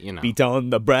B-R-A-T. You know, beat on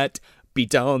the brat. Beat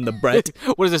down the Brett.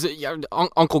 What is this?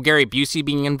 Uncle Gary Busey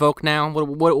being invoked now?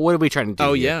 What are we trying to do?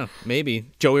 Oh, here? yeah, maybe.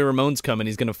 Joey Ramone's coming.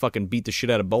 He's going to fucking beat the shit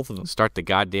out of both of them. Start the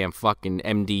goddamn fucking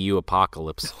MDU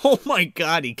apocalypse. Oh, my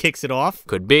God. He kicks it off.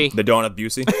 Could be. The dawn of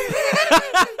Busey.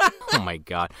 Oh, my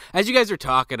God. As you guys are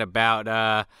talking about,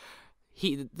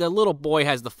 the little boy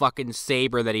has the fucking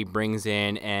saber that he brings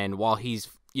in, and while he's,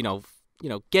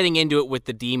 getting into it with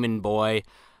the demon boy,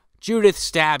 Judith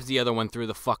stabs the other one through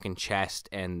the fucking chest,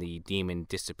 and the demon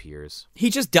disappears. He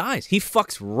just dies. He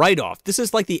fucks right off. This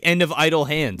is like the end of Idle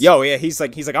Hands. Yo, yeah, he's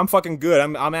like, I'm fucking good.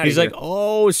 I'm out of here. He's like,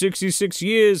 66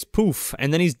 years, poof,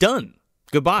 and then he's done.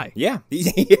 Goodbye. Yeah,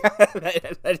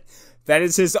 that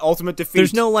is his ultimate defeat.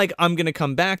 There's no like, I'm gonna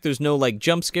come back. There's no like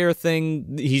jump scare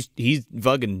thing. He's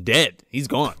fucking dead. He's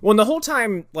gone. Well, and the whole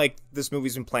time like this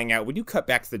movie's been playing out, we do cut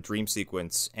back to the dream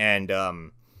sequence, and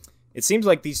it seems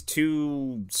like these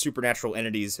two supernatural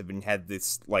entities have had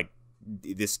this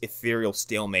ethereal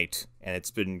stalemate, and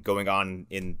it's been going on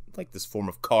in like this form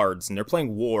of cards, and they're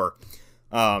playing war.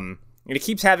 And it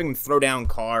keeps having them throw down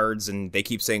cards, and they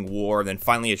keep saying war, and then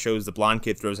finally it shows the blonde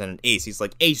kid throws down an ace. He's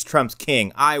like, ace trumps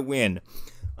king, I win.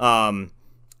 And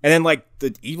then like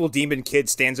the evil demon kid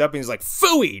stands up and he's like,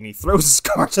 phooey, and he throws his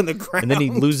cards on the ground. And then he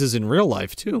loses in real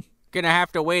life too. Gonna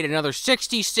have to wait another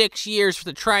 66 years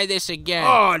to try this again.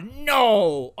 Oh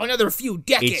no! Another few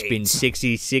decades. It's been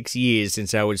 66 years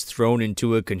since I was thrown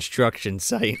into a construction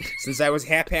site. Since I was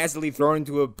haphazardly thrown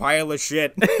into a pile of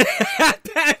shit.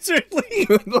 Haphazardly?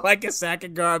 Like a sack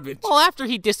of garbage. Well, after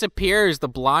he disappears, the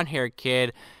blonde-haired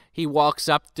kid, he walks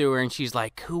up to her and she's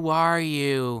like, who are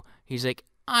you? He's like,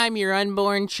 I'm your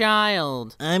unborn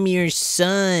child. I'm your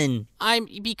son. I'm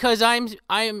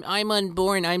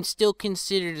unborn. I'm still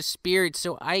considered a spirit,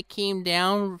 so I came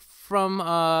down from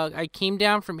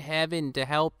heaven to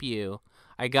help you.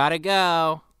 I gotta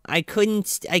go. I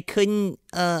couldn't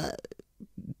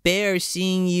bear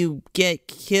seeing you get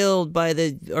killed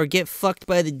get fucked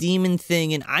by the demon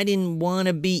thing, and I didn't want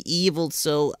to be evil,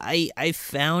 so I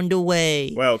found a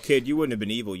way. Well, kid, you wouldn't have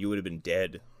been evil. You would have been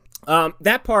dead.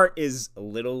 That part is a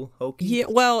little hokey. Yeah,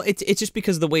 well, it's just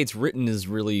because the way it's written is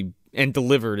really, and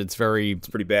delivered, it's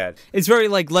pretty bad. It's very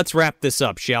like, let's wrap this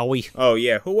up, shall we? Oh,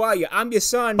 yeah. Who are you? I'm your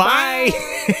son. Bye!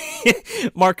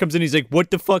 Mark comes in, he's like,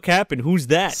 what the fuck happened? Who's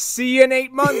that? See you in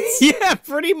 8 months. Yeah,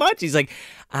 pretty much. He's like,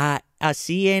 I'll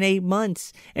see you in 8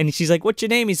 months. And she's like, what's your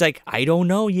name? He's like, I don't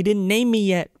know. You didn't name me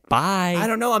yet. Bye. I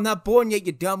don't know. I'm not born yet,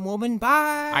 you dumb woman.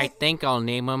 Bye. I think I'll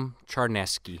name him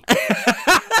Charnesky.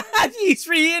 He's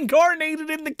reincarnated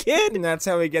in the kid. And that's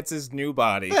how he gets his new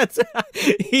body.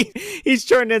 He's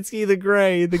Charnetsky the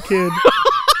Gray, the kid.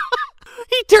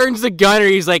 He turns to Gunner.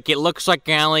 He's like, it looks like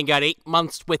I only got 8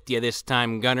 months with you this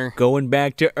time, Gunner. Going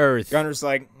back to Earth. Gunner's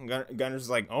like,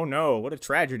 oh no, what a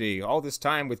tragedy. All this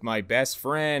time with my best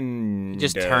friend. He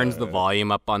just turns the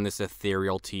volume up on this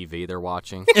ethereal TV they're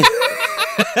watching.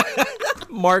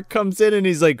 Mark comes in and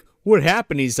he's like, what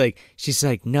happened? She's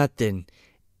like, nothing.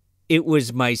 It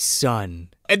was my son.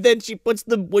 And then she puts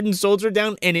the wooden soldier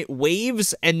down and it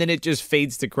waves and then it just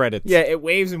fades to credits. Yeah, it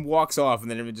waves and walks off and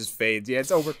then it just fades. Yeah,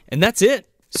 it's over. And that's it.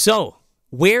 So,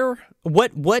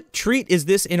 what treat is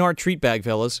this in our treat bag,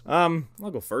 fellas? I'll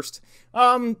go first.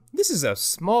 This is a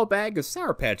small bag of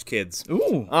Sour Patch Kids.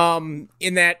 Ooh.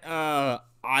 In that,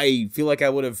 I feel like I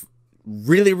would have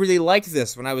really, really liked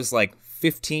this when I was like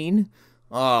 15.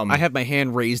 I have my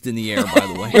hand raised in the air, by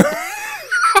the way.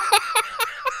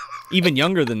 Even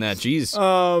younger than that, jeez.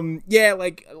 Yeah,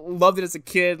 like, loved it as a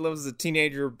kid, loved it as a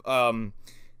teenager,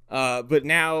 but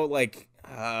now, like,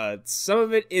 some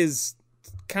of it is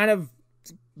kind of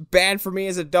bad for me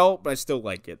as an adult, but I still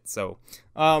like it, so,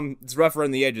 it's rough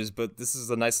around the edges, but this is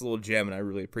a nice little gem, and I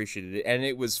really appreciated it, and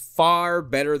it was far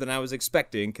better than I was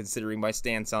expecting, considering my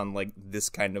stance on, like, this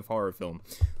kind of horror film.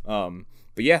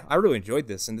 But yeah, I really enjoyed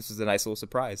this, and this was a nice little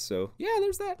surprise, so, yeah,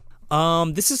 there's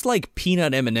that. This is like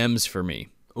peanut M&Ms for me.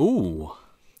 Ooh.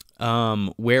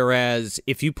 Whereas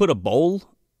if you put a bowl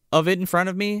of it in front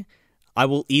of me, I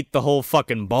will eat the whole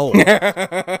fucking bowl.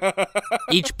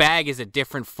 Each bag is a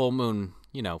different full moon,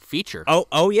 feature.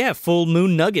 Oh yeah, full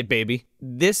moon nugget, baby.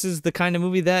 This is the kind of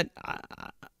movie that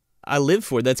I live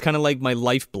for. That's kind of like my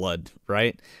lifeblood,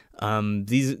 right?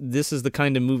 This is the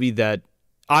kind of movie that,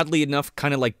 oddly enough,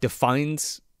 kind of like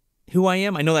defines who I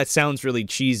am. I know that sounds really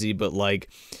cheesy, but like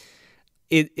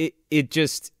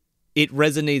it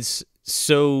resonates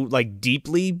so like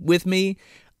deeply with me.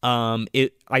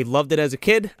 I loved it as a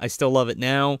kid. I still love it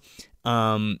now.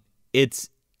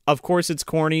 Of course it's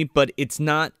corny, but it's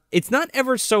not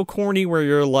ever so corny where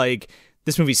you're like,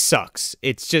 this movie sucks.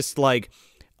 It's just like,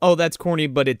 oh, that's corny,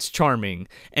 but it's charming.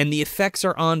 And the effects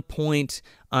are on point.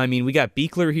 I mean, we got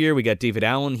Buechler here, we got David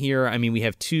Allen here. I mean, we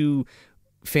have two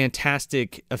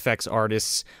fantastic effects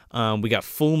artists. We got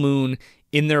Full Moon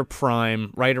in their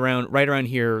prime, right around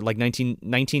here, like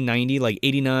 1990, like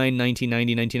 89,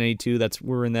 1990, 1992.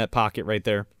 We're in that pocket right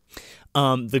there.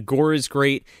 The gore is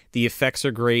great. The effects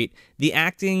are great. The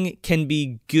acting can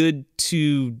be good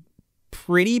to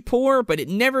pretty poor, but it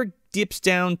never dips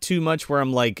down too much where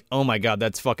I'm like, oh my God,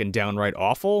 that's fucking downright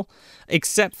awful.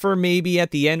 Except for maybe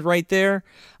at the end right there.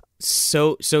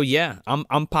 So yeah,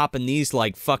 I'm popping these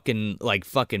like fucking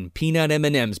peanut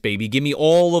M&Ms, baby. Give me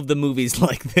all of the movies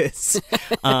like this.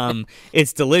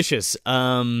 It's delicious.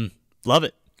 Love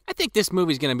it. I think this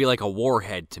movie's gonna be like a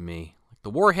Warhead to me, like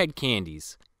the Warhead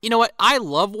candies. You know what? I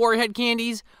love Warhead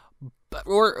candies,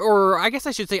 or I guess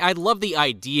I should say I love the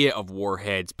idea of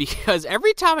Warheads, because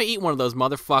every time I eat one of those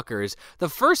motherfuckers, the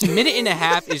first minute and a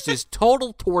half is just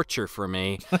total torture for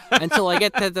me until I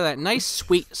get to that nice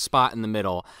sweet spot in the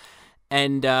middle.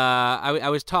 And I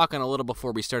was talking a little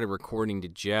before we started recording to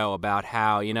Joe about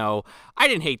how, I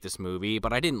didn't hate this movie,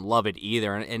 but I didn't love it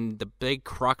either. And the big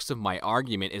crux of my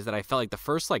argument is that I felt like the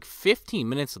first 15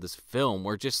 minutes of this film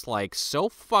were just so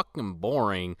fucking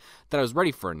boring that I was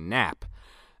ready for a nap.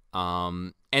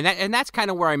 And that's kind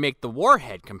of where I make the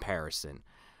Warhead comparison.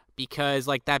 Because,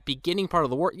 that beginning part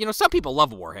of the war, some people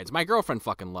love Warheads. My girlfriend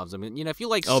fucking loves them. And, if you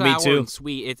like sour and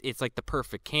sweet, it's like the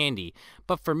perfect candy.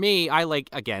 But for me, I like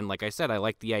I said, I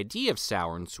like the idea of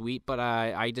sour and sweet, but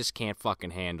I just can't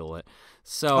fucking handle it.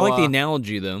 So I like the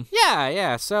analogy, though.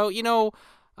 Yeah. So,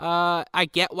 I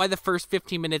get why the first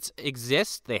 15 minutes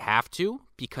exist. They have to,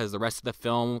 because the rest of the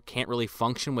film can't really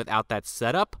function without that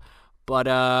setup. But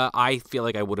I feel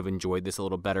like I would have enjoyed this a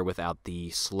little better without the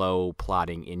slow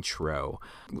plotting intro.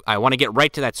 I want to get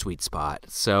right to that sweet spot.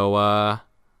 So,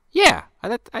 yeah,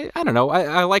 I don't know.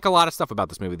 I like a lot of stuff about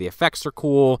this movie. The effects are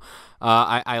cool.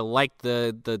 I like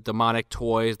the demonic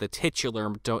toys, the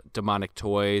titular demonic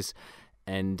toys.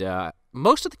 And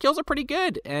most of the kills are pretty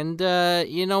good. And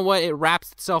you know what? It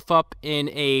wraps itself up in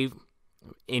a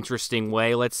interesting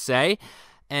way, let's say.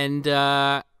 And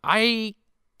I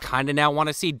kind of now want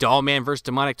to see Doll Man vs.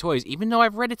 Demonic Toys, even though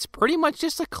I've read it's pretty much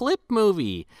just a clip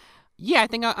movie. Yeah, I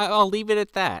think I'll leave it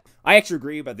at that. I actually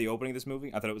agree about the opening of this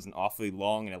movie. I thought it was an awfully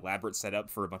long and elaborate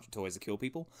setup for a bunch of toys to kill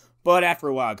people. But after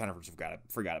a while, I kind of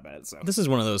forgot about it. So this is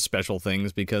one of those special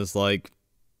things because,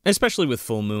 especially with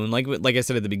full moon. Like I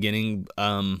said at the beginning,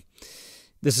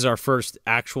 this is our first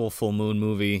actual full moon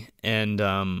movie, and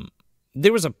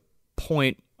there was a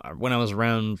point when I was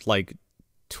around like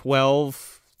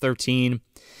 12, 13,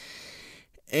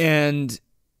 and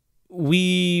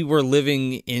we were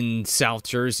living in South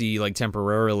Jersey like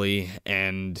temporarily,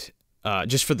 and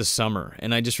just for the summer.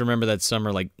 And I just remember that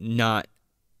summer like not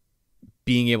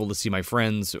being able to see my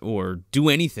friends or do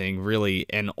anything really,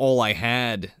 and all I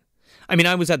had, I mean,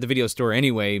 I was at the video store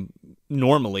anyway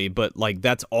normally, but like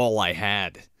that's all I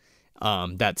had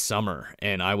that summer.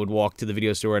 And I would walk to the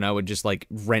video store and I would just like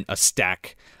rent a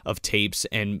stack of tapes,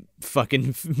 and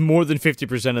fucking more than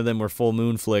 50% of them were full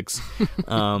moon flicks.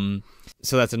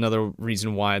 So that's another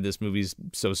reason why this movie's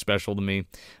so special to me.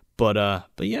 But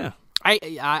yeah.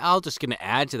 I'll just gonna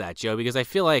add to that, Joe, because I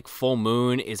feel like Full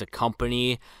Moon is a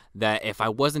company that if I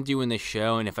wasn't doing this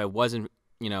show and if I wasn't,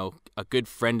 a good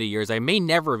friend of yours, I may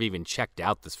never have even checked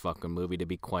out this fucking movie, to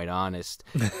be quite honest.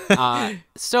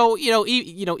 So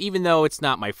even though it's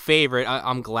not my favorite,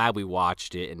 I'm glad we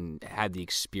watched it and had the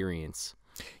experience.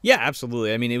 Yeah,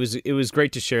 absolutely. I mean, it was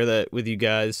great to share that with you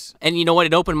guys. And you know what?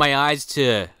 It opened my eyes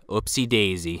to Oopsie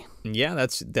Daisy. Yeah,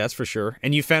 that's for sure.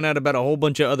 And you found out about a whole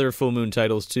bunch of other Full Moon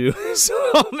titles too. So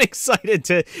I'm excited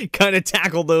to kind of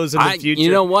tackle those in the future.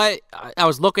 You know what? I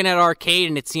was looking at Arcade,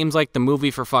 and it seems like the movie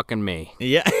for fucking me.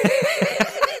 Yeah.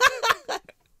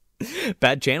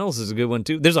 Bad Channels is a good one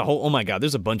too. There's a whole, oh my god,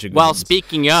 there's a bunch of good ones.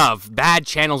 Speaking of, Bad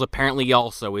Channels apparently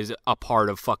also is a part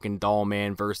of fucking Doll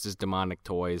Man versus Demonic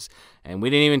Toys, and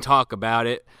we didn't even talk about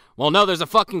it. Well, no, there's a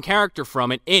fucking character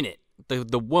from it in it.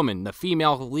 The woman, the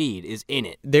female lead, is in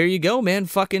it. There you go, man.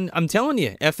 Fucking, I'm telling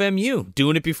you, FMU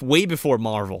doing it way before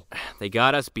Marvel. They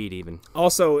got us beat even.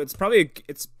 Also, it's probably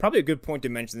a good point to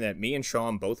mention that me and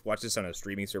Sean both watched this on a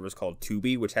streaming service called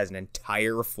Tubi, which has an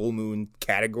entire Full Moon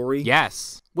category.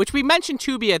 Yes, which we mentioned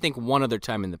Tubi, I think, one other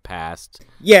time in the past.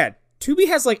 Yeah. Tubi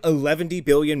has like 11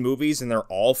 billion movies, and they're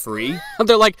all free.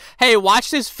 They're like, hey,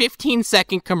 watch this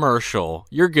 15-second commercial.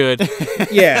 You're good.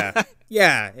 Yeah.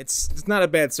 Yeah, it's not a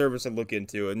bad service to look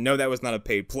into, and no, that was not a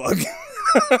paid plug.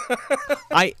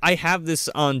 I have this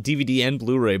on DVD and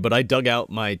Blu-ray, but I dug out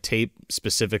my tape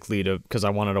specifically because I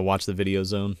wanted to watch the Video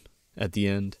Zone at the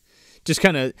end. I just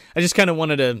kind of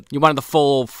wanted to. You wanted the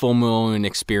full moon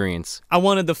experience. I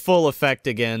wanted the full effect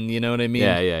again. You know what I mean?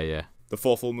 Yeah. The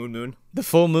full moon. The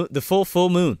full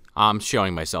moon. I'm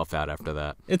showing myself out after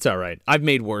that. It's all right. I've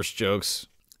made worse jokes.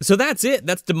 So that's it.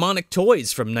 That's Demonic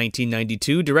Toys from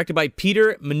 1992, directed by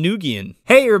Peter Manoogian.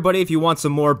 Hey, everybody, if you want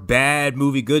some more bad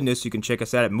movie goodness, you can check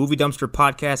us out at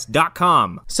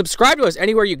MovieDumpsterPodcast.com. Subscribe to us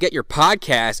anywhere you get your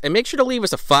podcasts, and make sure to leave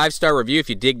us a 5-star review if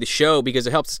you dig the show, because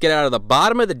it helps us get out of the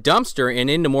bottom of the dumpster and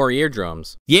into more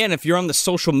eardrums. Yeah, and if you're on the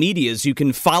social medias, you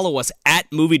can follow us at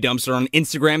Movie Dumpster on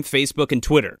Instagram, Facebook, and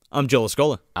Twitter. I'm Joe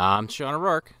Lascola. I'm Sean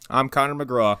O'Rourke. I'm Connor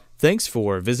McGraw. Thanks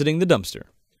for visiting the dumpster.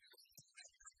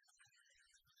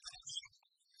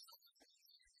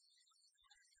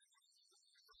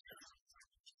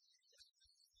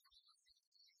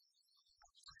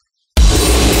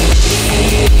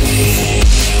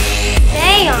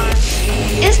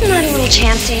 Isn't that a little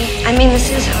chancy? I mean, this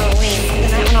is Halloween,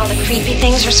 the night when all the creepy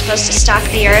things are supposed to stalk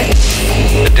the earth.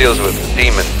 It deals with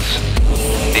demons,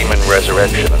 demon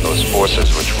resurrection, and those forces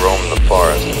which roam the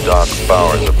forest and dark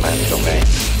bowers of man's domain.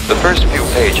 The first few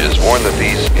pages warn that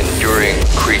these enduring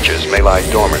creatures may lie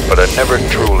dormant, but are never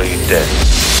truly dead.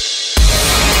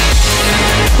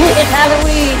 It's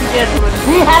Halloween, gentlemen.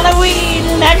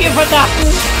 Halloween! Have you forgotten?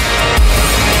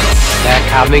 They're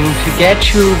coming to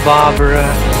get you, Barbara.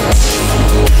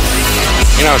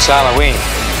 You know, it's Halloween.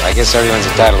 I guess everyone's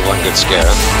entitled to one good scare.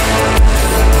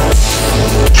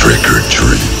 Trick or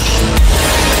treat.